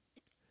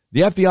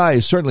 The FBI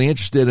is certainly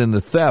interested in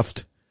the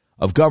theft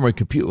of government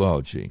computer.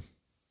 Oh, gee.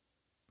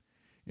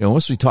 You know,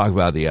 once we talk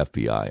about the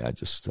FBI,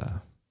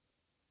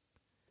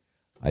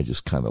 I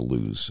just kind of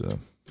lose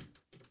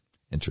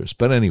interest.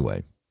 But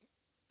anyway,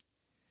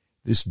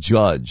 this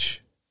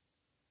judge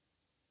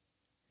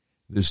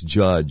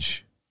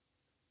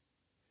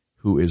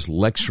who is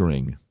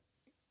lecturing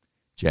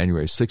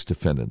January 6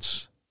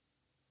 defendants,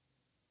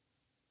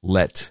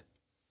 let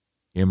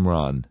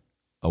Imran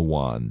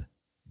Awan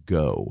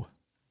go.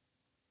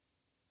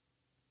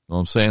 Know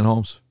what I'm saying,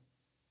 Holmes?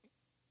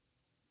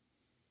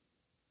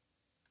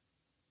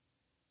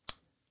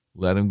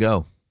 Let him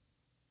go.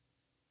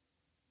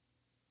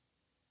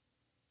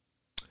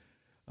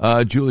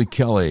 Julie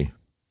Kelly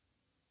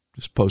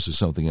just posted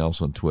something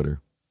else on Twitter.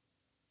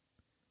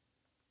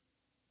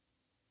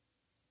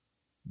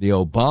 The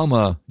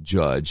Obama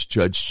judge,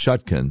 Judge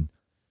Chutkan,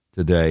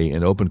 today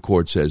in open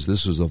court says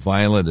this was a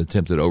violent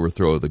attempted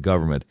overthrow of the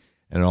government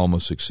and it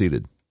almost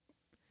succeeded.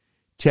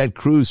 Ted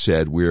Cruz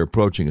said we're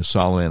approaching a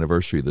solemn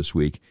anniversary this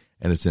week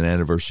and it's an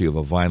anniversary of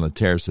a violent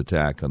terrorist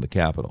attack on the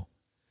Capitol.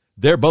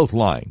 They're both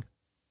lying.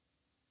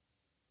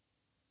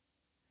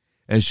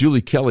 As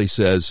Julie Kelly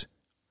says,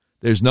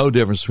 there's no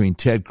difference between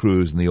Ted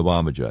Cruz and the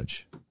Obama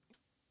judge.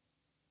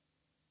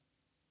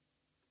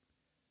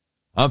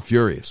 I'm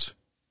furious.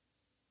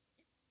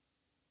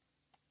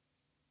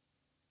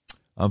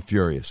 I'm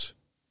furious.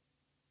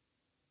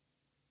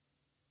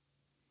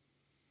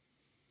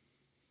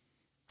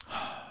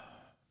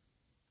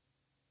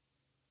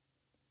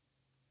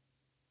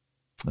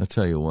 I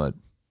tell you what.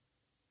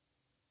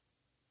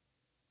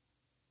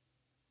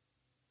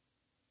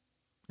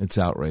 It's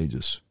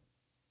outrageous.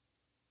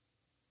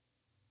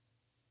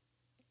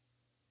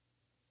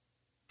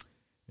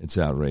 It's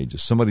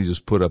outrageous. Somebody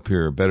just put up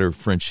here a better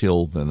French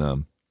Hill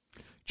than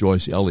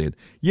Joyce Elliott.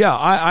 Yeah,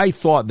 I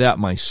thought that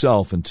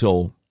myself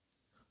until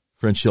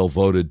French Hill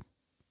voted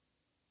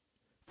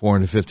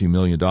 $450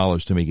 million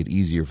to make it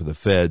easier for the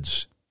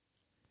feds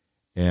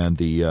and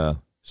the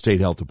state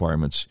health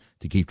departments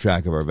to keep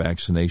track of our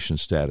vaccination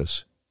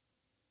status.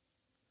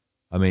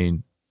 I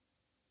mean,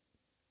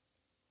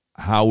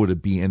 how would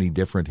it be any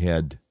different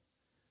had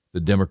the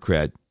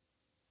Democrat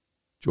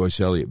Joyce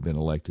Elliott been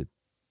elected.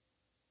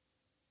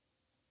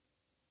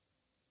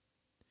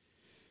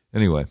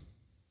 Anyway,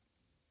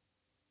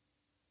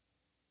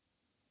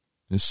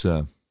 this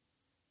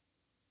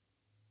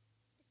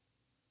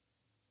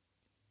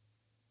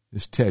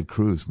Ted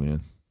Cruz,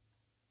 man.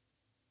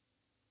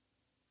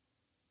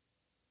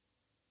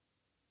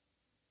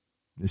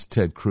 This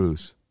Ted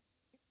Cruz.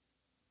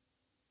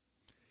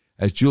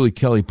 As Julie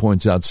Kelly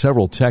points out,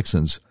 several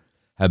Texans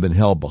have been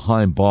held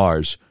behind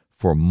bars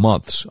for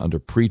months under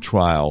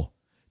pretrial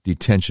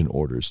detention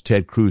orders.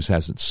 Ted Cruz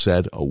hasn't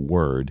said a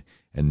word,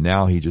 and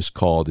now he just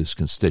called his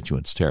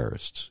constituents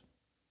terrorists.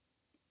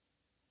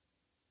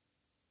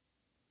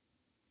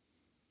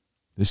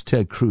 This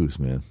Ted Cruz,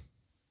 man.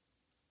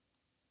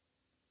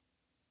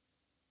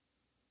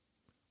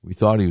 We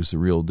thought he was the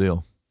real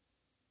deal.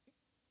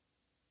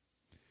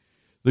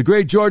 The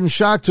great Jordan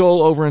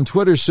Schachtel over on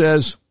Twitter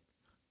says,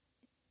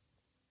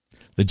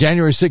 the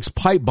January 6th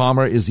pipe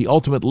bomber is the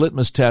ultimate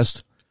litmus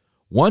test.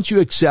 Once you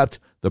accept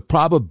the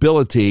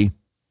probability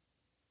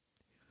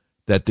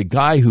that the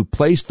guy who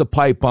placed the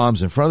pipe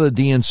bombs in front of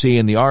the DNC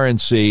and the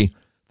RNC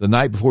the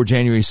night before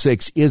January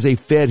 6th is a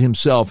Fed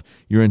himself,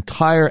 your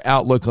entire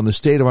outlook on the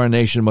state of our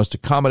nation must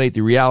accommodate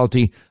the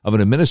reality of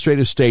an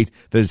administrative state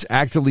that is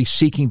actively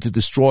seeking to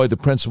destroy the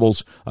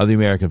principles of the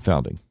American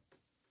founding.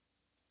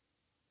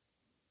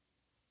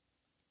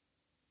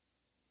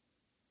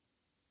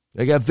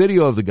 They got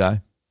video of the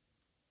guy.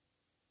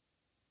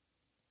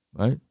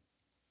 Right?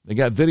 They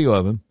got video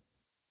of him.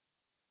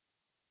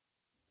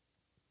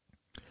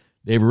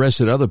 They've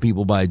arrested other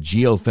people by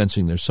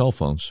geofencing their cell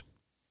phones.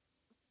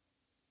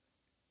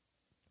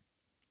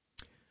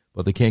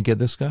 But they can't get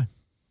this guy.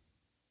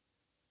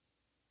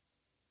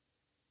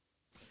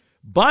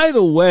 By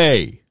the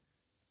way,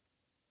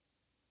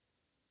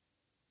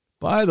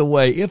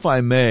 if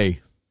I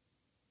may,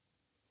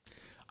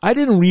 I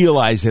didn't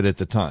realize it at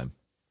the time.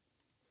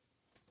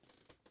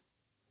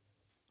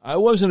 I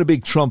wasn't a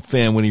big Trump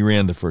fan when he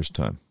ran the first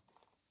time.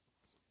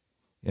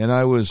 And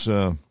I was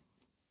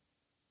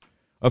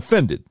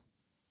offended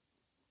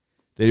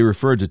that he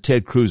referred to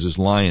Ted Cruz as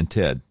Lion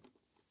Ted.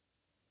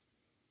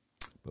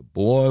 But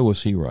boy,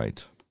 was he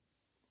right.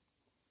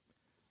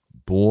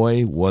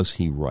 Boy, was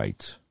he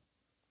right.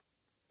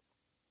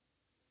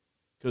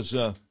 Because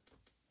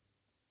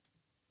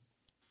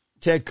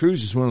Ted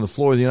Cruz is one on the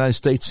floor of the United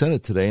States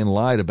Senate today and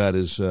lied about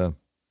his fellow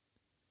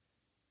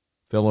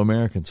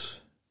Americans.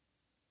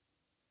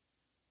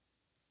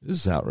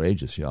 This is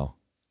outrageous, y'all.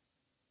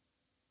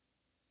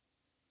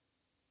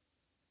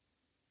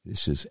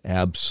 This is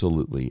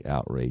absolutely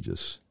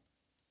outrageous.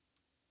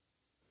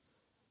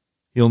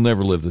 He'll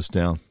never live this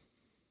down.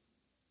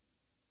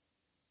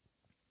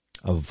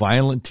 A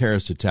violent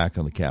terrorist attack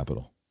on the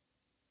Capitol.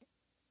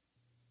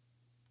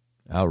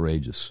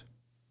 Outrageous.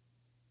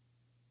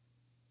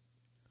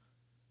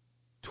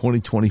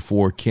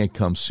 2024 can't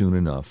come soon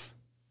enough.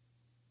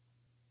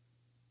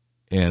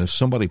 And if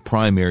somebody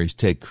primaries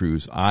Ted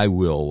Cruz, I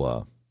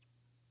will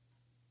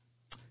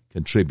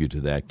contribute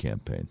to that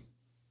campaign.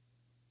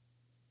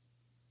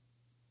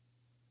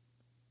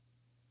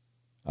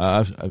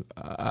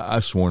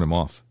 I've sworn him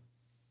off.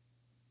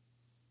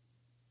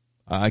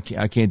 I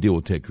can't deal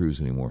with Ted Cruz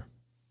anymore.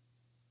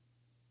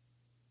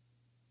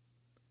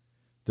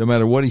 No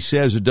matter what he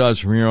says or does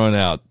from here on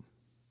out,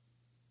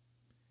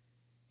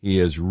 he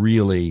has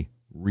really,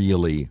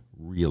 really,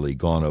 really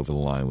gone over the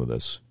line with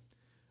us.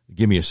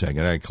 Give me a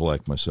second. I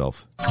collect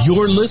myself.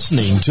 You're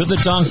listening to The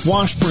Doc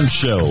Washburn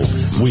Show.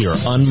 We are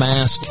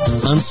unmasked,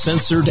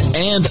 uncensored,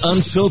 and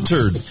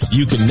unfiltered.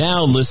 You can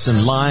now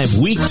listen live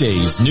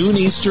weekdays, noon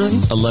Eastern,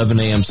 11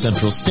 a.m.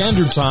 Central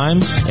Standard Time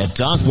at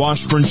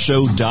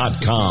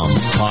DocWashburnShow.com.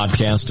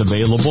 Podcast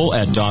available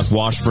at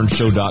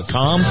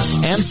DocWashburnShow.com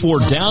and for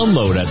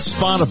download at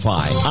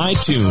Spotify,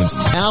 iTunes,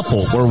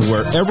 Apple, or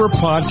wherever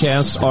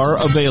podcasts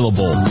are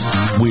available.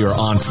 We are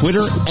on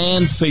Twitter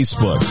and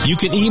Facebook. You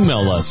can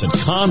email us at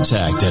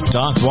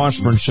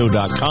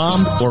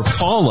contact@DocWashburnShow.com or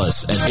call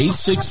us at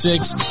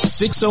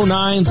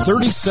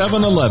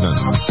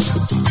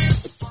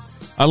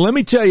 866-609-3711. Let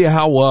me tell you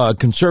how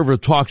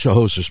conservative talk show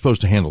hosts are supposed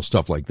to handle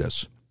stuff like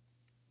this.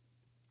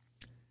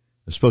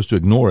 They're supposed to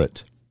ignore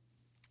it.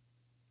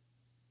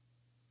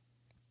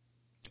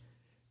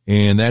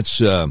 And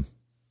that's whether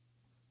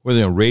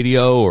they're on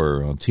radio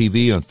or on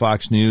TV, on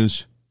Fox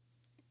News.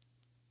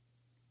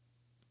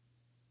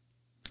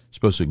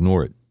 Supposed to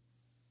ignore it.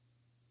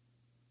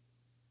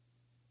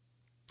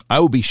 I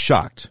will be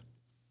shocked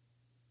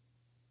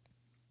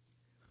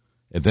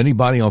if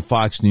anybody on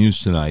Fox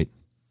News tonight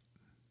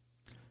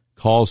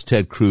calls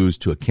Ted Cruz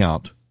to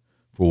account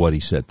for what he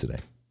said today.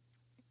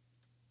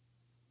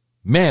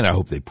 Man, I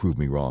hope they prove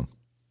me wrong.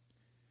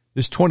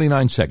 This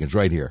 29 seconds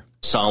right here.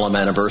 Solemn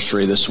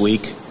anniversary this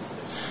week,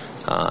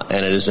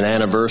 and it is an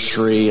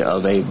anniversary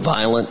of a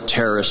violent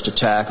terrorist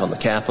attack on the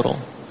Capitol,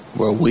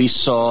 where we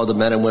saw the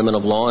men and women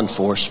of law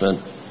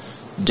enforcement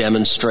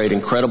demonstrate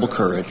incredible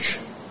courage,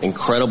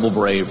 incredible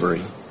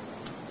bravery,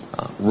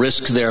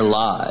 risk their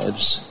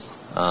lives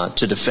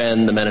to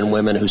defend the men and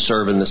women who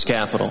serve in this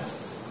Capitol.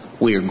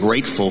 We are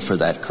grateful for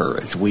that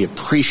courage. We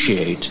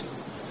appreciate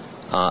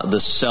the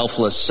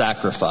selfless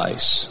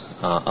sacrifice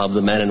of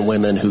the men and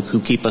women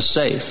who keep us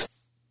safe.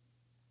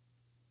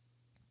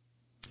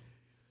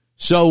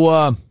 So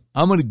I'm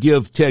going to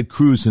give Ted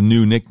Cruz a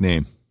new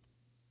nickname.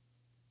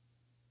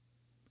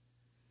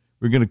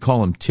 We're going to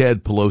call him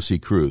Ted Pelosi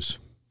Cruz.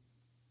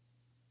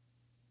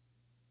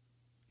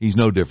 He's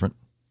no different.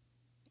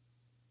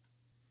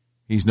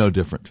 He's no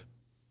different.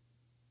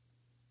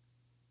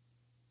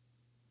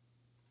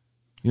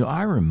 You know,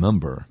 I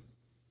remember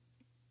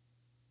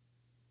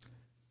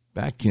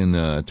back in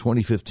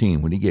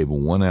 2015 when he gave a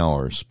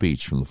 1-hour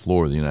speech from the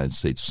floor of the United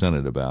States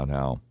Senate about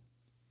how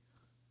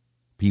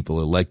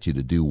people elect you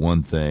to do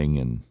one thing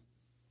and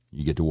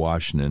you get to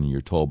Washington and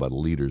you're told by the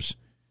leaders,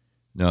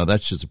 no,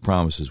 that's just the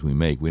promises we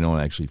make. We don't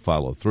actually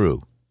follow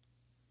through.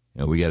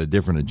 You know, we got a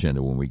different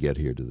agenda when we get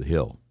here to the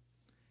Hill.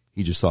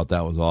 He just thought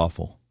that was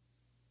awful.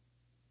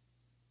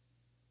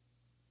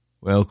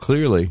 Well,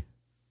 clearly,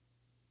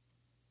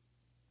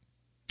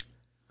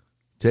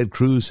 Ted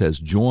Cruz has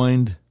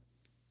joined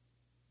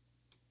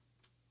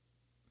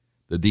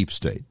the deep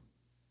state.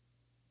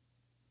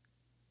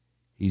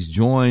 He's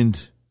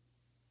joined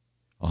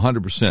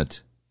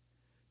 100%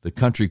 the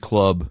country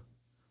club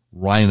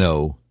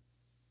rhino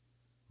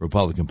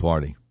Republican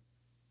Party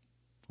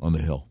on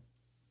the Hill.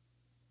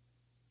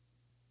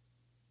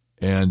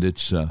 And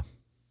it's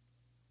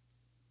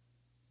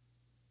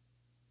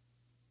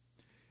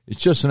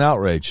just an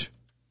outrage.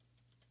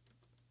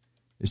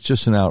 It's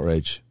just an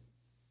outrage.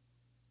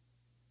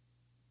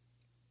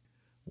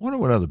 I wonder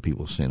what other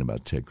people are saying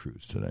about Ted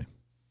Cruz today.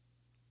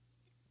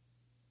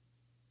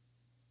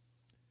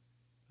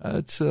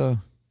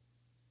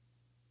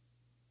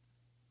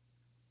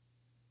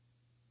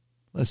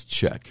 Let's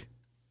check.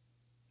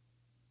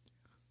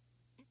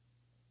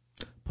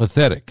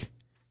 Pathetic.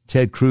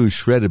 Ted Cruz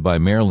shredded by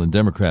Maryland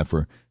Democrat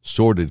for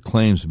sordid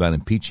claims about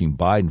impeaching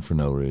Biden for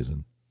no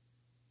reason.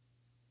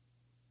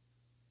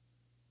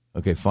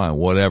 Okay, fine,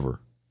 whatever.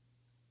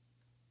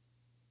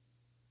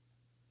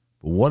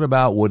 But what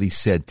about what he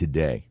said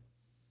today?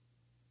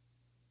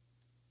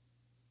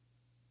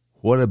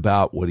 What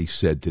about what he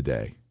said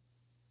today?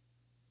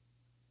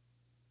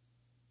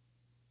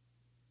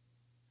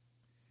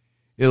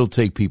 It'll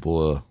take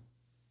people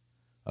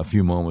a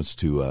few moments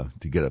to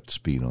get up to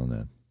speed on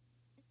that.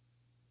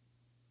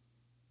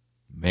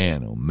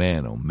 Man, oh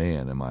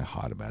man, am I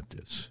hot about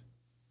this.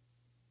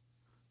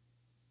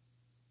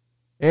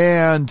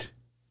 And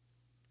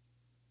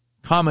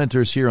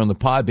commenters here on the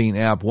Podbean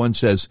app, one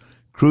says,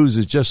 Cruz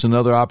is just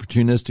another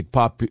opportunistic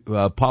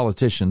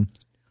politician.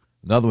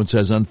 Another one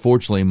says,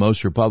 unfortunately,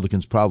 most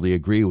Republicans probably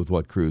agree with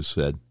what Cruz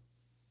said.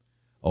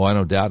 Oh, I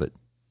don't doubt it.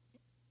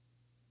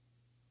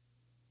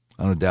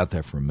 I don't doubt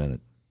that for a minute.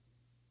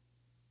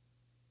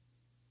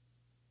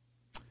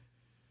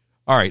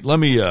 All right, let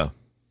me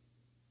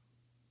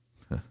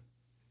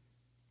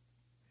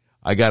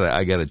I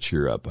gotta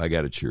cheer up.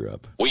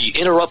 We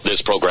interrupt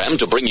this program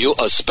to bring you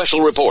a special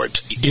report.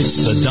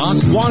 It's the Doc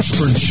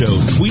Washburn Show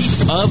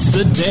tweet of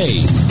the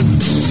day.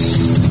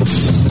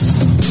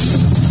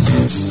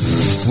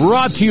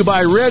 Brought to you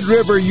by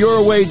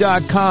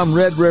RedRiverYourWay.com.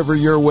 Red River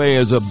Your Way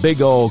is a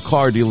big old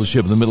car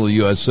dealership in the middle of the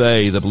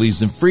USA that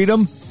believes in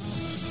freedom,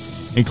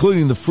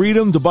 including the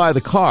freedom to buy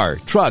the car,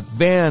 truck,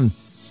 van,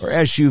 or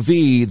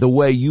SUV the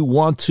way you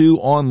want to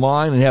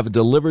online and have it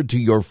delivered to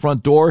your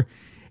front door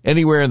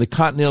anywhere in the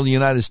continental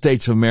United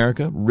States of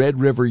America.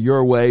 Red River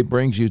Your Way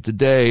brings you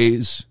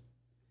today's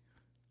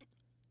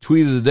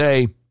tweet of the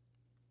day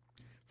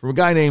from a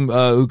guy named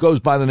who goes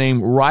by the name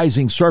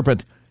Rising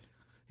Serpent.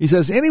 He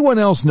says, anyone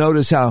else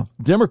notice how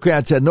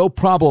Democrats had no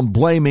problem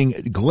blaming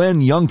Glenn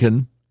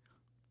Youngkin,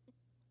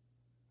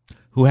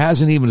 who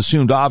hasn't even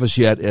assumed office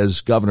yet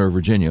as governor of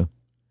Virginia,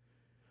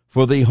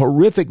 for the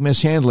horrific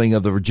mishandling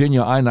of the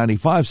Virginia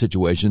I-95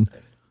 situation,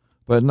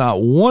 but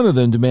not one of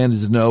them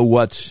demanded to know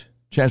what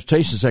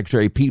Transportation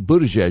Secretary Pete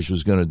Buttigieg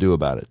was going to do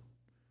about it,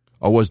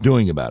 or was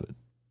doing about it.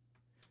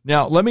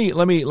 Now, let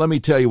me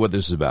tell you what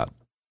this is about.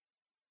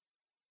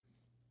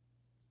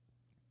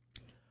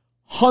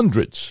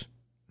 Hundreds,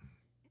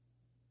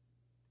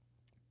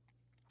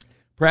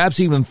 perhaps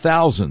even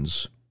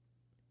thousands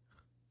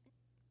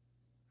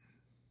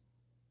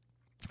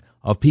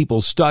of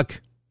people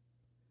stuck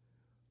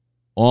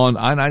on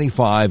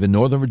I-95 in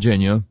Northern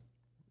Virginia,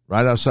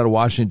 right outside of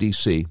Washington,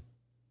 D.C.,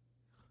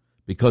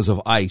 because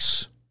of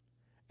ice.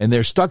 And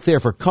they're stuck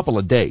there for a couple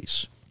of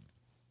days.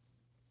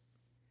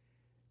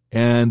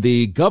 And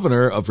the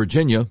governor of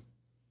Virginia,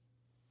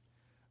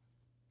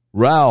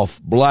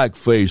 Ralph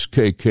Blackface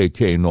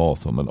KKK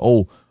Northam, an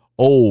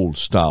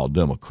old-style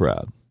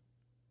Democrat,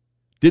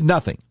 did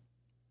nothing.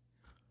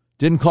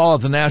 Didn't call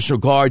out the National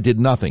Guard, did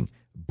nothing.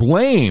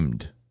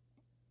 Blamed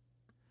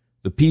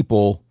the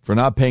people for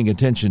not paying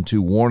attention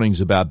to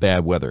warnings about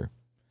bad weather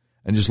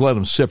and just let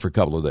them sit for a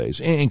couple of days,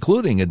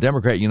 including a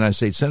Democrat United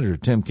States Senator,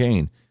 Tim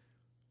Kaine.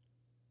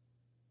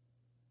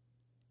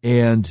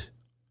 And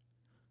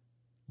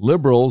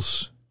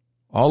liberals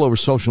all over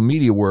social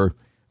media were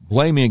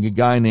blaming a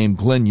guy named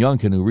Glenn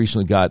Youngkin, who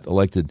recently got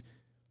elected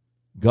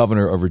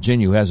governor of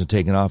Virginia who hasn't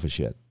taken office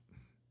yet.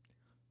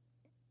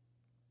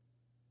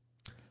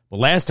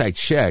 Well, last I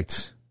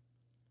checked,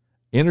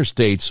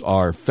 interstates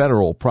are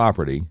federal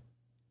property,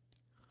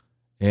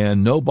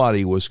 and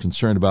nobody was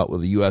concerned about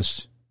what the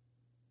U.S.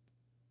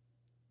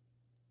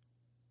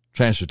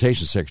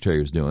 Transportation Secretary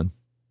was doing.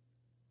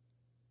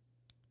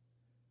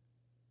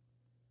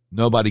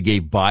 Nobody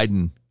gave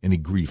Biden any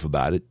grief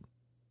about it.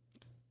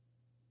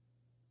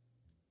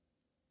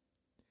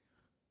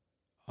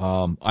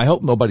 I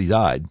hope nobody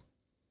died.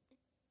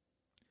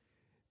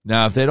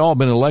 Now, if they'd all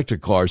been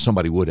electric cars,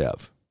 somebody would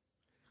have.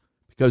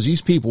 Because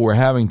these people were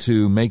having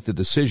to make the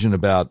decision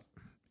about,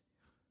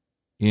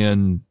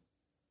 in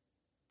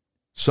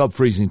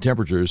sub-freezing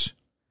temperatures,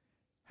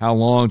 how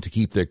long to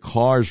keep their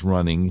cars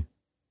running,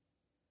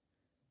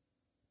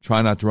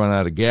 try not to run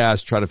out of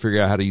gas, try to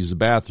figure out how to use the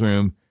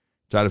bathroom,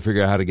 try to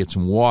figure out how to get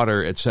some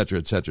water, et cetera,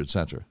 et cetera, et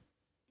cetera.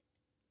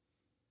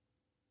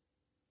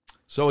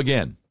 So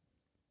again,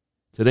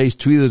 today's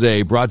tweet of the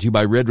day brought to you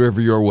by Red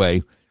River Your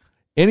Way.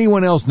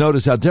 Anyone else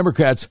notice how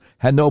Democrats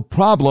had no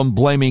problem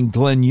blaming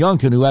Glenn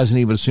Youngkin, who hasn't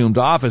even assumed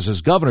office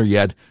as governor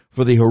yet,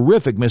 for the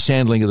horrific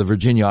mishandling of the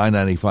Virginia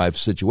I-95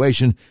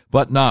 situation,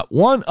 but not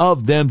one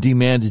of them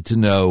demanded to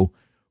know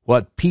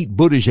what Pete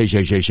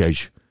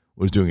Buttigieg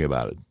was doing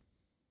about it.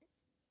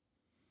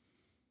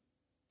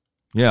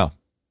 Yeah.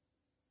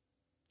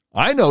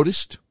 I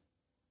noticed.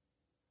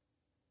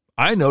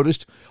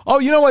 Oh,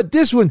 you know what?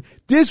 This one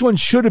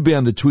should have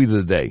been the tweet of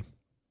the day.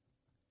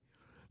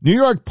 New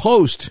York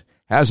Post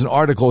has an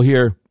article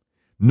here.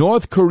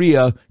 North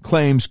Korea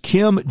claims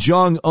Kim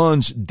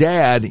Jong-un's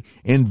dad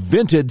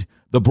invented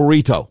the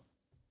burrito.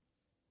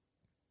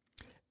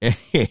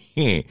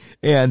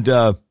 And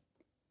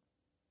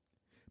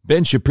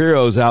Ben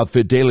Shapiro's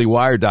outfit,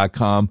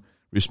 DailyWire.com,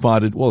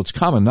 responded, well, it's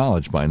common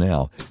knowledge by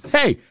now.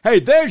 Hey,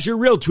 there's your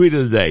real tweet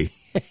of the day.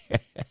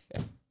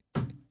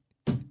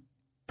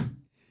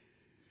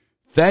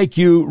 Thank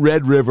you,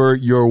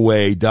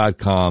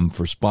 RedRiverYourWay.com,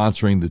 for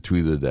sponsoring the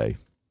tweet of the day.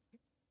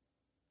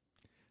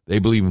 They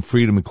believe in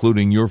freedom,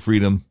 including your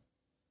freedom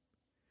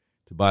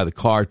to buy the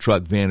car,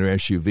 truck, van, or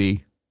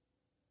SUV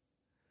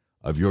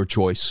of your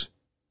choice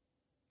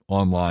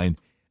online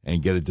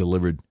and get it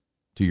delivered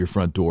to your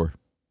front door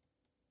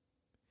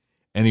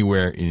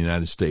anywhere in the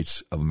United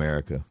States of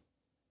America,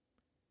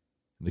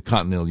 the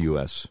continental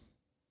U.S.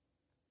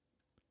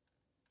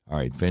 All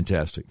right,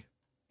 fantastic.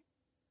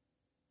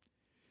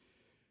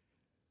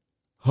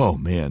 Oh,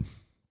 man,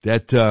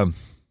 that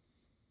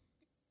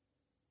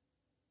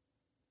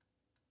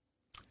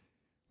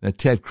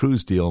Ted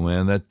Cruz deal,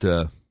 man, that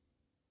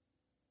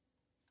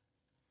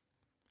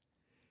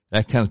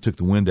kind of took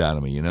the wind out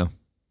of me, you know?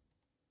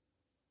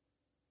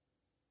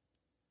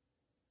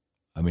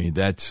 I mean,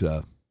 that's,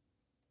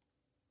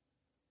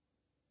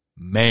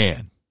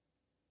 man.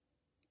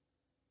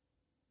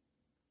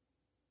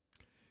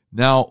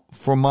 Now,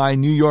 for my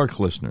New York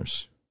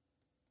listeners,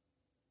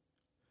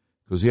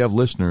 because you have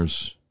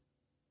listeners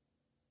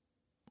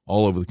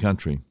all over the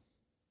country,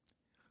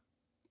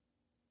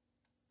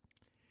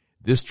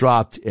 this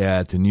dropped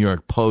at the New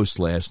York Post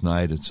last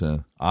night. It's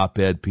an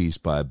op-ed piece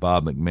by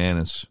Bob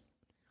McManus.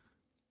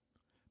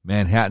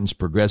 Manhattan's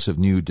progressive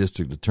new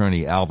district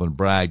attorney, Alvin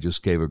Bragg,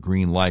 just gave a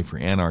green light for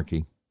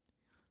anarchy.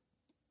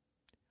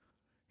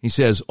 He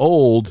says,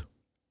 old,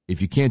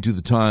 if you can't do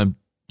the time,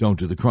 don't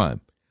do the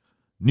crime.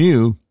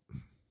 New,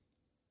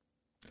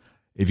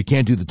 if you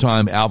can't do the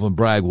time, Alvin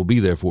Bragg will be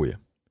there for you.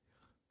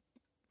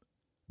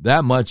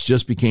 That much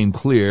just became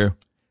clear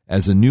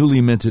as the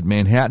newly minted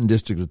Manhattan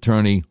district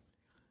attorney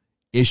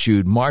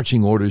issued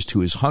marching orders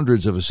to his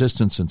hundreds of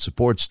assistants and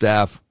support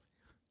staff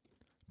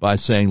by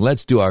saying,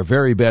 let's do our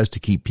very best to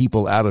keep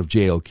people out of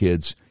jail,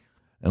 kids,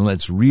 and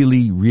let's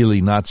really,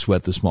 really not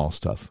sweat the small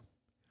stuff.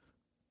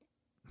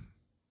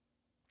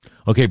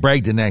 Okay,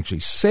 Bragg didn't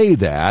actually say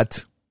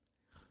that,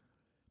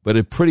 but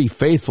it pretty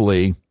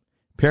faithfully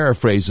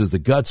paraphrases the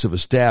guts of a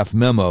staff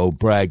memo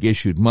Bragg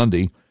issued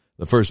Monday,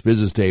 the first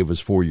business day of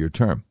his 4-year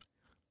term.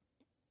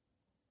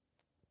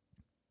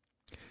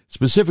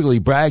 Specifically,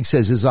 Bragg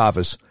says his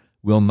office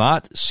will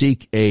not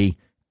seek a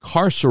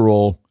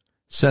carceral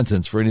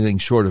sentence for anything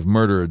short of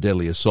murder or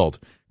deadly assault,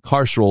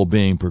 carceral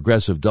being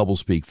progressive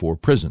doublespeak for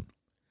prison.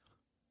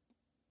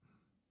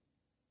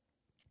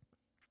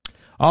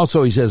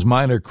 Also, he says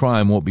minor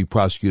crime won't be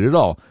prosecuted at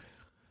all.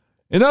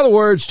 In other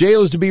words,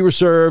 jail is to be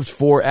reserved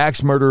for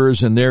axe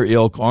murderers and their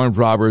ilk, armed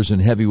robbers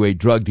and heavyweight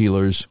drug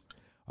dealers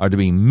are to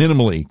be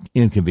minimally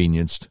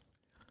inconvenienced.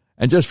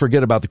 And just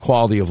forget about the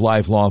quality of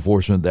life law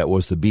enforcement that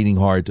was the beating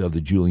heart of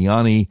the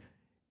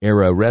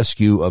Giuliani-era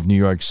rescue of New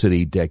York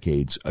City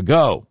decades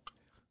ago.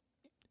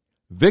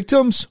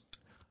 Victims,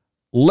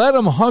 let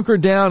them hunker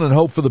down and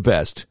hope for the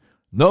best.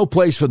 No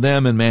place for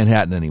them in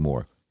Manhattan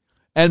anymore.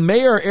 And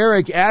Mayor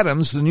Eric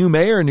Adams, the new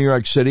mayor of New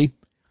York City,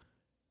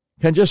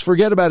 can just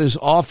forget about his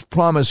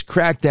oft-promised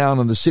crackdown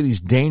on the city's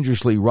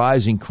dangerously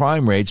rising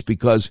crime rates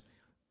because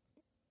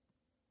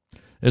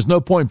there's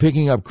no point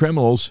picking up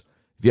criminals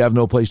if you have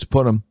no place to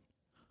put them.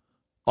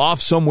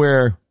 Off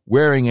somewhere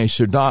wearing a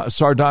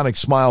sardonic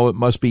smile, it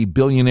must be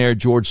billionaire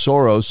George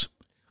Soros,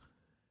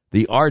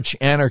 the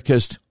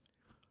arch-anarchist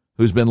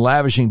who's been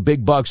lavishing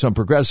big bucks on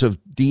progressive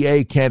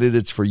DA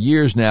candidates for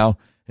years now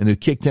and who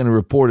kicked in a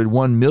reported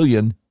 $1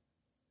 million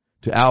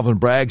to Alvin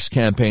Bragg's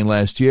campaign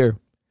last year.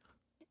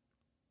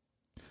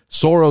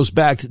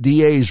 Soros-backed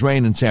DA's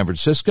reign in San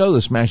Francisco,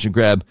 the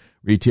smash-and-grab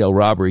retail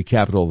robbery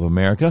capital of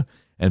America,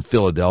 and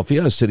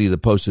Philadelphia, a city that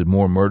posted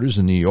more murders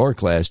than New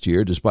York last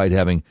year, despite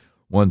having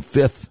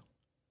 1/5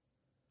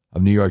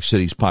 of New York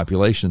City's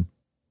population.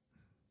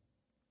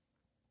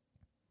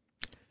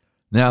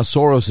 Now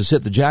Soros has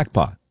hit the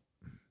jackpot.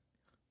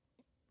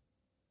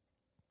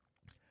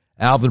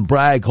 Alvin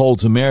Bragg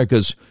holds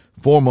America's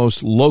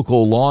foremost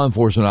local law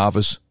enforcement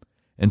office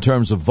in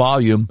terms of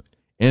volume,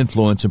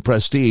 influence, and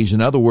prestige.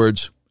 In other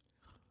words,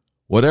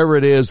 whatever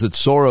it is that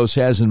Soros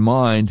has in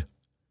mind,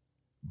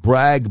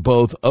 Bragg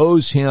both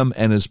owes him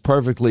and is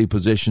perfectly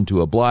positioned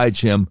to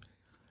oblige him,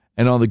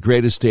 and on the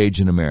greatest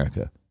stage in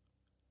America.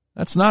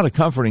 That's not a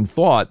comforting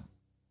thought,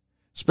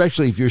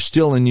 especially if you're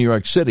still in New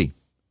York City.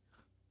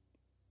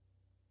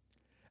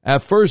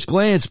 At first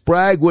glance,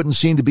 Bragg wouldn't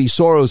seem to be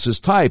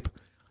Soros' type.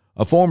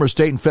 A former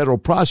state and federal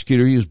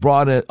prosecutor, he was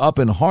brought up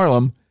in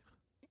Harlem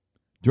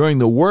during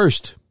the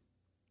worst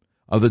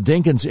of the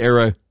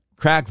Dinkins-era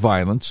crack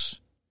violence.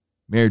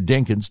 Mayor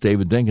Dinkins,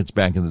 David Dinkins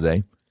back in the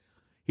day.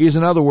 He is,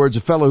 in other words,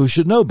 a fellow who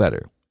should know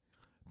better.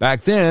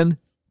 Back then,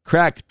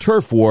 crack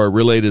turf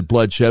war-related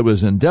bloodshed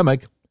was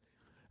endemic,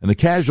 and the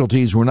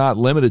casualties were not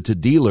limited to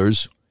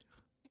dealers.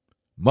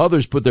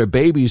 Mothers put their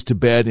babies to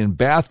bed in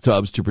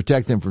bathtubs to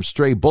protect them from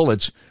stray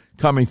bullets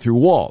coming through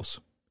walls.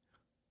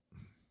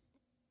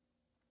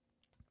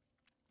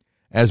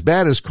 As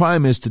bad as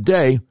crime is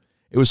today,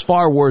 it was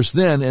far worse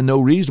then, and no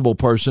reasonable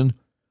person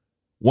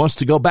wants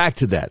to go back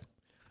to that.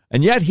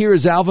 And yet here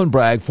is Alvin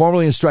Bragg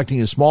formally instructing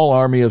a small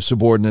army of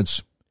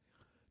subordinates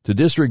to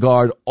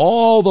disregard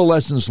all the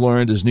lessons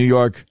learned as New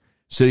York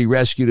City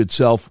rescued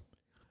itself,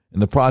 in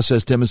the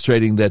process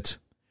demonstrating that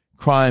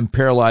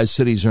crime-paralyzed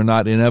cities are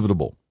not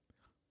inevitable.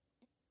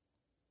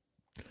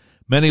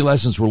 Many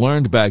lessons were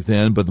learned back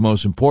then, but the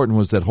most important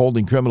was that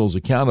holding criminals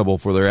accountable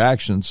for their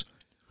actions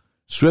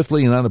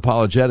swiftly and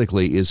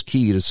unapologetically is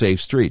key to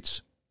safe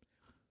streets.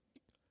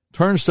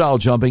 Turnstile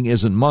jumping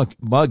isn't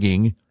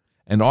mugging,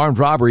 and armed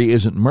robbery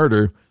isn't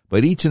murder,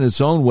 but each in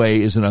its own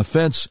way is an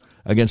offense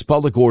against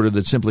public order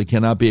that simply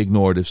cannot be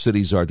ignored if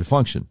cities are to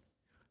function.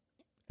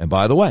 And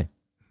by the way,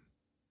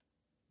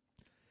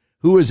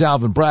 who is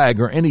Alvin Bragg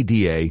or any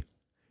DA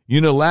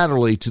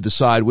unilaterally to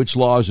decide which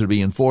laws are to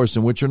be enforced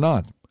and which are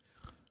not?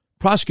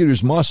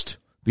 Prosecutors must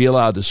be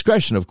allowed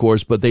discretion, of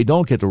course, but they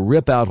don't get to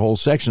rip out whole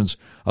sections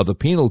of the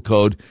penal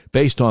code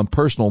based on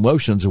personal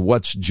notions of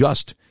what's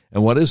just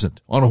and what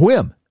isn't, on a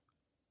whim.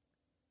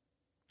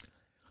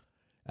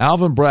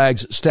 Alvin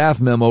Bragg's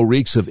staff memo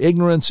reeks of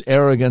ignorance,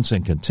 arrogance,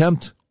 and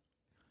contempt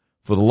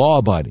for the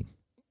law-abiding.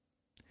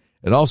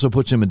 It also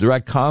puts him in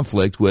direct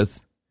conflict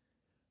with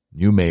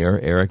new mayor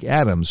Eric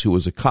Adams, who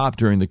was a cop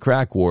during the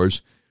crack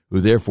wars,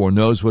 who therefore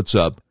knows what's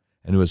up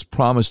and who has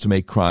promised to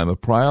make crime a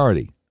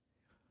priority.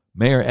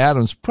 Mayor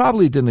Adams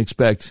probably didn't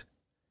expect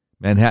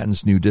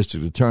Manhattan's new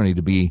district attorney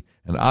to be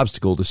an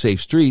obstacle to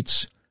safe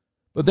streets,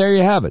 but there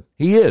you have it.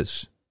 He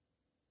is.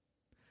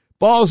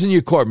 Ball's in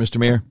your court, Mr.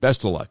 Mayor.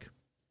 Best of luck.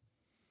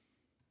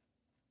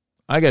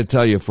 I got to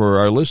tell you, for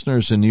our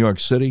listeners in New York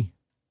City,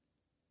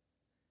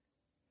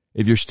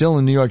 if you're still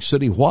in New York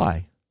City,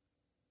 why?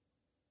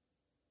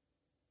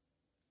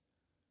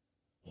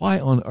 Why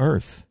on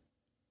earth?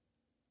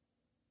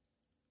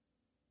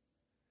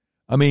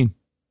 I mean,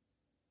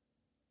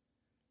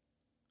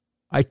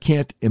 I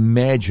can't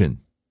imagine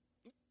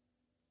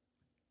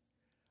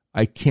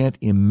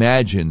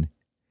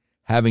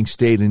having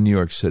stayed in New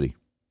York City.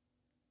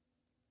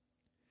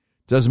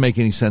 Doesn't make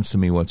any sense to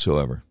me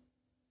whatsoever.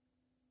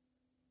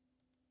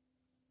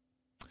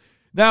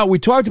 Now, we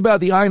talked about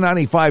the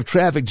I-95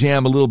 traffic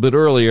jam a little bit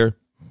earlier.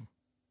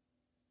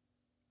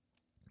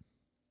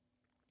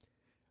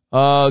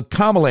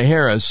 Kamala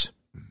Harris,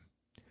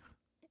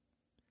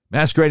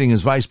 masquerading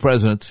as vice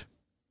president,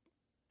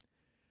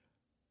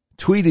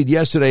 tweeted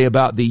yesterday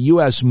about the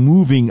U.S.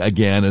 moving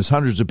again as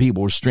hundreds of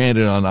people were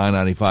stranded on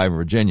I-95 in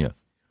Virginia.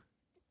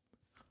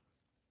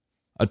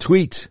 A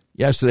tweet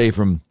yesterday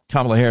from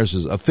Kamala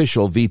Harris's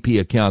official VP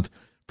account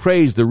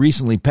praised the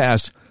recently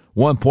passed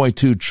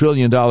 $1.2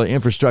 trillion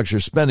infrastructure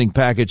spending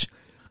package.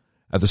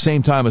 At the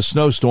same time, a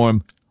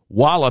snowstorm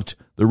walloped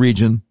the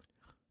region,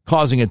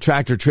 causing a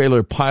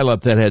tractor-trailer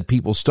pileup that had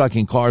people stuck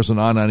in cars on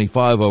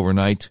I-95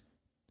 overnight.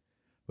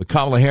 But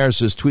Kamala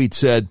Harris's tweet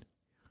said,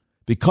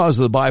 because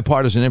of the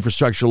bipartisan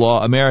infrastructure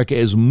law, America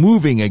is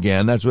moving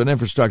again. That's what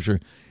infrastructure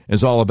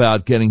is all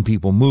about, getting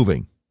people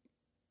moving.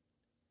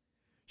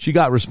 She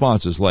got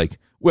responses like,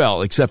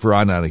 well, except for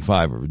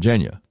I-95 or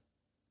Virginia.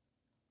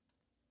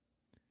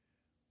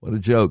 What a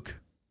joke.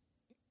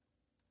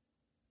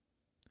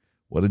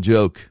 What a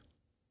joke.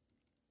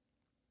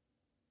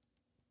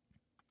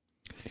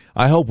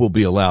 I hope we'll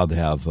be allowed to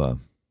have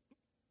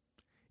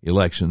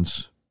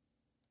elections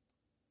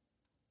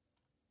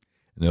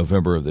in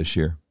November of this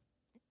year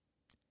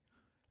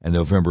and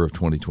November of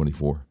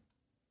 2024.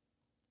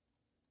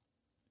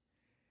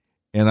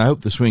 And I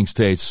hope the swing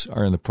states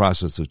are in the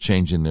process of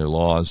changing their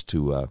laws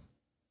to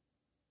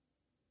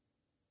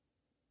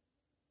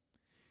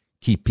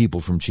keep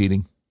people from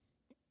cheating.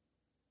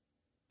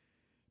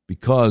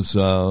 Because,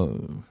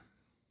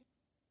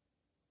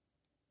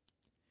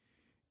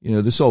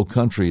 this whole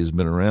country has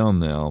been around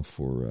now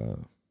for,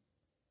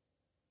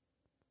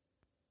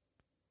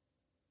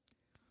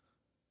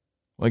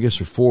 I guess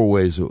we're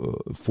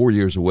 4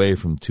 years away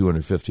from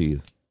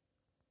 250th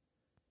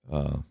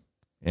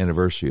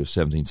anniversary of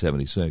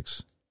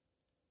 1776.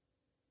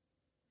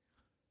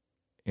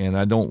 And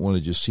I don't want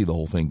to just see the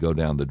whole thing go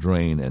down the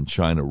drain and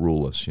China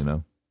rule us,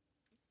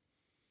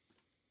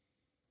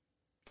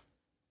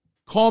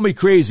 Call me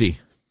crazy.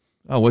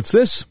 Oh, what's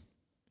this?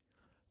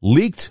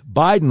 Leaked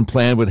Biden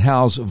plan would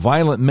house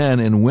violent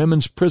men in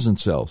women's prison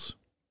cells.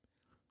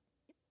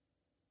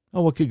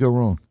 Oh, what could go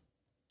wrong?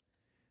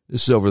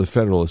 This is over the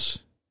Federalists.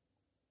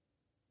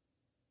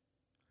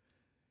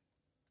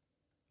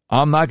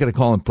 I'm not going to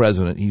call him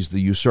president. He's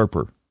the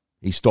usurper.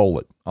 He stole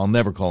it. I'll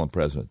never call him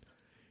president.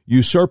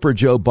 Usurper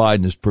Joe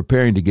Biden is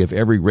preparing to give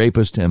every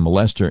rapist and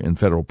molester in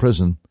federal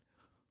prison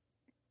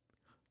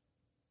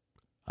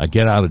a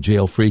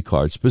get-out-of-jail-free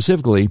card.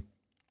 Specifically,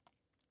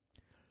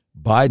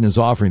 Biden is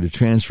offering to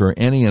transfer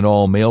any and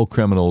all male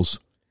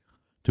criminals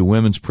to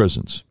women's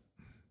prisons.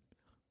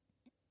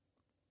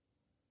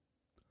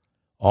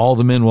 All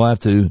the men will have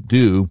to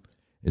do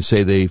is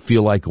say they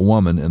feel like a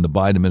woman, and the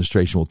Biden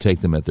administration will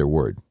take them at their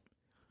word.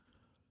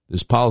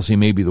 This policy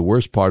may be the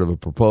worst part of a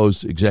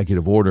proposed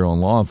executive order on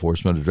law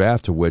enforcement, a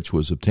draft of which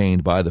was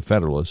obtained by the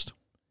Federalist.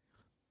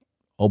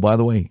 Oh, by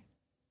the way,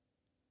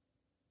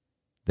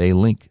 they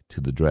link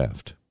to the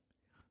draft.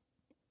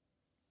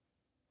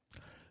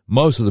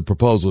 Most of the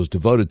proposal is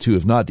devoted to,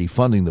 if not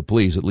defunding the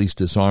police, at least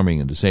disarming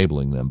and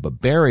disabling them. But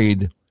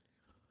buried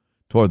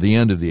toward the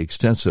end of the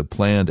extensive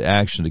planned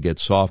action to get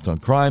soft on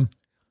crime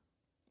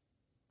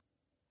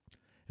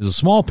is a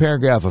small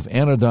paragraph of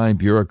anodyne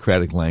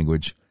bureaucratic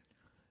language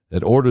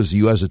that orders the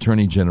U.S.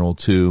 Attorney General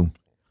to,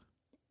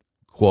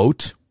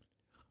 quote,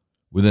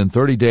 within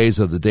 30 days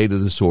of the date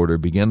of this order,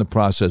 begin the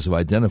process of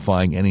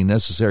identifying any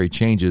necessary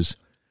changes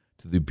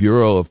to the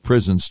Bureau of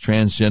Prisons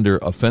Transgender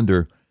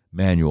Offender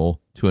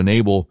Manual to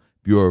enable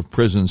Bureau of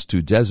Prisons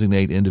to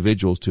designate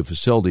individuals to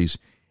facilities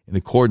in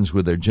accordance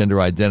with their gender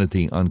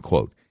identity,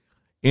 unquote.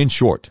 In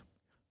short,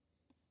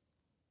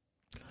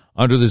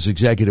 under this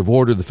executive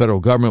order, the federal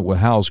government will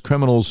house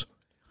criminals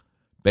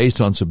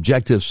based on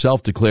subjective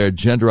self-declared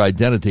gender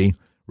identity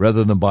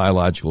rather than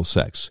biological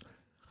sex.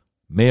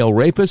 Male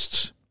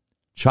rapists,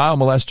 child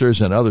molesters,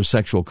 and other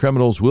sexual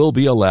criminals will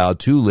be allowed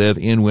to live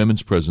in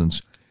women's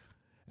prisons.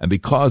 And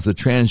because the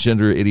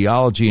transgender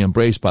ideology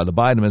embraced by the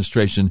Biden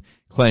administration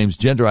claims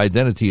gender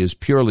identity is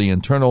purely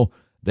internal,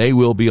 they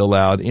will be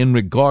allowed in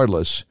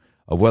regardless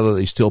of whether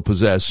they still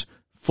possess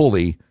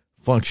fully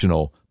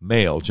functional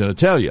male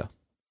genitalia.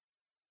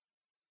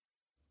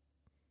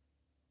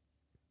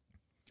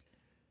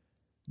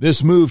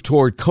 This move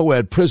toward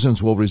co-ed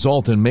prisons will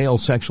result in male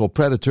sexual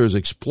predators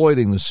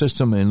exploiting the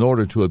system in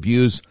order to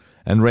abuse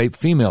and rape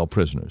female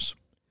prisoners.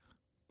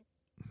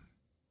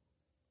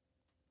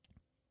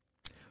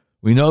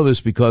 We know this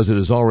because it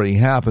has already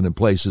happened in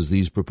places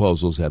these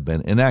proposals have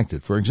been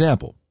enacted. For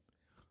example,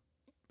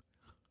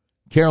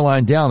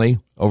 Caroline Downey,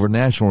 over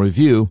National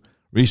Review,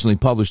 recently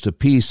published a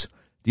piece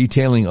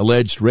detailing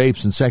alleged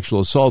rapes and sexual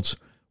assaults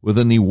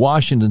within the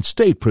Washington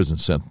state prison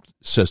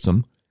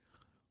system,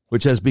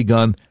 which has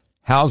begun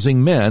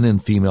housing men in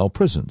female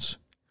prisons.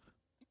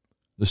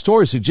 The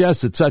story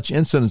suggests that such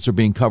incidents are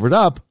being covered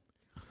up,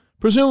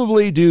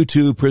 presumably due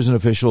to prison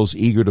officials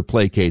eager to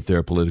placate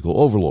their political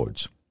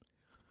overlords.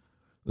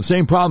 The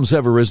same problems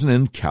have arisen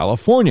in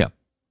California,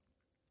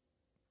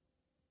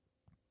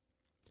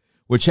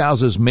 which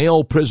houses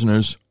male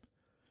prisoners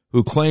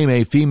who claim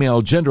a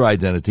female gender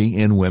identity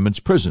in women's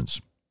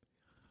prisons.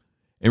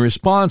 In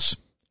response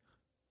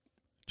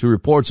to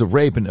reports of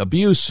rape and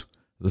abuse,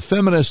 the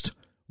feminist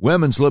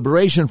Women's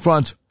Liberation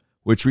Front,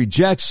 which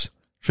rejects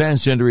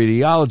transgender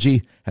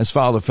ideology, has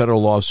filed a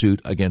federal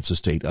lawsuit against the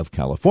state of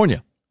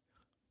California.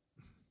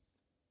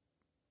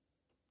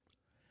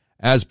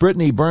 As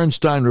Brittany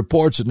Bernstein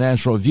reports at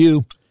National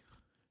Review,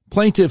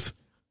 plaintiff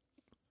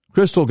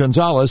Crystal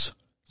Gonzalez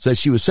says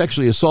she was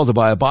sexually assaulted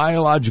by a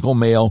biological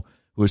male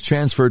who was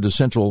transferred to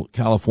Central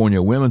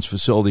California Women's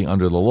Facility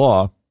under the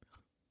law.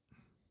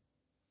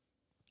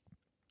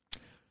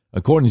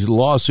 According to the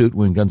lawsuit,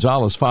 when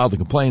Gonzalez filed the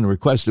complaint and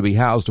requested to be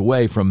housed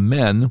away from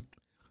men,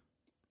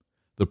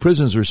 the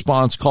prison's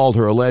response called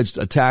her alleged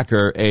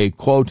attacker a,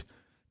 quote,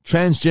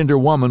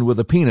 transgender woman with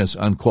a penis,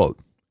 unquote.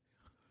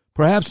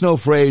 Perhaps no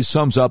phrase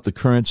sums up the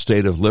current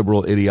state of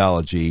liberal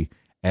ideology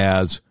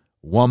as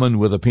woman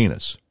with a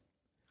penis.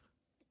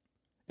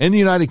 In the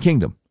United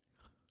Kingdom,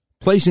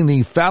 placing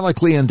the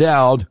phallically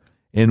endowed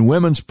in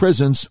women's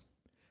prisons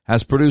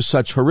has produced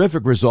such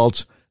horrific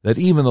results that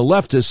even the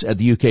leftists at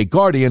the UK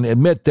Guardian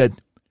admit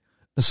that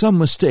some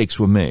mistakes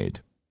were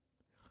made.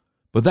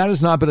 But that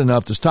has not been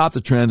enough to stop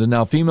the trend, and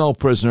now female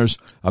prisoners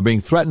are being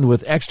threatened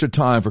with extra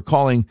time for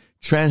calling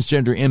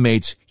transgender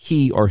inmates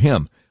he or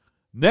him.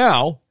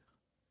 Now,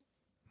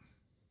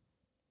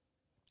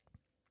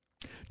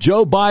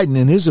 Joe Biden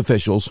and his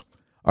officials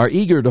are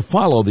eager to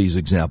follow these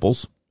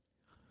examples.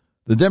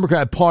 The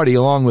Democrat Party,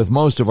 along with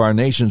most of our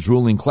nation's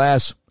ruling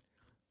class,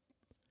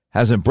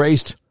 has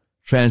embraced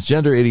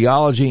transgender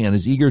ideology and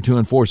is eager to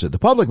enforce it. The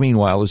public,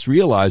 meanwhile, is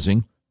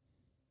realizing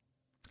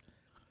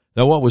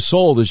that what was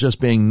sold is just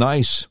being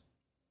nice,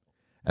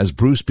 as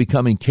Bruce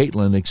becoming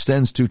Caitlyn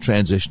extends to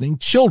transitioning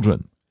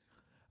children,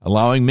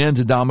 allowing men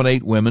to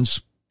dominate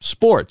women's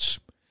sports,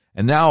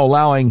 and now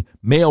allowing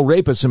male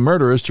rapists and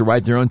murderers to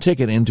write their own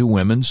ticket into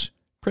women's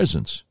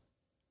prisons.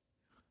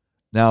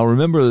 Now,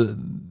 remember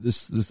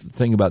this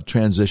thing about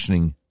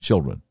transitioning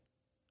children.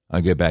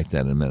 I'll get back to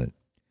that in a minute.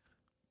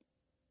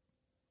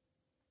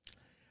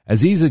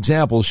 As these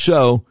examples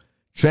show,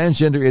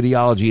 transgender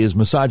ideology is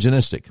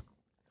misogynistic.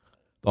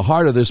 The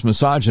heart of this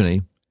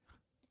misogyny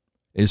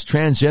is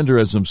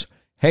transgenderism's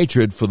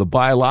hatred for the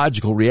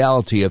biological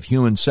reality of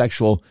human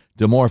sexual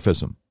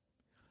dimorphism.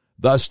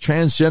 Thus,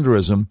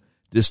 transgenderism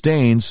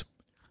disdains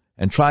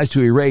and tries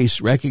to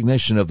erase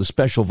recognition of the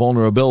special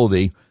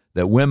vulnerability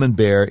that women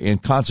bear in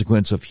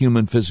consequence of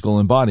human physical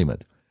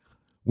embodiment.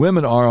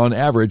 Women are, on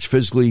average,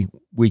 physically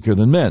weaker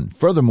than men.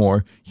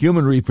 Furthermore,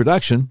 human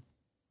reproduction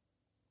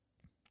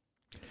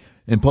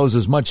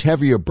imposes much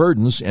heavier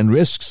burdens and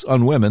risks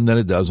on women than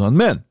it does on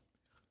men.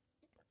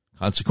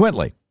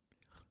 Consequently,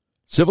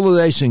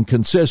 civilization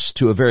consists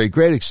to a very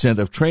great extent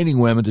of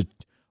training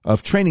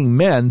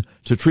men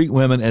to treat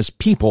women as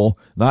people,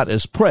 not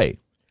as prey.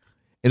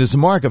 It is the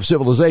mark of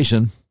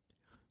civilization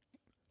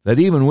that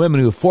even women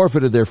who have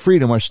forfeited their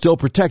freedom are still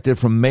protected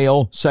from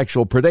male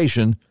sexual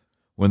predation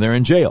when they're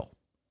in jail.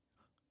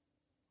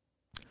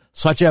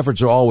 Such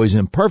efforts are always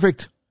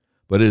imperfect,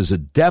 but it is a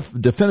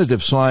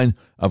definitive sign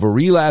of a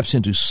relapse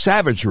into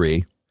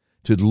savagery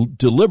to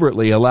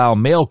deliberately allow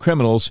male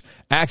criminals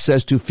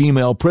access to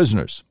female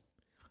prisoners.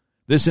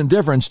 This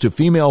indifference to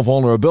female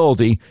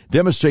vulnerability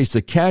demonstrates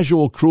the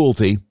casual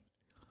cruelty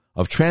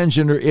of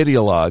transgender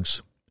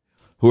ideologues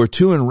who are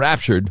too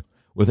enraptured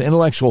with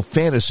intellectual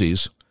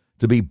fantasies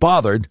to be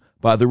bothered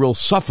by the real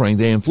suffering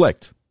they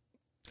inflict.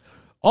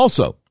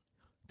 Also,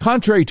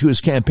 contrary to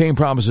his campaign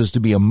promises to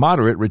be a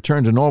moderate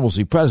return to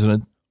normalcy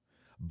president,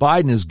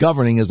 Biden is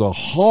governing as a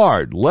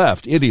hard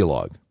left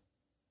ideologue.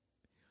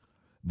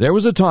 There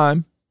was a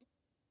time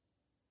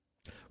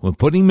when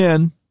putting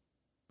men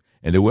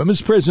into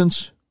women's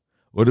prisons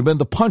would have been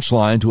the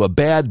punchline to a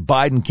bad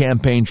Biden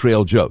campaign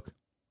trail joke.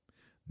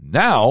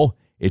 Now,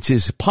 it's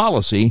his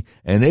policy,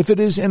 and if it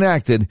is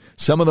enacted,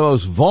 some of the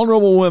most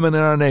vulnerable women in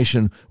our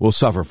nation will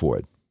suffer for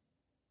it.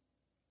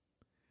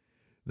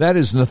 That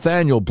is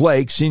Nathaniel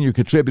Blake, senior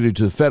contributor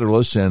to the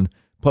Federalist and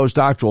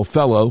postdoctoral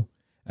fellow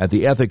at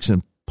the Ethics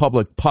and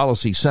Public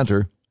Policy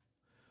Center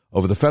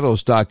over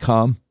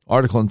thefederalist.com,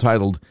 article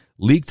entitled,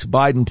 Leaked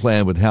Biden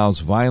Plan Would House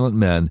Violent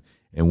Men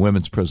in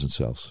Women's Prison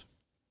Cells.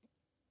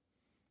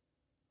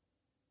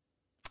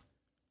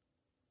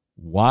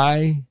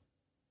 Why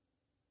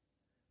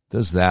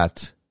does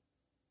that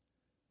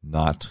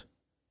not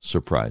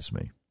surprise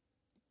me?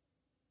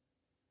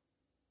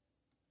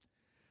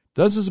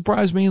 Doesn't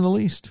surprise me in the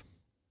least.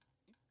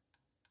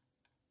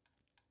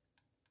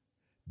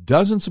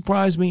 Doesn't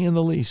surprise me in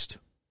the least.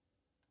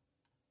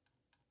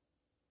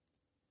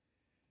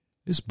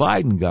 This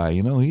Biden guy,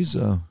 he's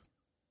a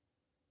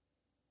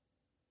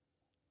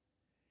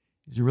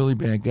really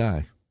bad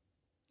guy.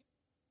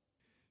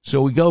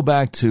 So we go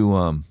back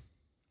to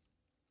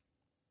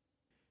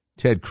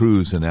Ted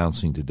Cruz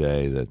announcing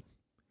today that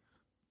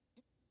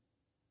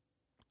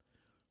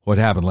what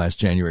happened last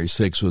January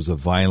 6th was a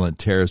violent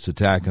terrorist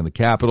attack on the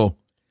Capitol.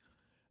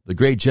 The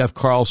great Jeff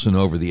Carlson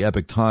over the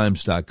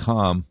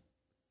EpochTimes.com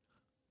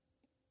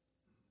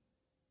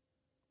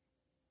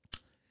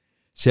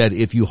said,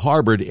 if you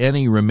harbored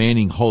any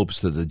remaining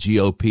hopes that the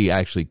GOP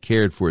actually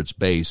cared for its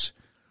base,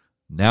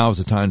 now is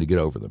the time to get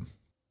over them.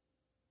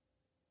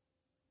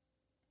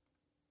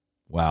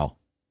 Wow.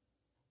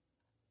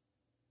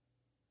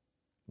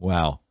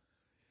 Wow.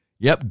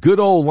 Yep, good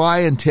old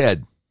Lyin'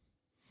 Ted.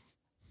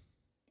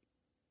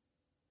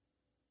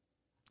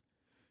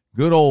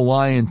 Good old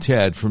Lyin'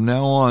 Ted. From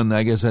now on,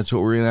 I guess that's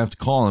what we're going to have to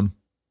call him.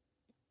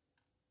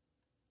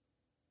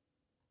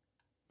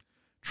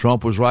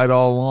 Trump was right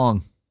all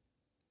along.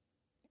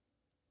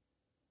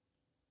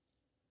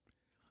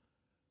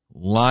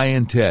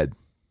 Lyin' Ted.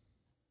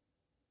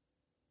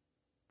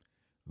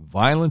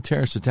 Violent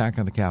terrorist attack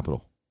on the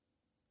Capitol.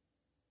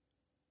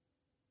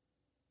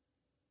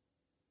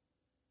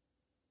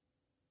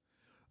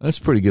 That's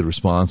a pretty good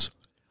response.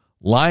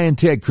 Lyin'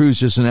 Ted Cruz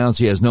just announced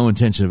he has no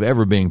intention of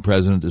ever being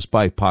president,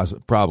 despite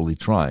probably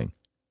trying.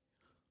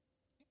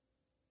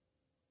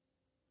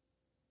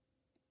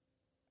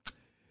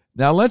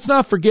 Now, let's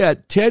not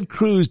forget, Ted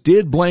Cruz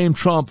did blame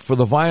Trump for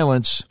the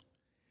violence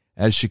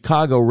at a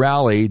Chicago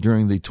rally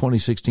during the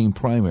 2016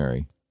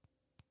 primary.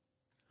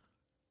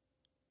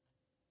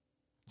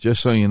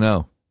 Just so you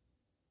know.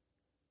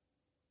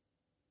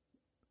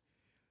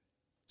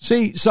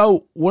 See,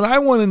 so what I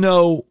want to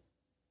know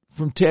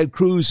from Ted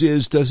Cruz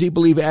is, does he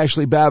believe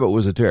Ashley Babbitt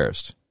was a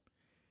terrorist?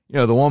 You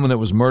know, the woman that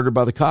was murdered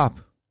by the cop.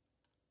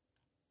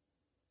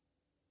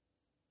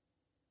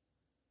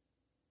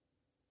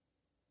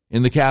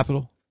 In the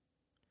Capitol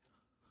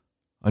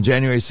on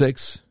January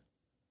 6th.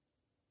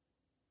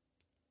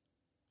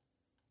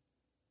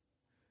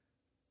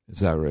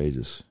 It's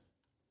outrageous.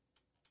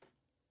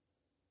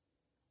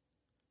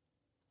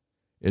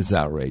 It's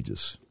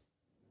outrageous.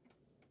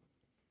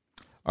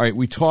 All right,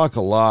 we talk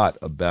a lot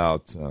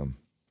about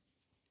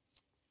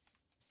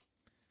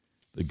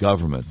the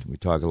government. We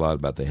talk a lot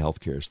about the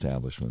healthcare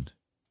establishment.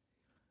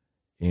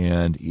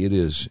 And it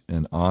is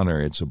an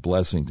honor, it's a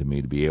blessing to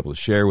me to be able to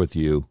share with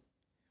you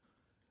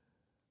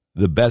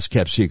the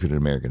best-kept secret in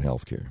American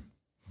healthcare.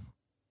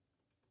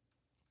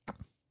 Let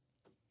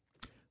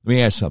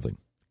me ask something.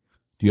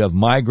 Do you have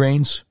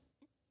migraines?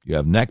 Do you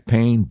have neck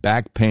pain,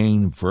 back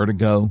pain,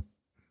 vertigo?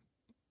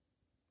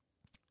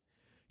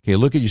 Okay,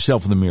 look at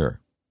yourself in the mirror.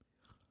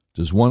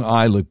 Does one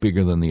eye look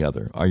bigger than the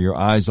other? Are your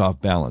eyes off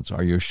balance?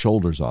 Are your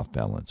shoulders off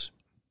balance?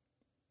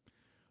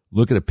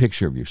 Look at a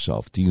picture of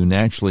yourself. Do you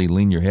naturally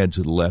lean your head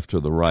to the left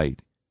or the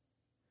right?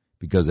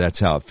 Because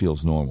that's how it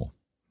feels normal.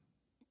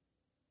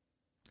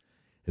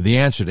 If the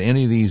answer to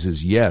any of these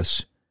is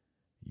yes,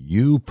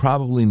 you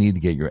probably need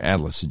to get your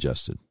atlas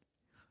adjusted.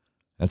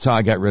 That's how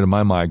I got rid of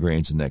my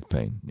migraines and neck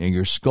pain. Now,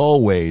 your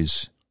skull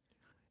weighs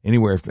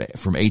anywhere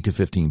from 8 to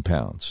 15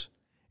 pounds.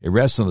 It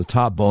rests on the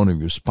top bone of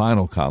your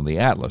spinal column, the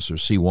atlas, or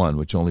C1,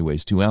 which only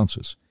weighs 2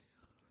 ounces.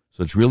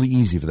 So it's really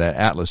easy for that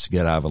atlas to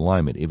get out of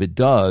alignment. If it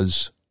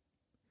does,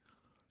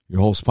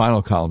 your whole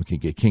spinal column can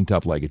get kinked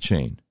up like a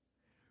chain,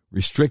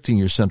 restricting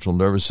your central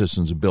nervous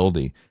system's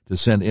ability to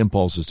send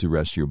impulses to the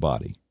rest of your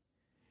body.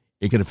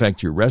 It can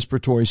affect your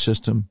respiratory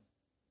system,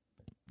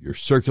 your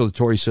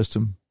circulatory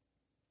system,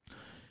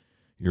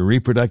 your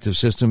reproductive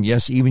system,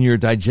 yes, even your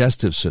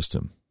digestive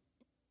system.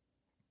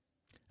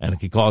 And it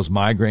can cause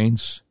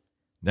migraines,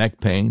 neck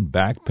pain,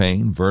 back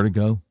pain,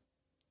 vertigo.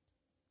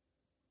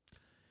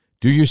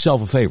 Do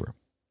yourself a favor.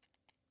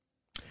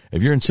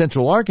 If you're in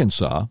Central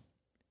Arkansas,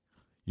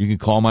 you can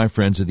call my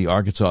friends at the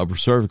Arkansas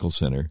Cervical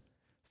Center,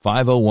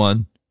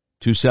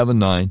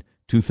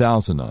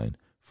 501-279-2009,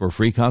 for a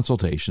free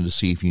consultation to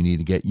see if you need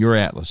to get your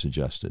atlas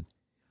adjusted.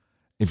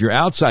 If you're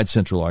outside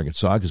Central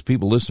Arkansas, because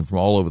people listen from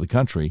all over the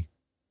country,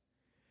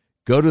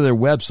 go to their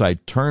website,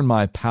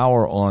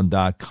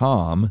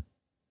 turnmypoweron.com,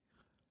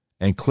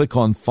 and click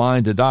on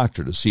Find a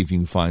Doctor to see if you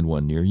can find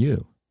one near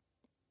you.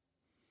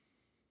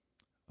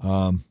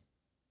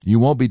 You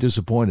won't be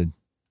disappointed.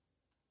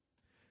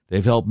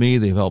 They've helped me.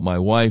 They've helped my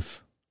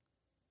wife.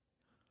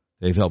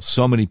 They've helped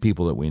so many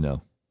people that we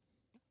know.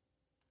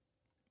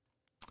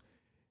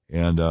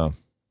 And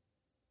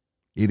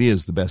it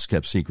is the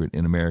best-kept secret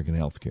in American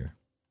healthcare.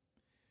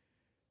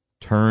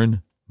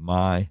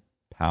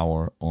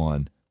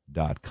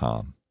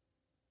 TurnMyPowerOn.com.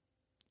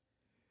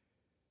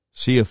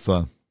 See if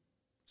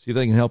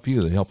they can help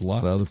you. They help a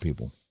lot of other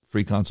people.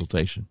 Free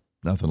consultation.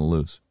 Nothing to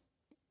lose.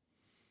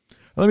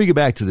 Let me get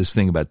back to this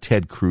thing about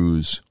Ted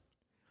Cruz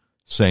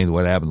saying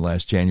what happened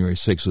last January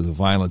 6th with a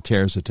violent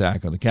terrorist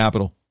attack on the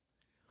Capitol.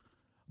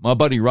 My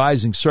buddy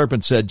Rising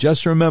Serpent said,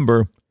 just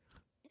remember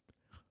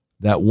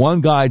that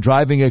one guy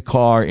driving a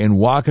car in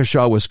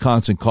Waukesha,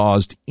 Wisconsin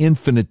caused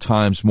infinite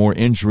times more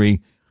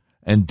injury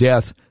and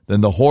death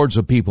than the hordes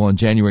of people on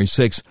January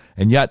 6th,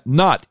 and yet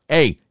not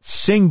a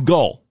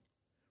single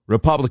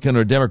Republican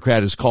or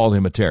Democrat has called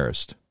him a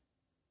terrorist.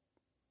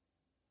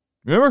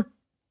 Remember?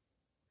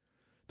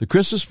 The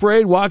Christmas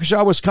parade,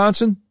 Waukesha,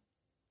 Wisconsin?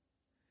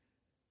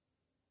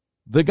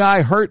 The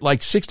guy hurt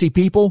like 60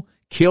 people,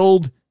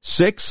 killed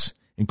 6,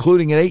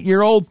 including an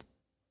 8-year-old.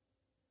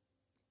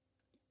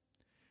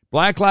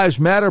 Black Lives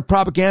Matter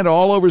propaganda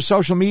all over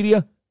social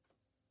media.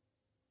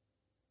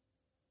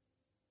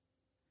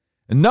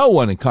 And no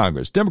one in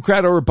Congress,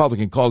 Democrat or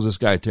Republican, calls this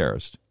guy a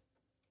terrorist.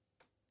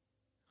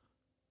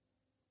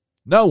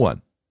 No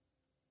one.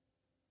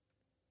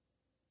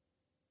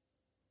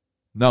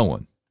 No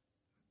one.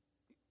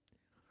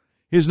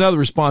 Here's another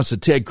response to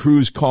Ted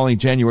Cruz calling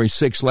January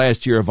 6th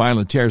last year a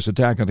violent terrorist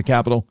attack on the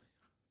Capitol.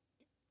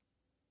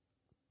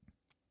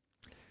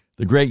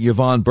 The great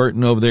Yvonne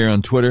Burton over there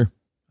on Twitter.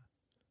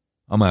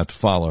 I'm going to have to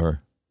follow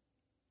her.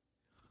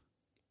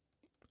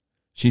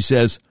 She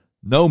says,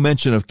 no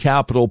mention of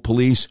Capitol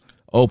Police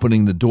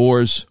opening the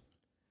doors,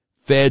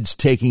 feds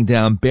taking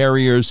down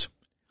barriers,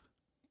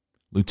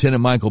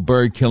 Lieutenant Michael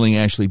Byrd killing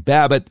Ashley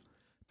Babbitt,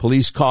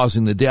 police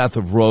causing the death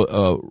of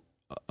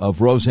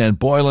Roseanne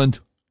Boyland.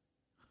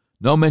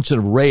 No mention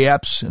of Ray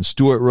Epps and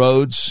Stuart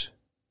Rhodes,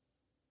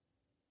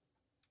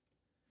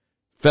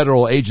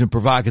 federal agent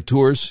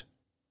provocateurs.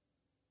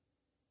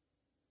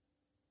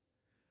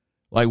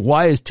 Like,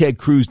 why is Ted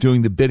Cruz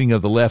doing the bidding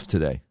of the left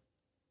today?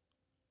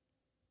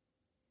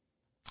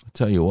 I'll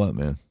tell you what,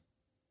 man.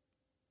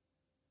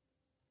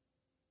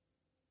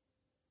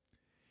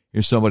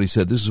 Here's somebody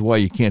said, this is why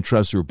you can't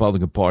trust the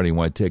Republican Party and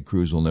why Ted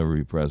Cruz will never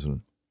be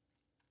president.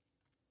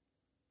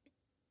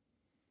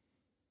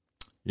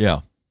 Yeah.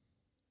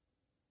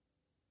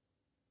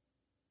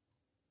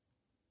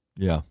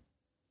 Yeah.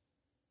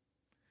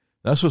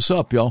 That's what's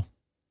up, y'all.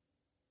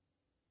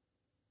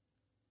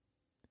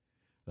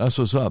 That's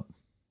what's up.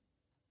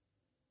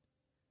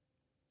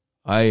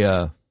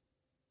 I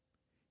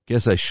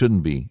guess I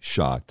shouldn't be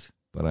shocked,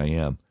 but I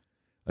am.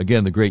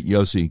 Again, the great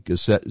Yossi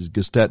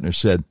Gestetner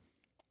said,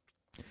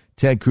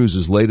 Ted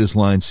Cruz's latest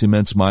line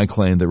cements my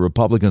claim that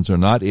Republicans are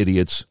not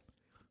idiots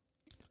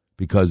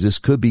because this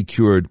could be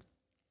cured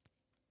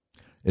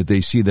if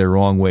they see their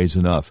wrong ways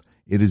enough.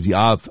 It is the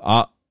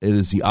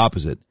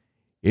opposite.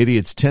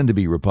 Idiots tend to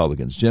be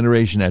Republicans,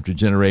 generation after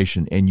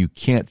generation, and you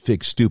can't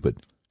fix stupid.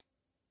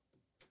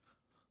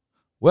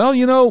 Well,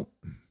 you know,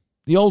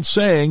 the old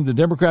saying, the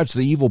Democrats are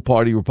the evil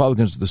party,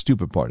 Republicans are the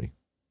stupid party.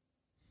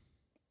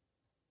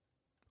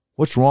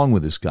 What's wrong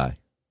with this guy?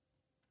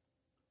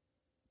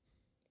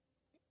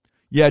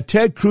 Yeah,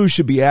 Ted Cruz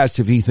should be asked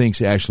if he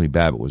thinks Ashley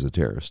Babbitt was a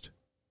terrorist.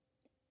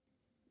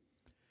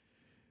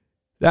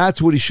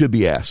 That's what he should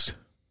be asked.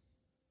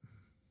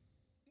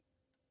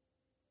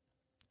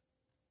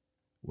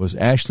 Was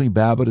Ashley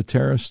Babbitt a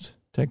terrorist,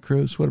 Ted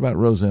Cruz? What about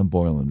Roseanne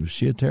Boylan? Was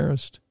she a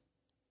terrorist?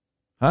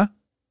 Huh?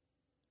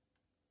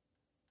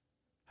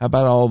 How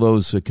about all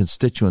those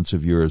constituents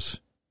of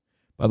yours?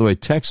 By the way,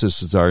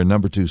 Texas is our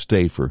number 2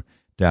 state for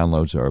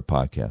downloads of our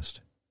podcast.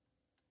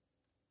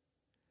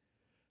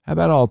 How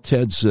about all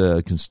Ted's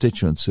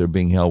constituents that are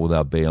being held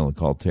without bail and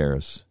called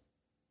terrorists?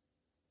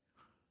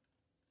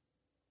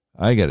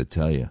 I got to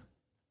tell you.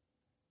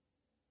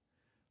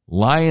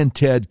 Lion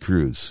Ted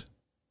Cruz.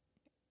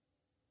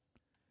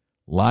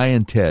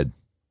 Lion Ted.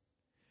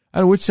 I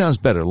don't know which sounds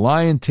better,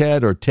 Lion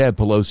Ted or Ted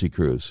Pelosi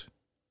Cruz.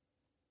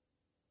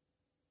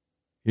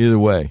 Either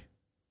way,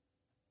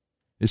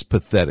 it's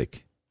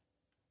pathetic.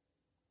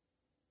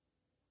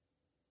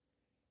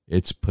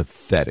 It's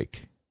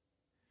pathetic.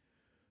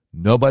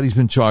 Nobody's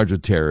been charged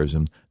with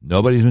terrorism.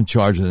 Nobody's been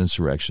charged with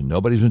insurrection.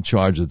 Nobody's been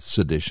charged with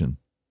sedition.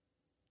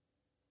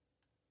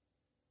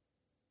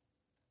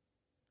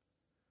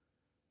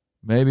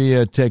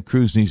 Maybe Ted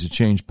Cruz needs to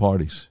change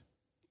parties.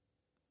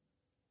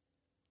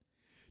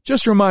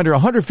 Just a reminder,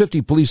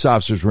 150 police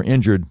officers were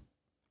injured.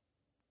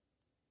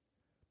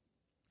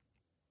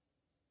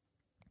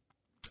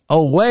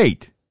 Oh,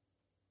 wait.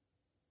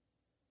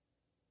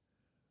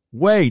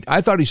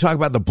 I thought he was talking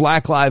about the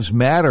Black Lives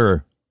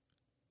Matter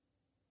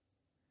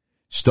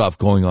stuff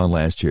going on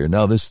last year.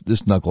 No, this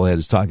knucklehead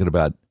is talking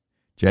about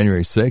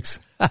January 6th.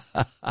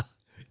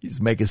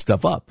 He's making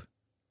stuff up.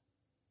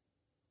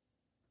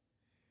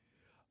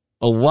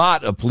 A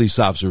lot of police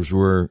officers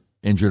were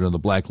injured on the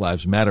Black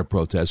Lives Matter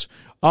protests.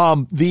 When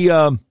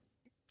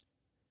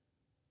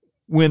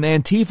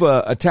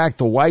Antifa attacked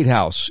the White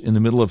House in the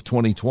middle of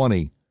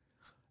 2020,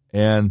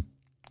 and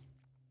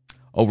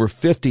over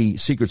 50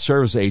 Secret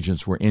Service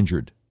agents were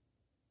injured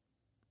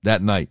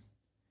that night,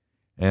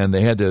 and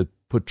they had to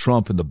put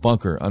Trump in the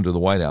bunker under the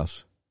White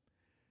House.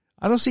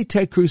 I don't see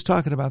Ted Cruz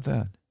talking about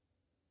that.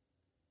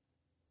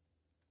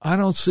 I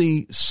don't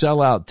see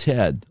sellout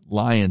Ted,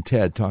 Lion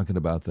Ted, talking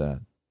about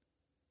that.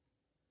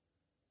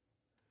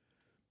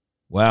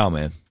 Wow,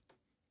 man.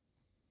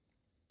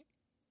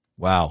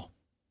 Wow.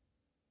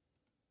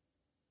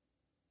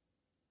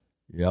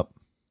 Yep.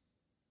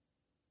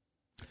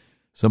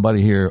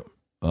 Somebody here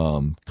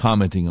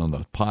commenting on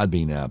the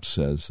Podbean app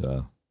says,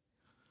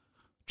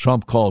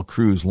 Trump called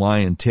Cruz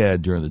Lion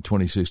Ted during the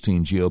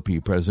 2016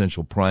 GOP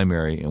presidential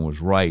primary and was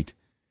right.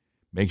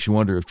 Makes you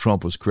wonder if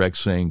Trump was correct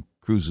saying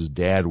Cruz's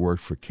dad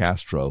worked for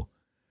Castro.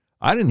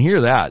 I didn't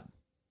hear that.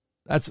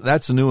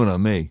 That's a new one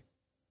on me.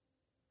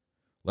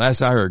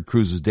 Last I heard,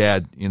 Cruz's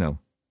dad,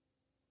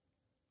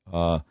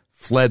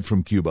 fled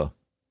from Cuba.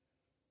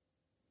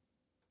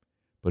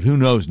 But who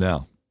knows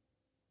now?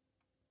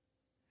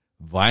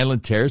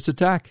 Violent terrorist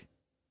attack?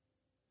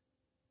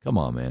 Come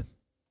on, man.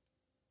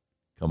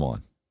 Come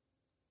on.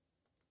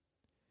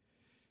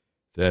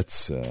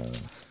 That's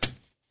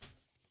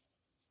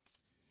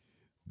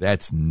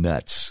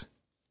nuts.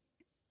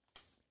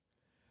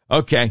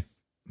 Okay.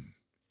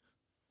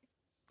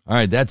 All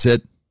right, that's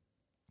it.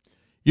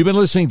 You've been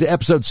listening to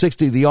episode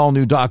 60 of the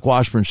all-new Doc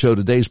Washburn Show.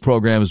 Today's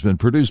program has been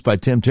produced by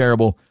Tim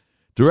Terrible,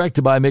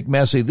 directed by Mick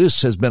Messy.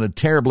 This has been a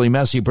terribly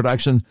messy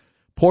production.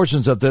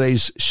 Portions of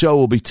today's show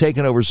will be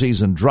taken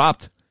overseas and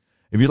dropped.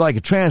 If you'd like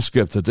a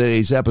transcript of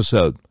today's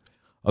episode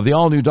of the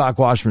all-new Doc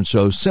Washburn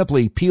Show,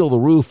 simply peel the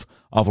roof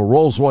of a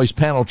Rolls-Royce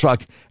panel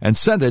truck and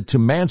send it to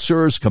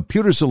Mansur's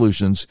Computer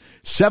Solutions,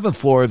 7th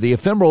floor of the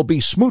ephemeral B.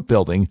 Smoot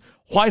Building,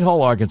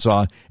 Whitehall,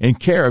 Arkansas, in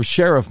care of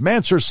Sheriff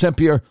Mansur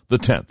Sempier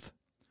X.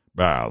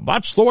 Well,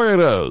 that's the way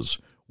it is.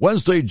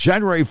 Wednesday,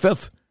 January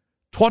 5th,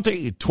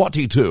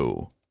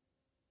 2022.